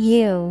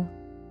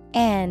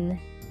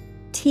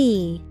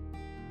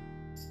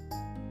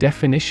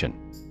 Definition.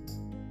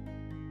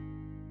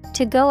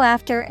 To go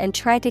after and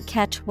try to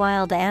catch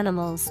wild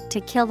animals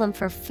to kill them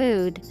for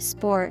food,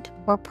 sport,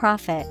 or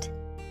profit.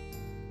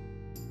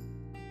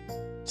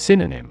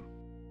 Synonym.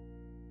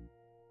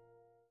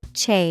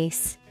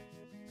 Chase,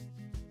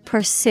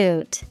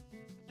 pursuit,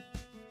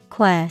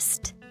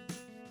 quest.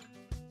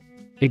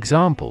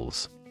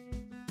 Examples.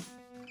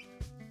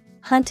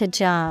 Hunt a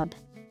job.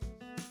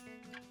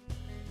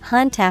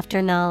 Hunt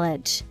after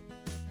knowledge.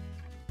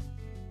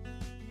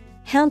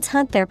 Hounds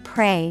hunt their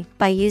prey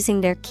by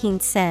using their keen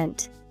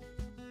scent.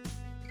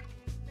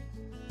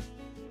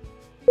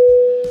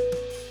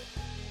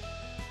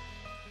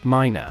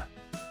 Minor.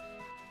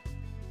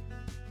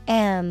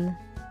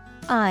 M-I-N-E-R.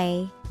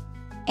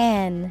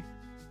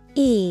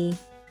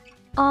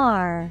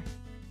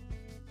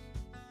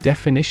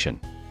 Definition.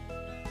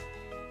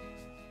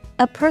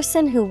 A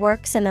person who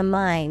works in a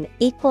mine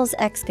equals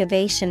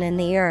excavation in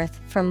the earth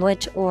from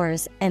which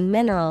ores and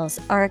minerals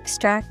are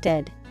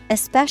extracted,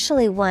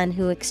 especially one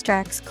who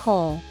extracts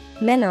coal,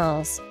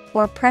 minerals,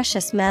 or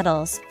precious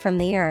metals from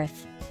the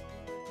earth.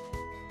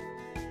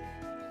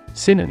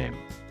 Synonym.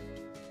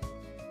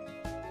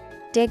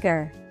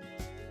 Digger,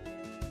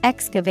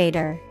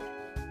 excavator,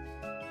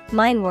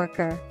 mine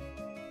worker.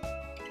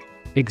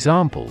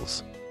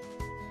 Examples.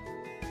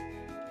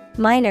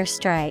 Miner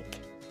strike.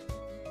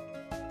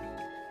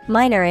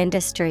 Miner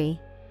industry.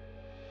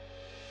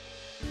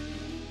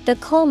 The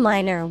coal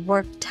miner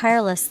worked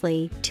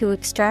tirelessly to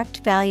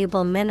extract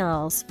valuable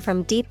minerals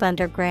from deep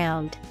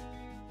underground.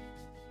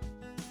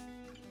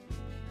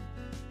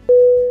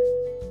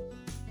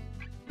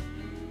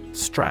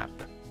 Strap.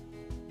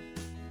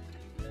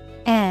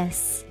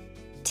 S-T-R-A-P.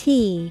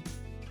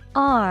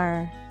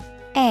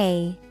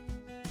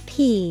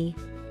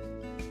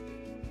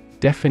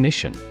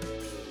 Definition.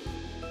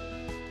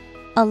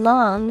 A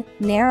long,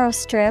 narrow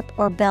strip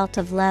or belt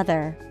of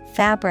leather,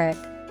 fabric,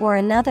 or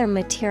another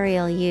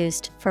material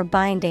used for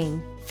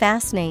binding,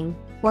 fastening,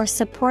 or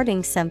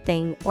supporting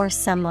something or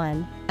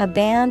someone, a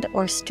band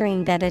or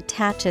string that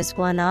attaches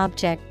one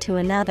object to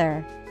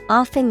another,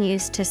 often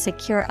used to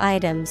secure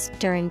items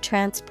during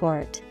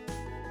transport.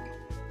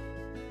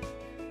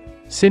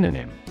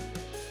 Synonym.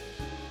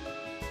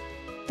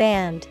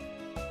 Band,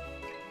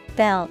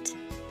 belt,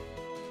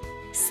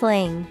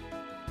 sling.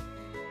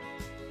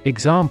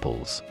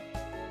 Examples.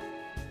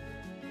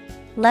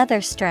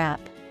 Leather strap.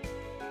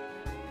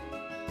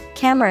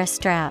 Camera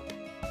strap.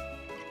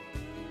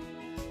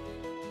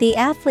 The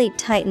athlete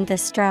tightened the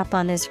strap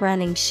on his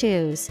running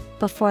shoes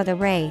before the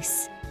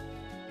race.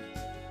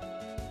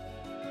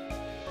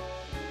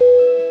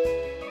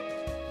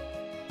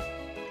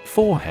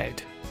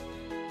 Forehead.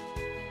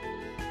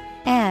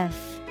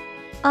 F-O-R-E-H-E-A-D.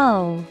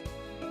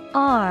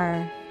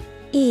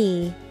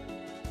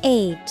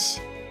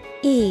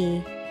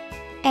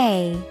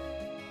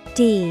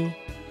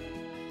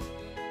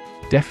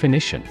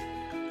 Definition.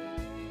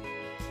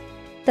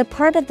 The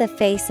part of the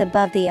face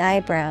above the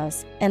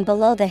eyebrows and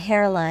below the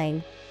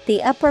hairline,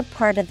 the upper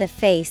part of the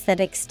face that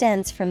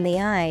extends from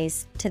the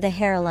eyes to the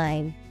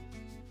hairline.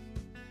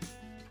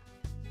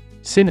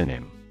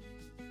 Synonym: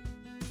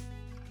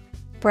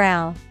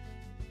 Brow,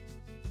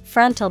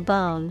 frontal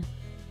bone,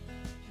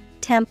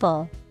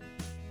 temple.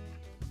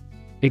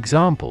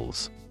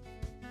 Examples: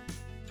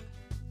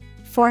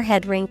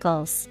 Forehead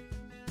wrinkles.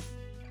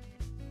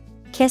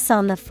 Kiss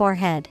on the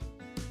forehead.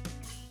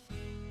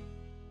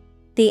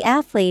 The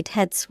athlete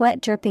had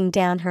sweat dripping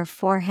down her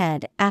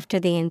forehead after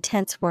the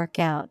intense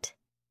workout.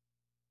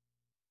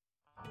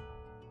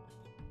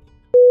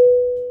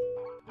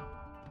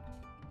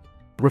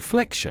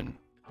 Reflection.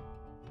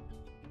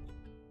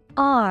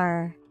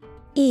 REFLECTION.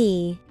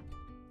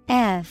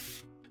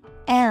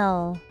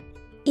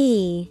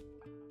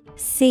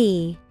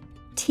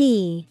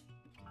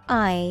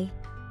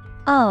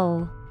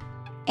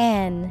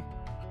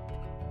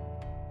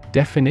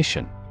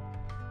 Definition: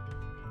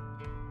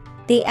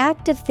 The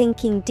act of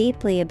thinking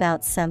deeply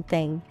about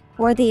something,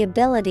 or the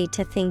ability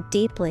to think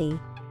deeply,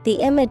 the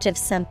image of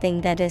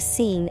something that is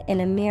seen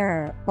in a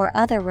mirror or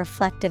other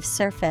reflective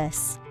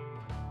surface.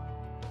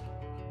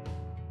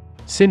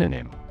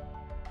 Synonym: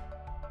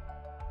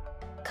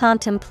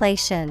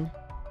 Contemplation,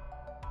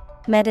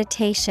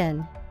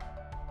 meditation,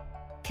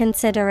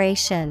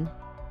 consideration.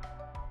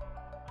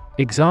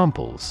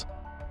 Examples: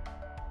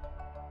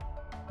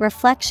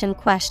 Reflection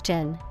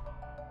question.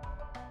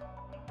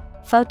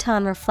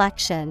 Photon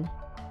reflection.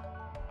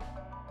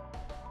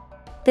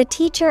 The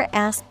teacher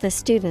asked the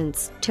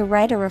students to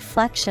write a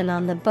reflection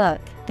on the book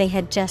they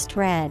had just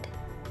read.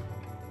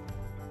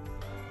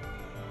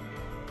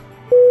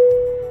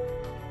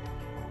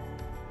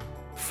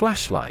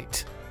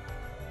 Flashlight.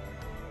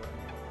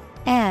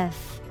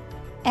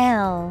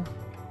 FLASHLIGHT.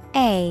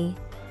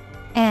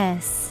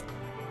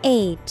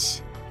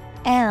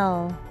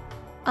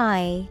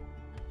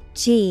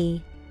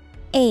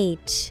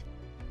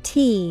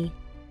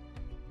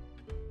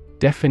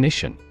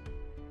 Definition: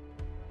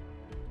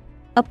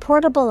 A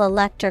portable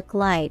electric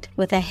light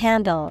with a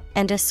handle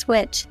and a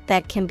switch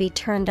that can be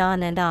turned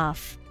on and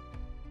off.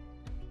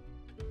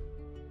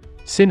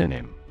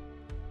 Synonym: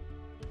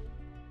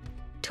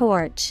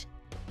 Torch,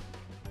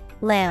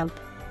 lamp,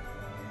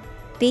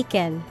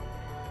 beacon.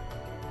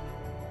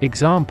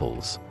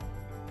 Examples: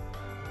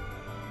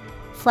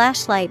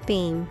 Flashlight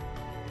beam,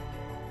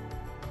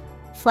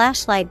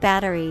 flashlight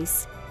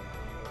batteries.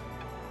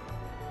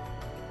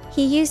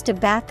 He used a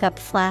backup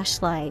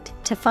flashlight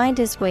to find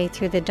his way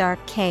through the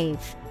dark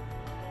cave.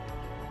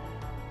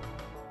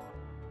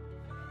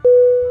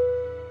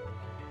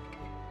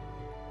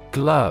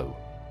 Glow.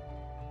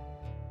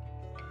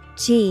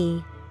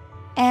 GLOW.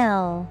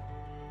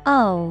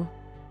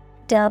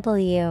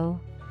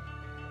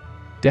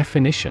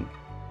 Definition: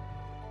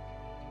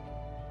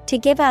 To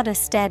give out a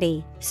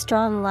steady,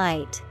 strong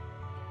light.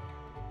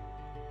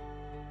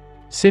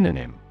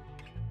 Synonym: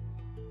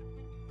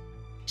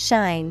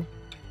 Shine,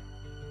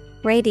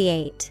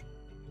 radiate,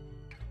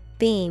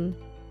 beam.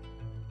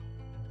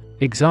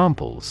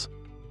 Examples: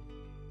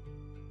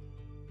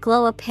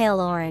 Glow a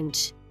pale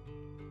orange.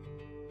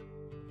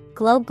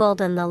 Glow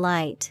golden the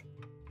light.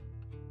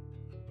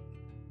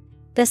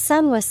 The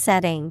sun was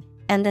setting,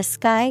 and the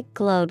sky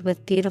glowed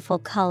with beautiful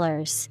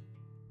colors.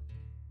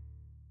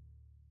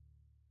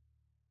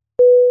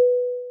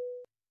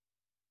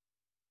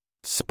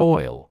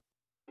 Spoil.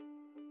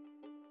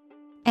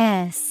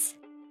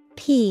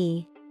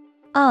 SPOIL.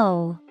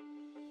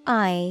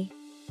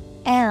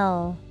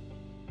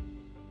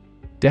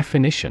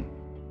 Definition: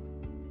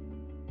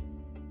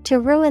 To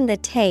ruin the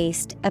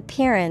taste,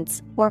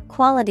 appearance, or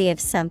quality of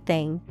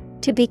something.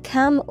 To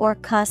become or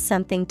cause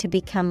something to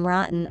become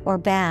rotten or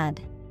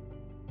bad.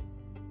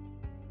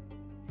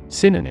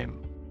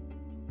 Synonym: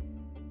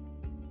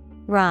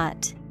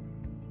 Rot,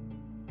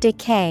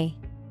 decay,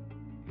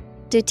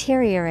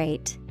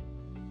 deteriorate.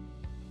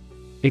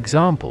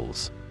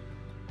 Examples: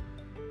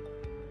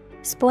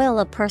 Spoil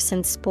a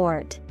person's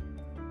sport.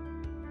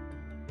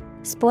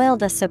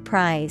 Spoiled a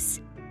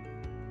surprise.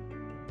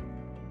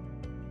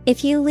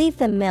 If you leave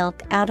the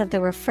milk out of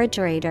the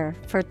refrigerator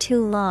for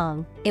too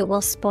long, it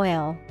will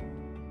spoil.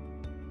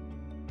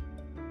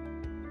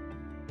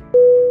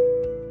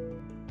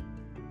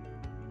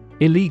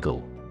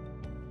 Illegal.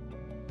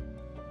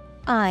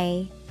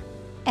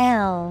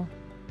 ILLEGAL.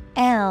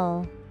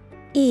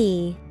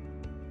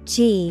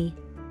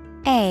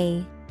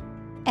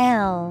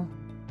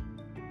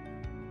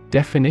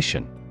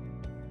 Definition: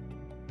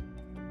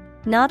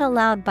 Not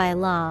allowed by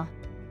law.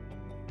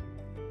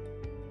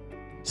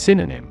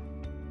 Synonym: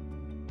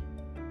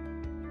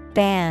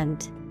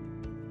 Banned,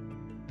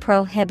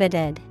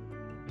 prohibited,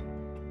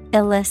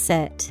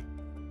 illicit.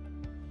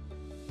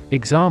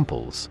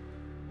 Examples: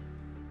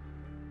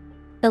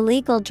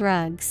 Illegal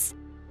drugs.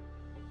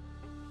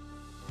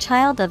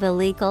 Child of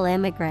illegal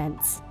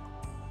immigrants.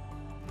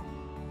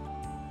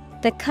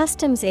 The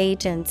customs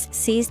agents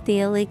seized the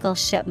illegal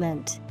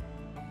shipment.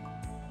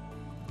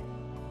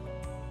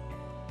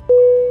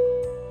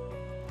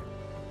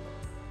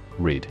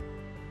 Rid.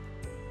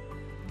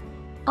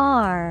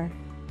 R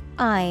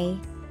I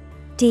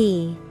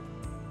D.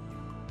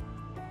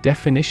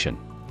 Definition: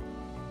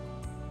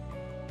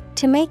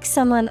 To make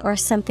someone or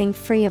something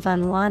free of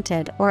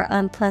unwanted or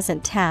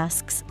unpleasant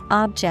tasks,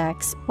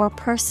 objects, or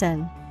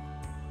person.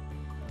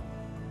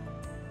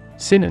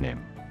 Synonym: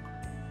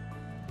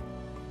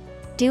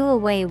 Do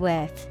away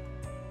with,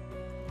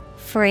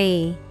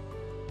 free,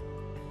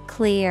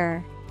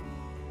 clear.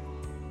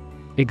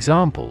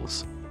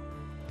 Examples: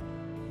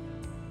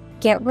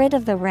 Get rid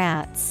of the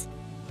rats.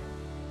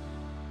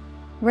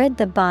 Rid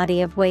the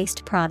body of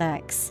waste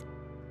products.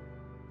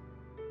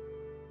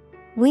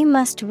 We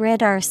must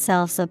rid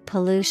ourselves of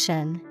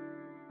pollution.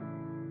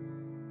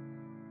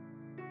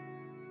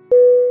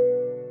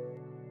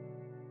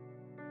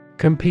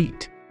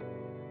 Compete.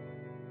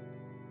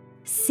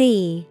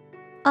 C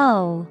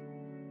O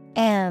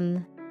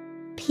M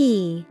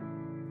P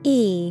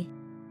E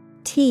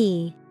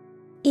T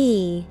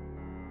E.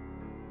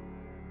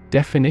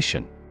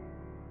 Definition: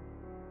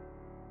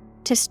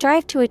 To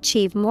strive to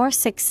achieve more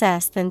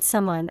success than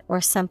someone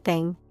or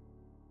something.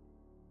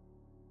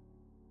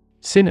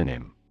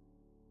 Synonym: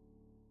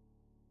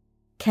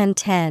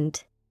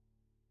 Contend,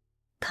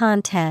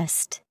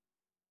 contest,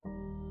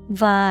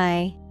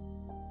 vie.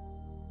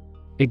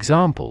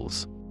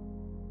 Examples: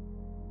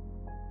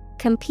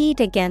 Compete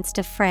against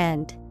a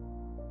friend.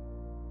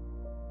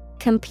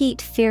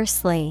 Compete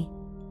fiercely.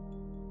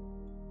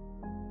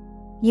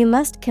 You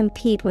must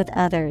compete with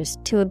others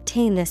to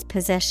obtain this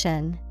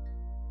position.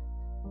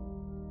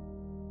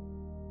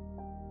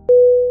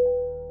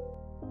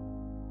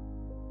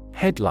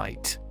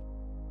 Headlight.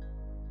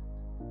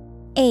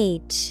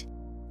 H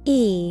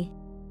E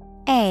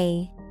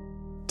A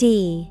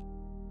D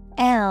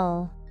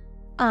L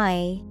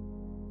I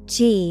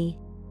G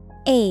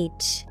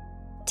H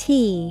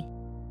T.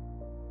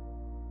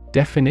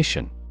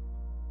 Definition: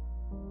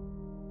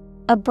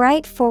 A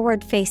bright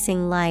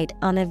forward-facing light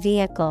on a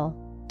vehicle,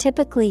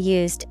 typically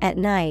used at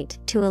night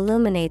to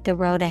illuminate the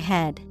road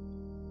ahead.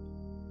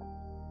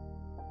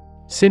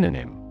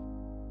 Synonym: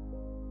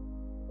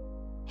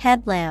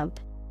 Headlamp,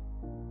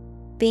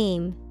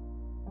 beam,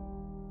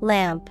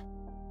 lamp.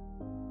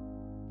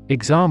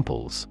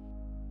 Examples: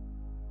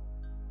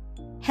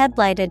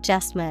 Headlight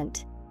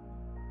adjustment.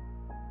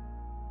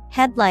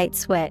 Headlight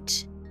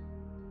switch.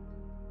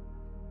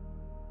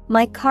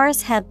 My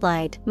car's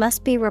headlight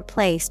must be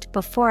replaced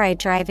before I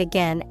drive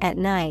again at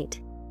night.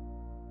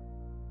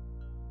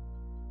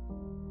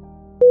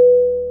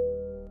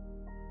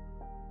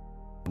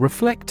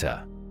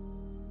 Reflector.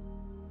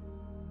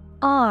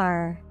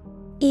 R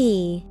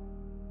E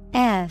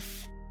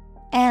F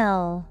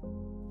L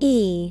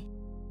E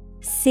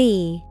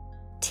C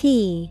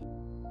T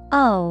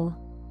O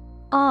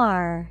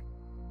R.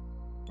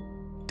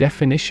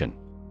 Definition: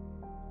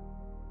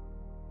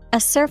 A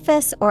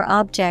surface or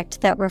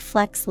object that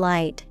reflects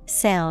light,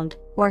 sound,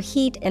 or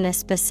heat in a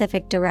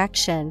specific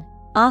direction,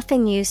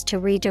 often used to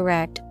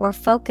redirect or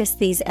focus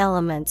these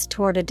elements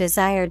toward a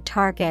desired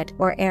target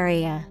or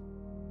area.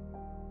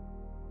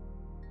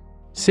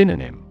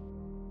 Synonym: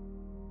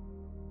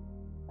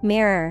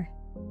 Mirror.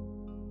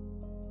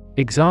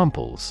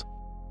 Examples: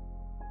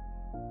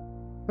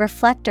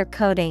 Reflector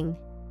coating.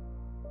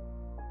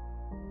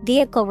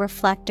 Vehicle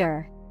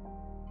reflector.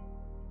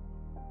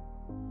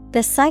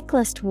 The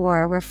cyclist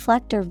wore a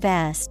reflector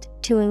vest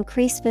to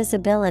increase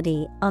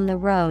visibility on the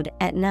road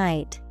at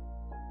night.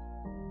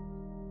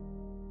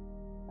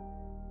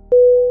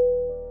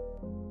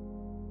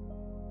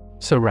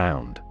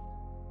 Surround.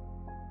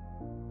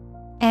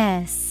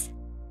 S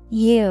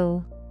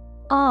U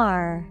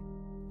R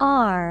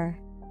R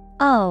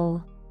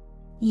O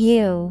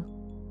U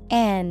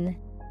N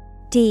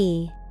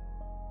D.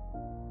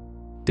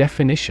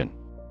 Definition: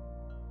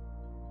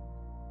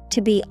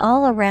 To be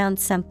all around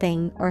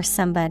something or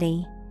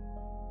somebody.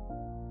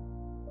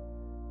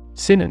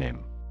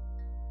 Synonym: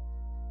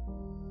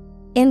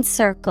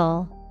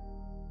 Encircle,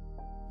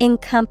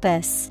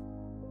 encompass,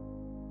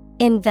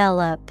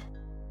 envelop.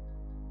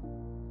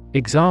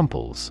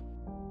 Examples: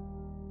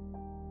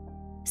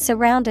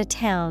 Surround a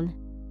town.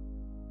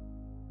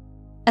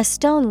 A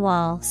stone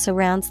wall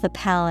surrounds the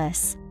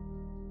palace.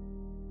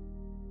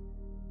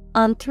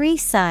 On 3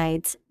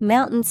 sides,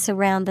 mountains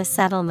surround the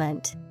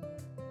settlement.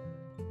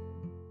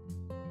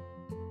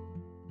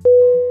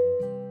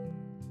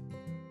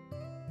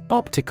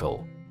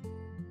 Optical.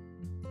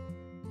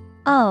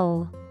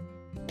 O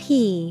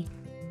P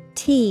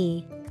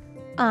T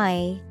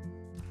I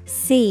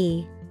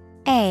C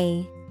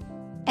A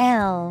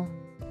L.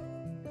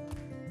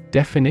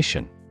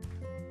 Definition: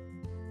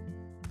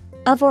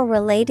 Of or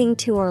relating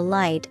to or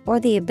light or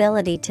the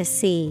ability to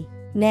see.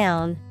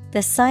 Noun,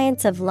 the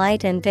science of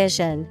light and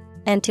vision,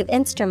 and to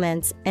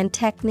instruments and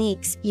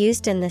techniques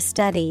used in the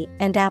study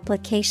and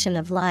application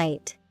of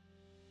light.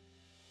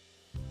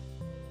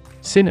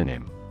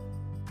 Synonym: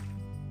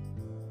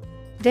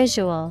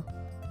 Visual,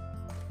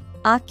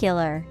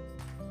 ocular.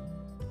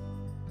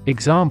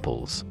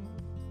 Examples: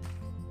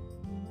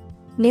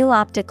 New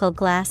optical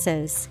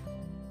glasses.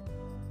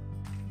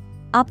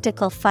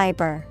 Optical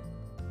fiber.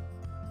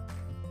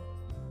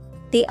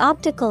 The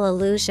optical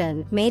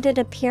illusion made it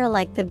appear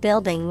like the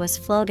building was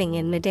floating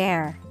in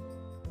midair.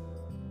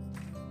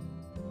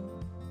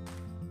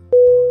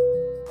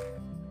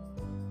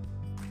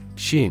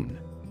 Shin.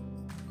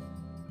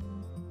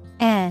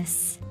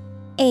 S-H-I-N.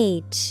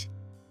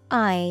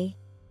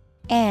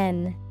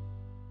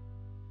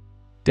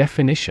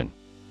 Definition: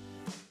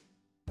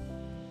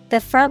 the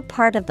front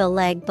part of the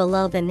leg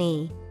below the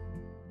knee.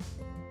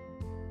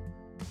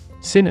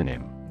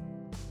 Synonym: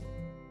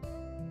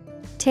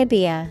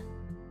 Tibia,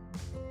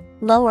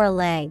 lower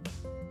leg,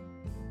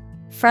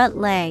 front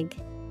leg.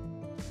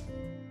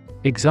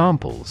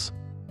 Examples: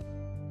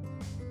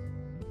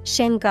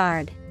 Shin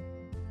guard,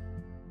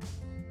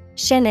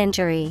 shin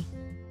injury.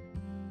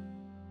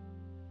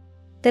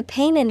 The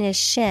pain in his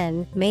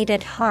shin made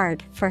it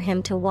hard for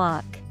him to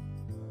walk.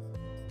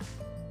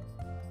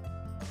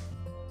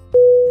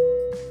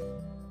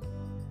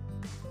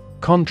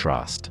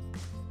 Contrast.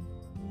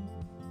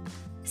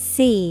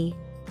 C-O-N-T-R-A-S-T.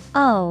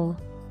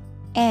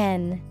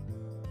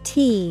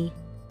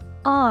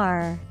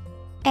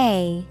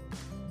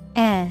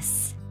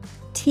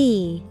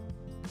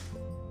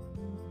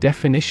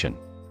 Definition: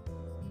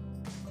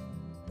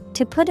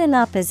 to put in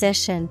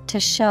opposition, to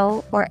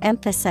show or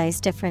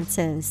emphasize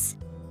differences.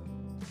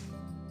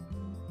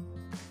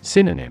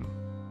 Synonym: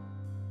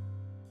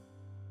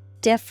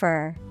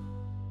 Differ,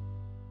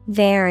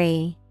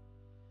 vary,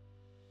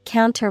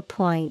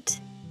 counterpoint.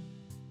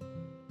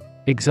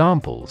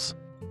 Examples: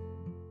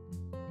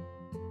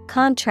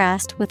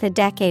 contrast with a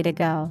decade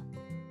ago.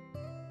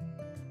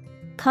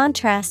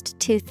 Contrast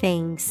two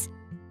things.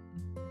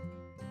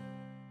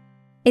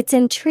 It's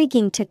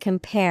intriguing to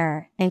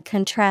compare and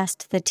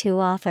contrast the two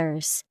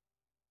authors.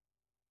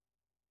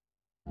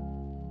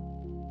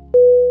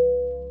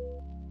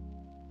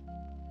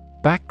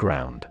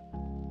 Background.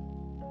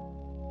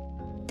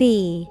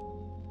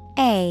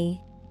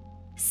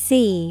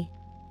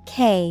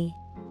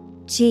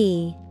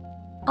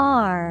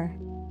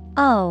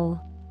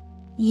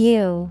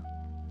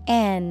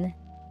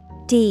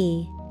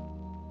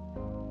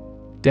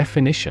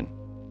 Definition: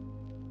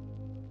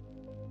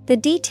 the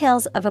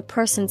details of a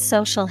person's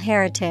social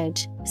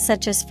heritage,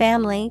 such as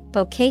family,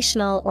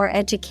 vocational or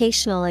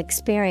educational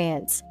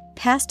experience,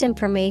 past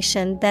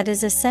information that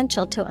is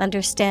essential to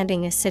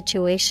understanding a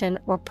situation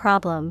or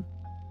problem.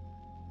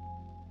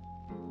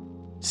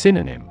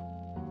 Synonym: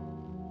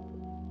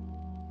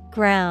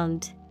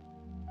 ground,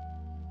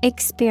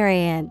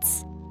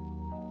 experience,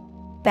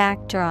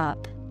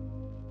 backdrop.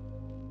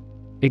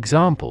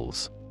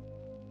 Examples: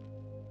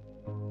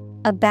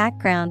 a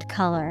background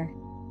color,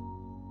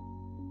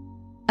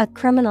 a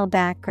criminal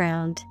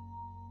background.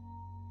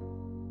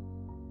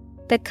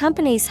 The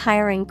company's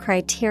hiring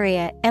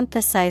criteria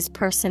emphasize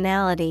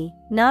personality,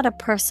 not a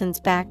person's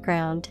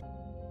background.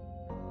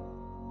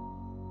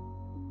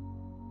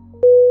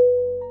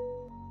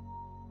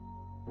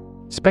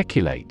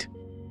 Speculate.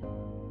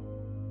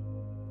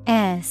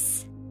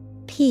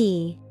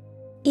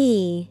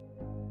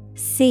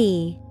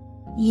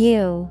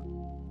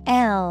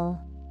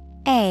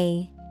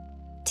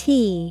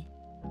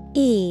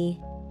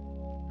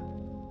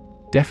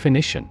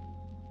 Definition: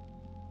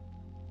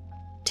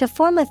 to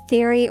form a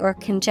theory or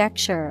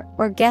conjecture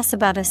or guess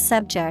about a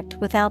subject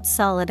without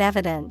solid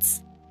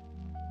evidence.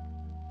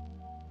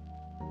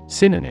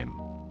 Synonym: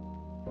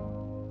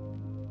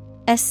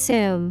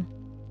 assume,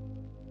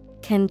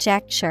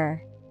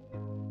 conjecture,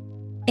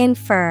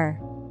 infer.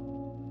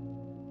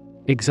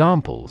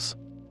 Examples: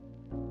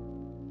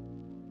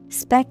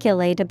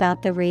 speculate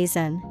about the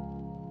reason,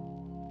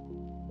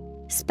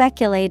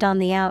 speculate on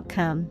the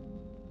outcome.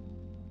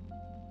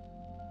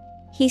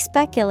 He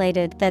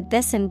speculated that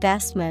this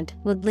investment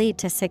would lead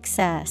to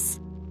success.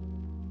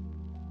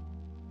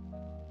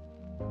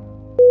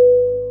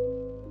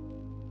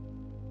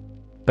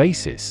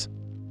 Basis.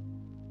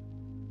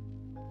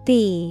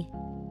 B-A-S-I-S.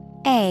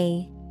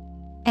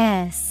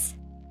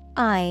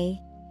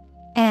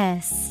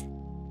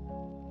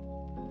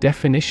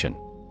 Definition: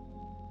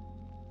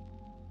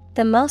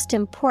 the most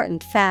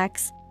important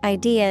facts,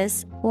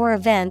 ideas, or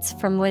events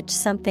from which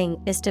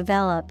something is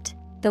developed.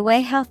 The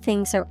way how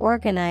things are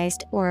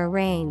organized or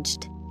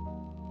arranged.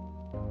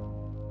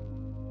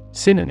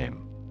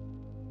 Synonym: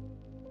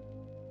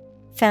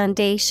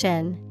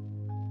 foundation,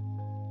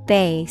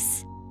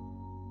 base,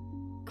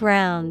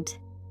 ground.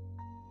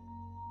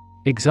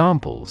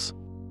 Examples: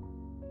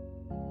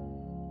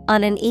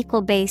 on an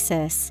equal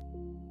basis,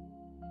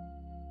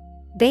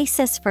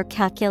 basis for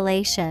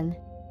calculation.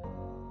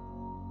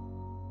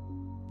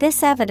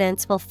 This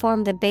evidence will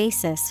form the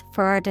basis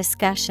for our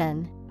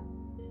discussion.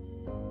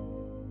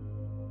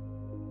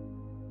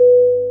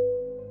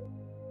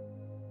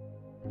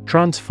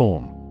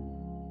 Transform.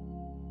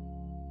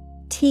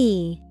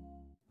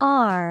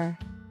 T-R-A-N-S-F-O-R-M.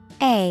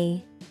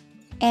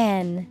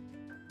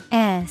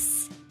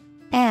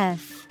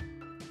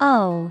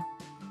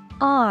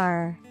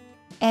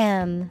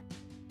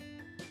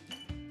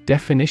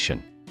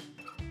 Definition: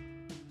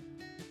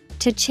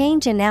 to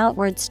change an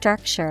outward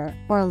structure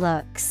or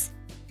looks.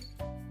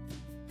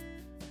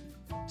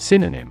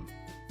 Synonym: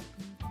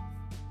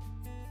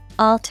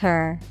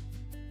 Alter,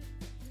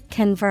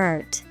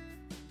 convert,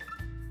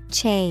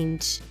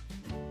 change.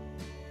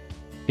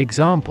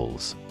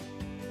 Examples: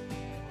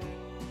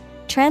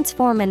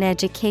 Transform an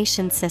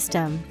education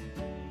system.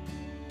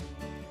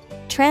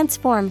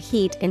 Transform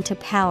heat into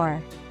power.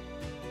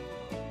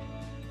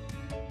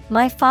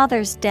 My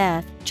father's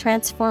death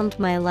transformed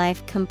my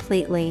life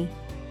completely.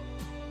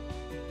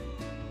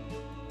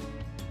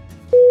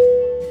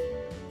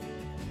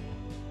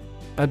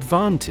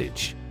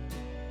 Advantage.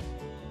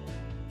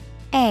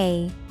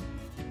 A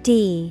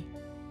D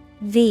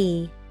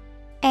V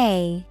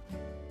A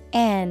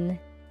N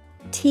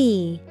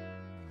T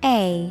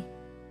A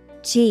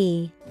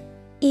G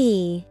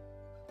E.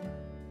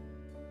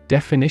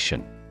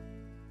 Definition: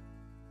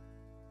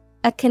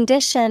 A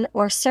condition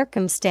or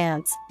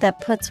circumstance that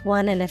puts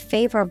one in a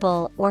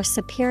favorable or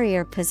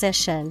superior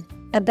position,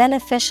 a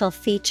beneficial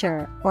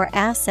feature or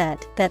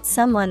asset that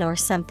someone or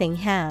something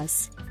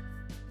has.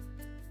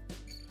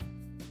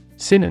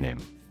 Synonym: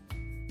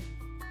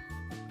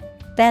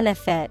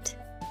 Benefit,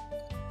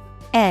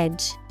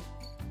 edge,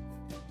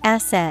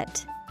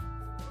 asset.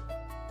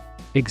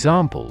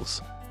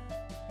 Examples: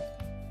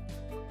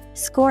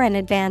 Score an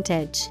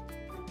advantage.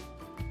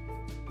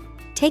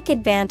 Take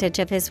advantage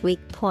of his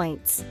weak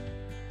points.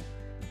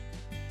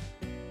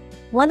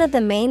 One of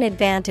the main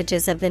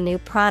advantages of the new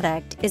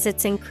product is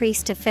its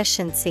increased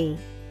efficiency.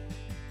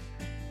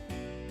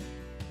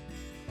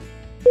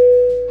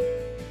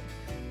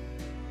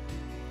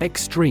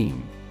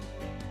 Extreme.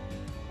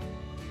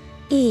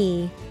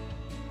 E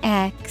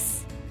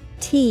X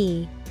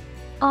T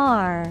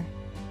R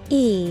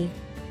E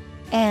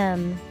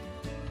M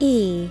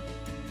E.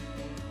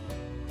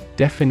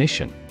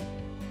 Definition: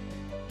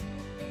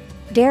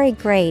 Very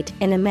great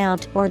in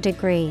amount or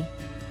degree.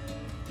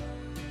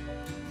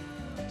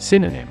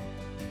 Synonym: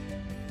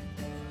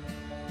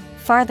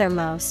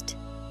 Farthermost,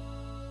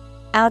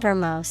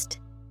 outermost,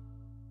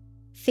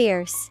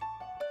 fierce.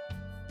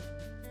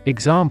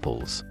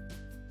 Examples: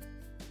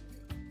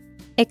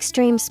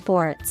 Extreme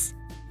sports,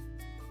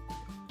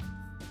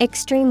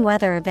 extreme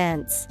weather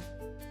events.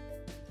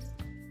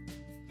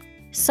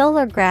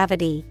 Solar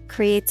gravity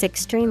creates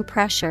extreme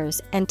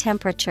pressures and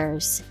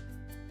temperatures.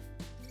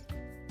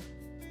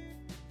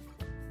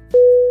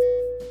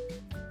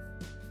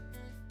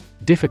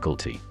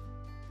 Difficulty.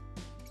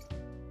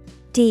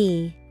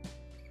 D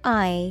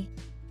I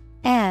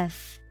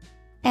F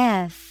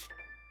F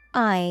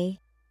I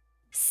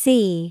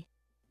C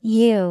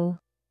U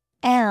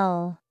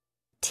L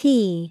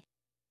T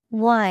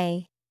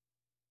Y.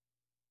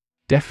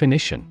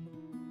 Definition: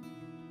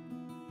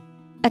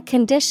 A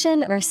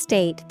condition or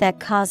state that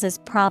causes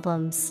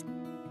problems.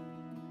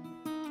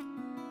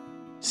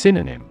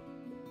 Synonym: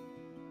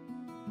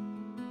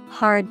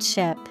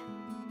 Hardship,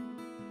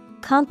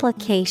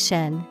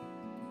 complication,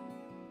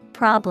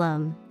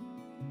 problem.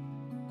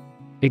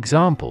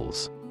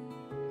 Examples: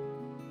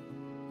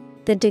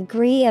 The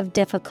degree of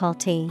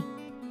difficulty.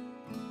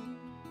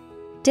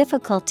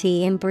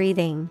 Difficulty in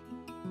breathing.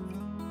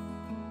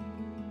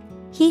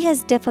 He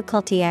has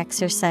difficulty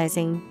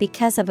exercising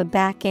because of a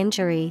back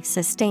injury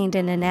sustained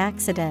in an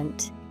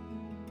accident.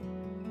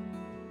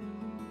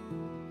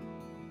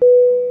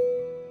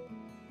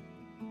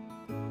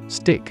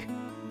 Stick.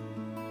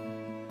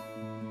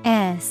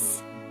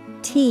 S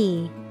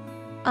T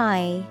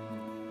I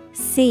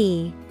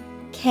C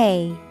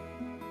K.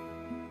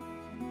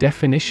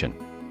 Definition: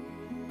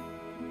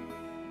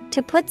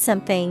 To put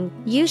something,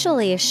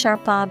 usually a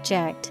sharp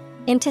object,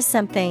 into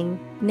something,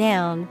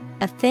 noun,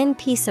 a thin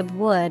piece of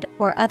wood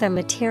or other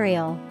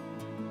material.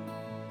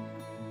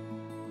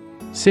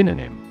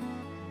 Synonym: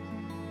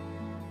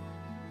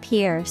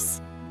 Pierce,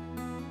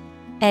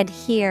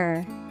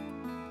 adhere,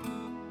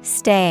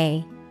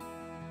 stay.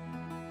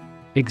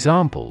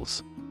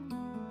 Examples: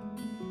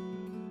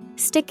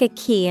 Stick a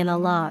key in a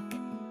lock.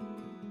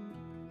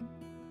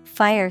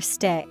 Fire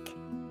stick.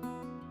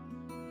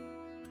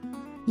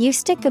 You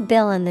stick a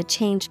bill in the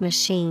change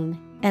machine,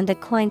 and the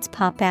coins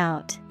pop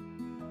out.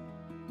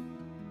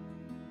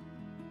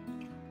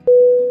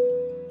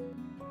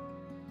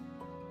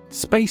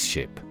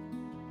 Spaceship.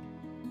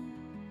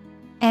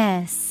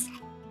 S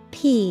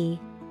P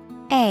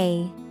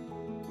A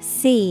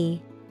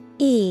C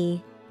E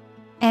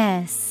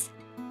S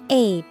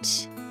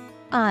H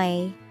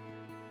I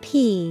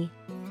P.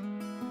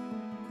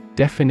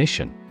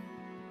 Definition: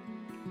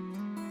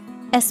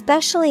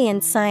 Especially in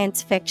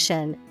science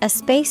fiction, a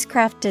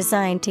spacecraft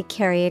designed to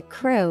carry a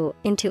crew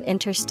into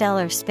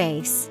interstellar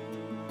space.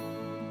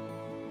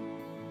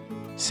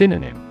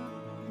 Synonym: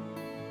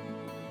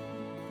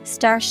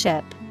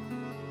 Starship,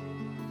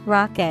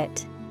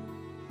 rocket,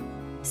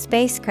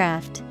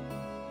 spacecraft.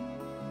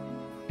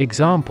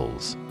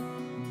 Examples: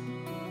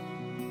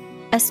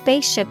 A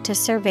spaceship to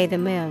survey the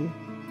moon.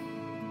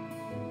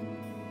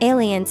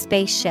 Alien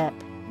spaceship.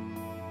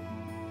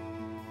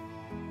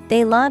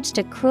 They launched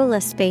a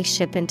crewless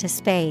spaceship into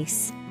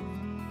space.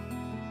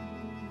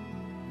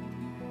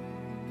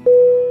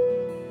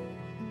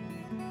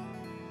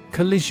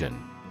 Collision.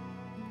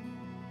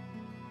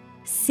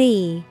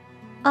 C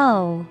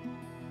O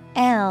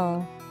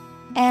L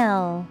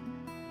L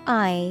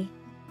I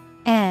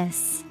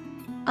S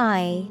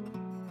I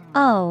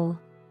O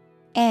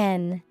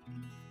N.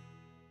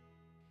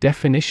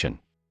 Definition: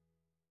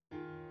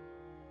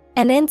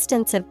 An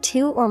instance of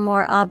two or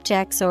more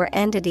objects or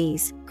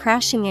entities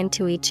crashing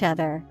into each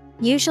other,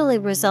 usually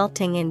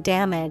resulting in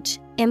damage,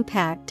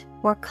 impact,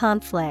 or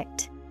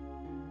conflict.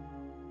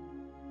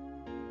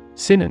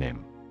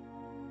 Synonym: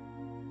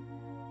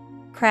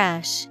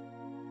 Crash,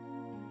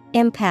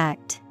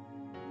 impact,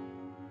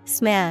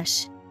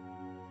 smash.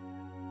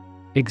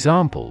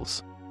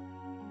 Examples: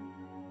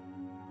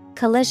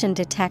 Collision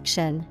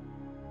detection.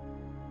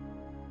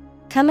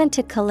 Come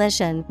into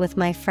collision with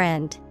my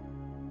friend.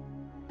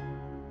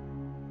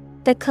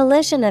 The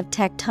collision of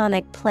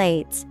tectonic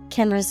plates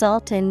can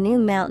result in new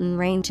mountain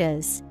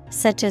ranges,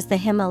 such as the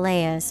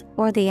Himalayas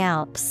or the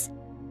Alps.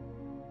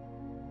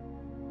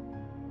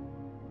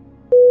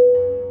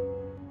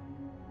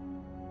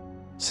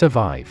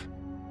 Survive.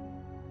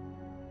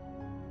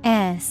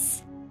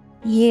 S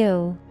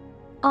U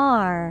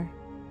R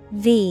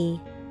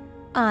V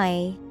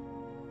I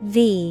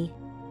V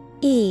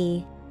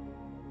E.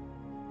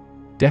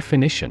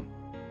 Definition: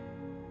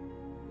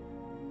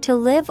 To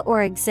live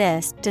or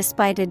exist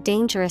despite a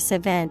dangerous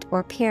event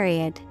or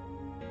period.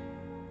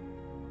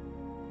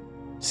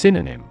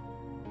 Synonym: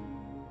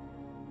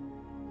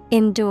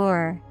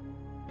 Endure,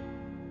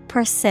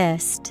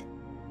 persist,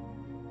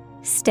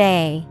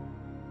 stay.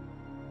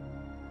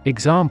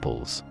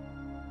 Examples: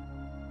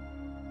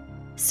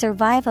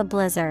 Survive a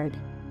blizzard.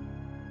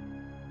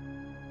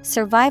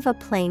 Survive a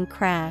plane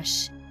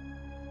crash.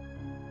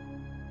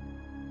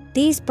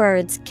 These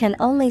birds can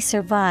only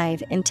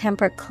survive in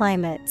temperate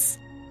climates.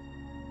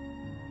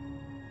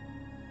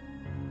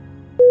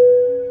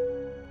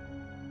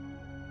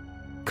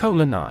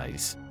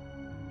 Colonize.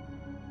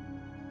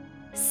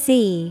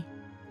 C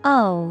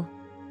O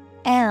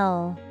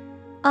L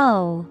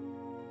O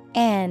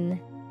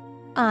N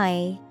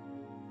I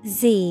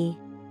Z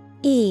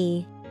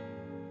E.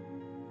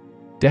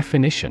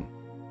 Definition: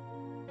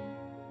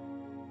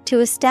 To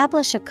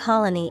establish a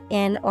colony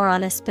in or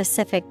on a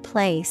specific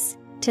place,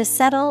 to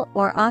settle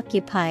or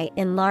occupy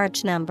in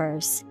large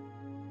numbers.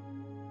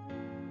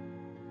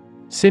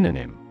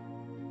 Synonym: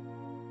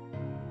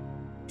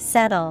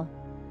 Settle,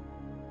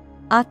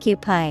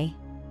 occupy,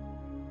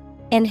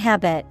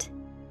 inhabit.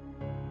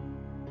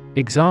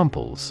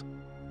 Examples: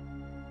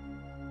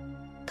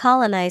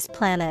 Colonize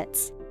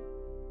planets.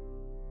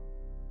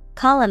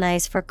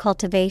 Colonize for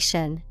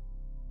cultivation.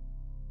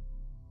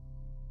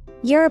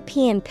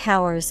 European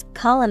powers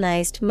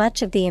colonized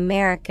much of the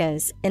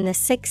Americas in the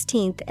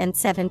 16th and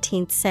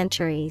 17th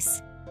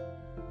centuries.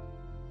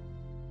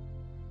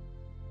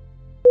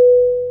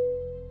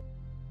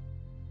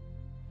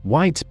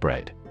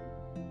 Widespread.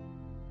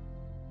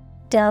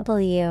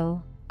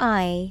 W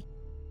I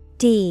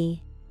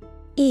D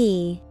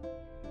E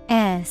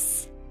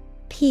S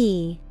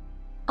P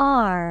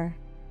R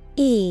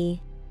E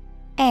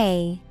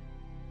A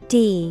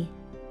D.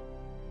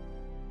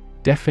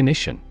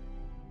 Definition: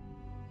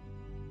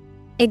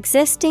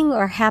 Existing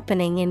or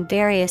happening in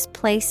various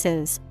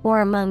places or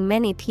among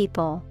many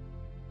people.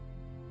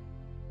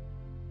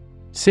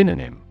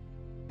 Synonym: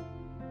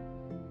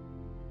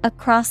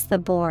 Across the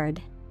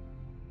board.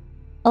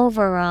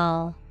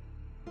 Overall.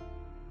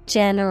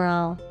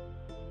 General.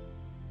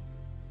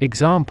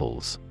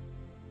 Examples: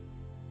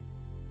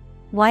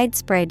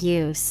 Widespread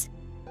use.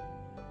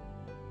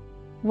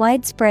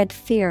 Widespread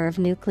fear of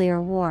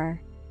nuclear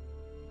war.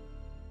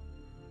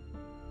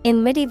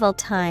 In medieval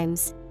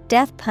times,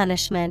 death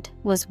punishment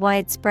was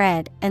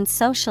widespread and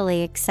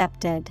socially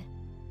accepted.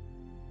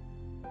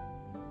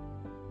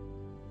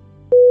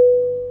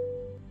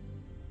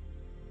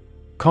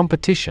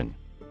 Competition.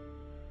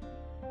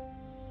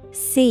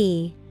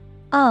 C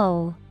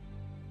O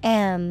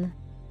M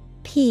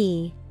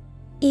P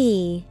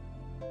E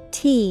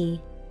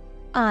T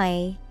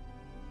I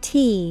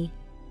T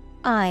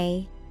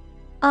I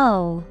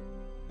O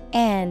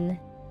N.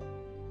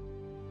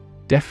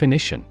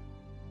 Definition: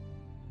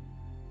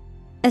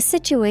 A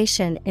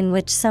situation in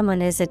which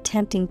someone is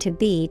attempting to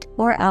beat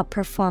or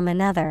outperform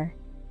another.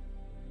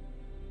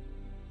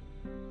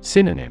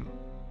 Synonym: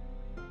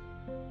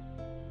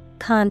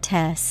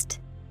 Contest,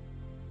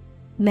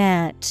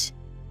 match,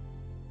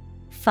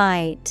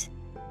 fight.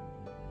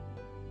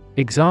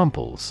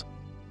 Examples: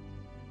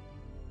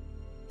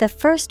 The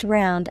first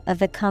round of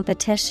the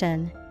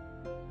competition.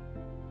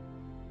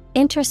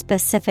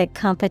 Interspecific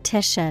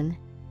competition.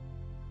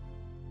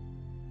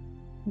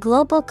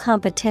 Global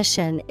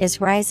competition is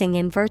rising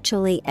in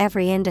virtually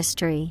every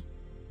industry.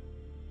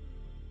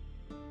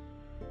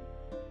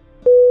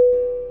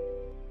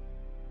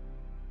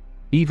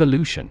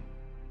 Evolution.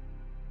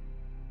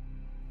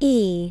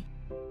 E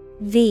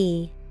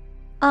V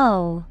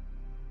O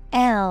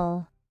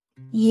L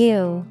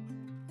U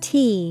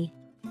T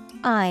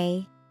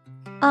I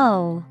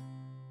O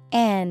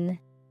N.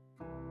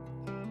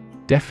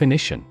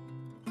 Definition: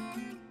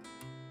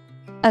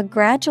 A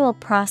gradual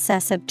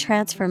process of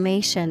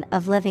transformation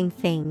of living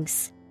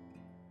things.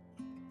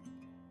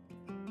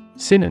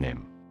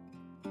 Synonym: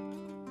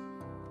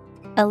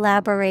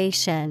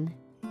 elaboration,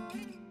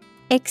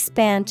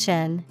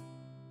 expansion,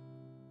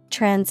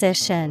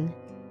 transition.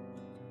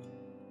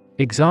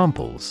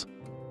 Examples: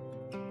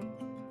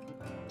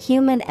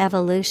 Human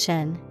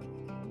evolution,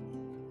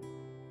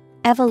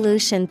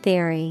 evolution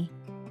theory.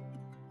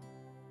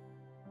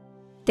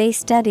 They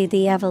study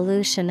the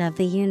evolution of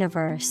the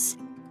universe.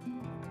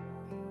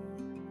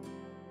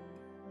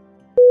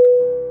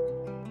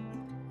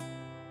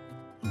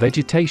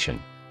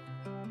 Vegetation.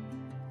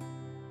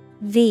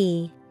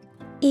 V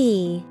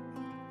E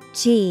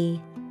G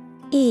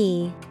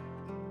E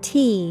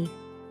T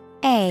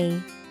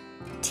A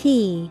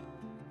T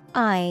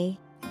I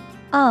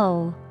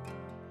O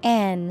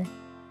N.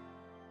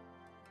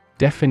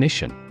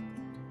 Definition: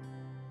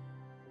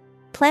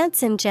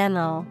 Plants in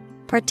general,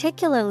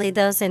 particularly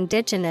those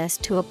indigenous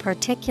to a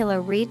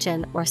particular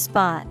region or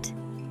spot.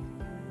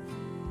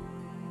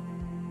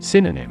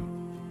 Synonym: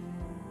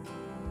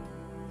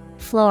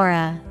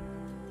 Flora,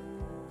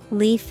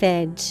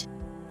 leafage,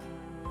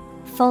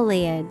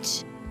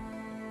 foliage.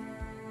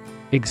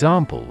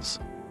 Examples: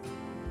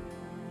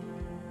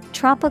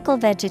 Tropical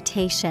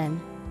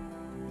vegetation,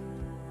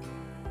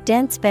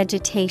 dense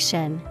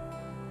vegetation.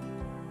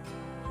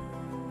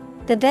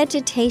 The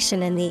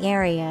vegetation in the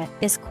area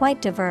is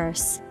quite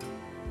diverse.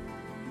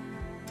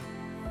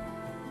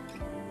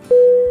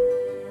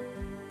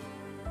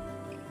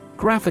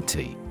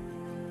 Gravity.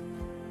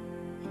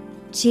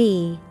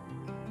 G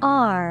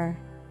R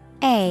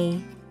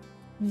A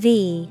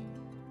V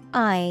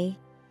I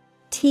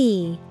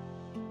T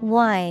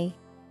Y.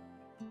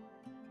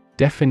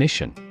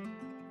 Definition: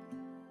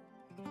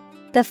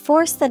 The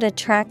force that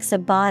attracts a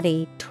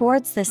body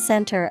towards the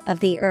center of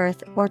the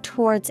earth or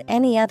towards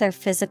any other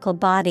physical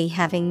body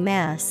having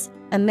mass,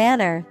 a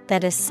matter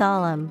that is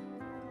solemn.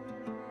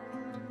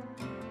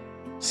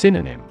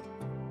 Synonym: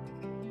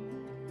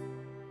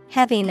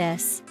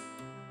 Heaviness,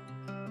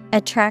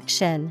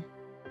 attraction,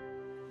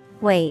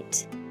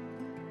 weight.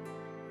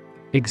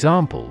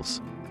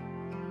 Examples: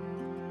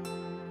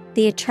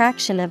 The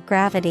attraction of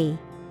gravity.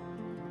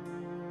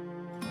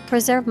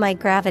 Preserve my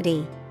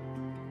gravity.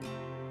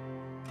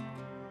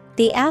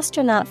 The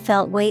astronaut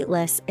felt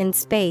weightless in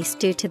space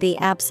due to the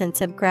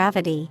absence of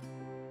gravity.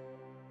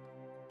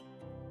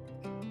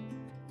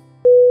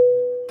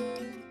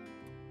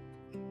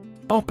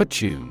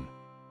 Opportune.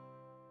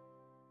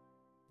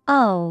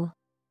 O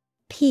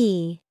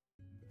P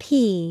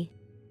P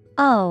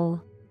O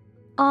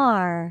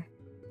R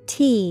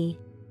T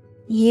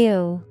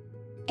U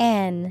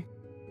N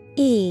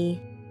E.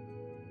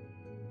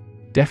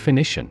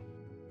 Definition: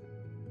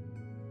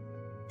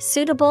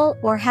 Suitable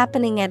or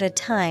happening at a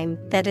time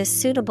that is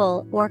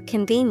suitable or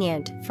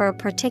convenient for a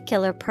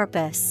particular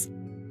purpose.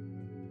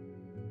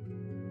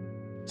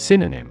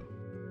 Synonym: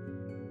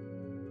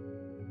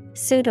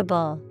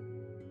 Suitable,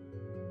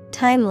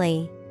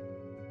 timely,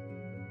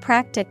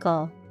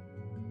 practical.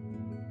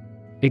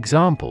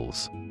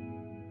 Examples: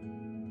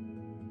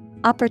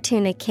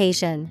 Opportune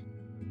occasion,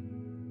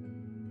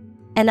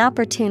 an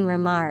opportune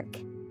remark.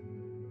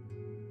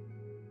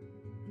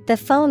 The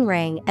phone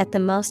rang at the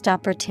most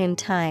opportune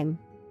time.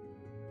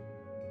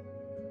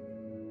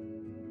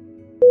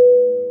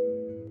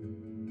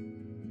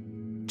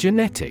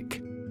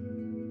 Genetic.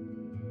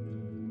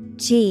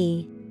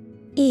 G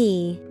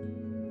E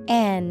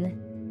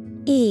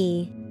N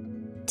E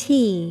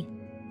T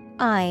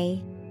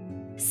I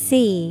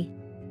C.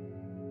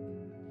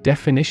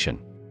 Definition: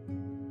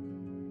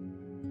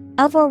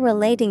 Of or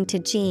relating to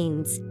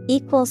genes,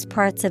 equals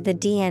parts of the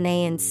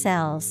DNA in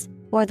cells,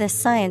 or the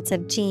science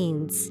of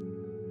genes.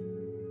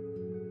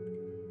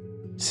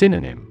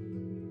 Synonym: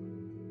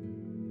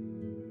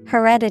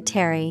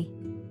 Hereditary,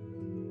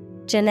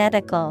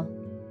 genetical,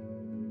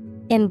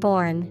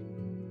 inborn.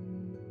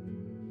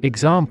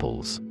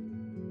 Examples: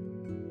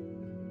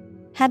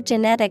 Have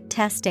genetic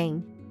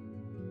testing.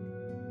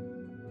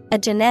 A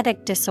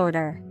genetic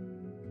disorder.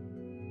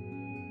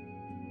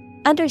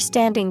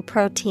 Understanding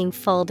protein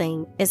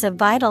folding is a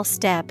vital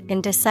step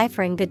in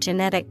deciphering the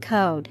genetic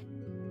code.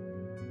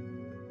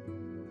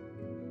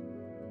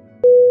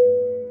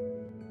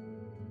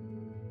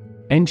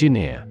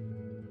 Engineer.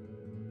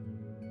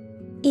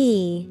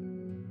 E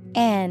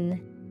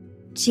N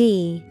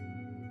G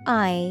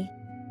I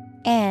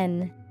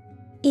N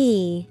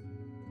E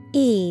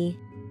E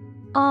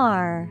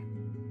R.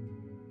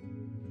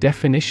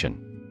 Definition: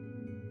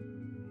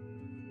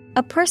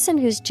 A person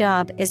whose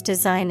job is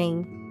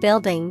designing,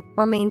 building,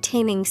 or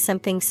maintaining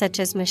something such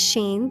as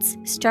machines,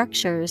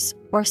 structures,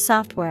 or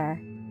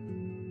software.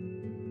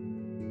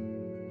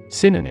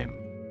 Synonym: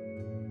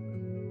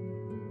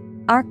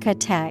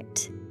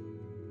 Architect,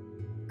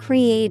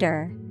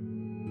 creator,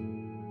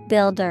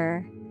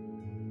 builder.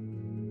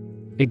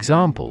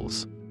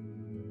 Examples: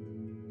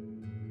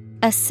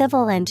 A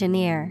civil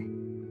engineer.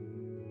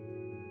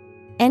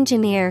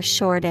 Engineer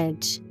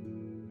shortage.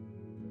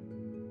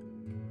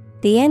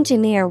 The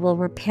engineer will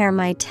repair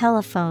my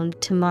telephone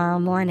tomorrow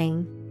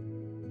morning.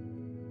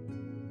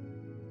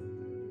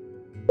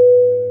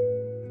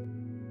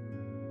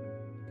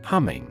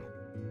 Humming.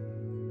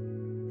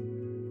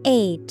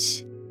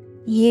 H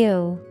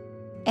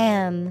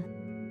U-M-M-I-N-G.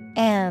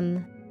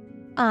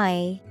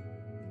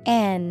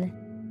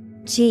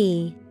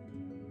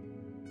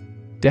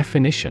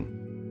 Definition: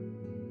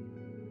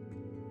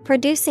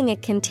 producing a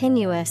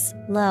continuous,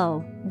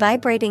 low,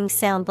 vibrating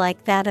sound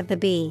like that of the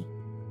bee.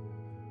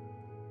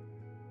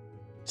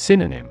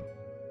 Synonym: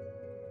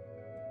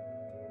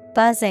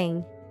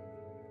 Buzzing,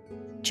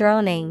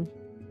 droning,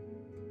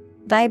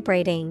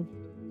 vibrating.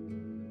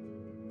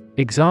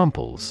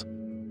 Examples: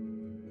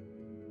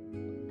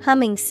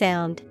 humming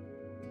sound,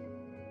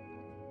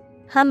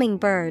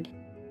 hummingbird.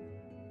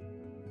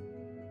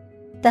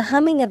 The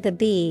humming of the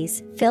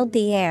bees filled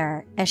the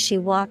air as she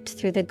walked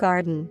through the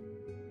garden.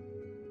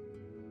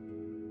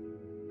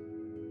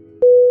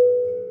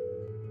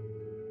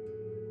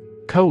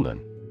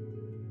 Colon.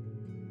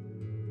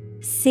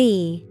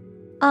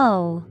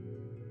 C-O-L-O-N.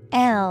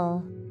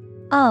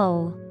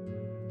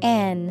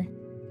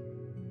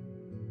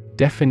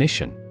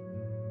 Definition: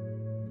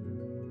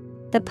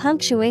 the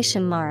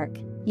punctuation mark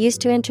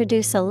used to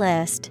introduce a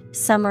list,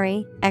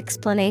 summary,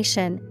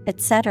 explanation,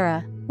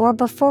 etc., or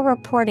before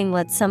reporting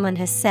what someone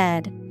has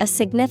said, a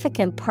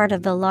significant part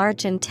of the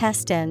large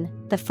intestine,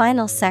 the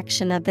final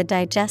section of the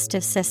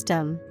digestive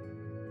system.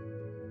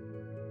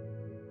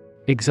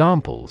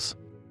 Examples: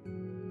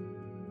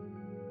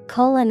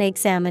 colon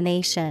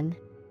examination.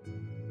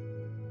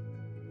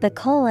 The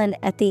colon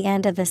at the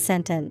end of the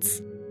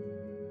sentence.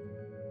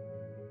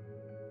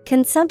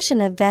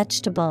 Consumption of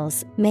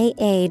vegetables may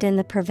aid in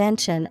the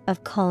prevention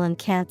of colon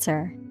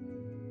cancer.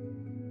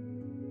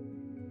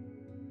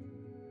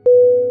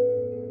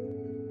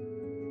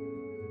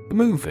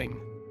 Moving.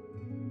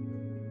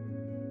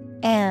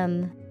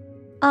 M-O-V-I-N-G.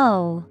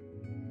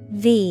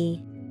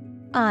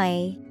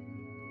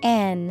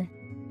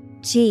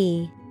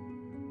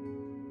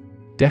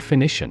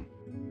 Definition: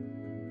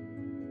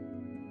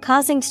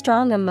 causing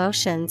strong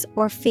emotions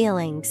or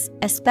feelings,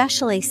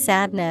 especially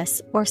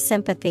sadness or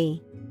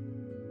sympathy.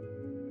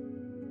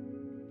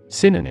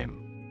 Synonym: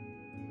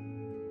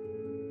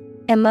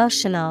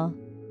 emotional,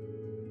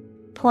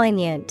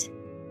 poignant,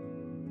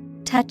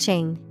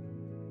 touching.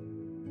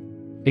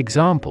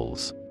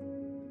 Examples: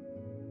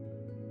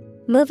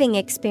 moving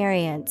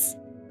experience,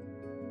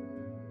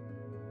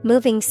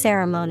 moving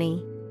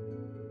ceremony.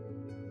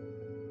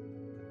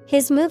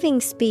 His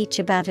moving speech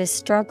about his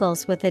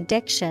struggles with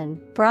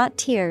addiction brought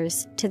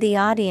tears to the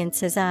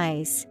audience's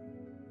eyes.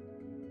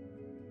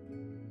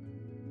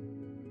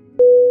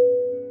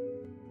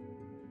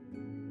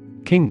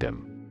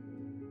 Kingdom.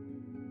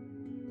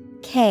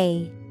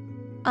 K-I-N-G-D-O-M.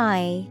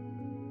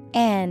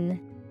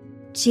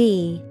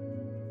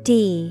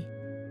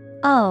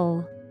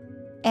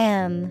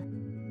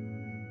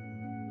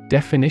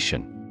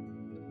 Definition: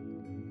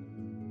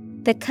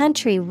 the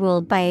country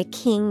ruled by a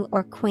king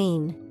or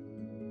queen.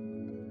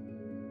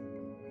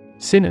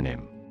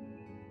 Synonym: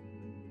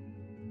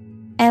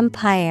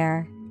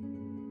 empire,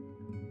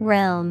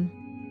 realm,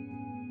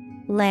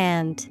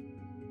 land.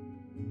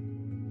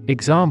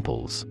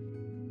 Examples: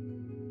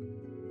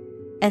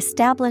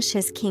 establish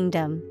his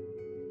kingdom,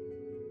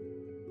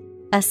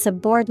 a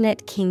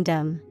subordinate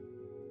kingdom.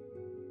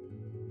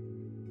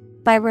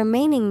 By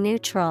remaining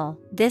neutral,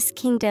 this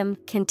kingdom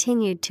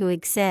continued to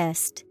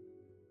exist.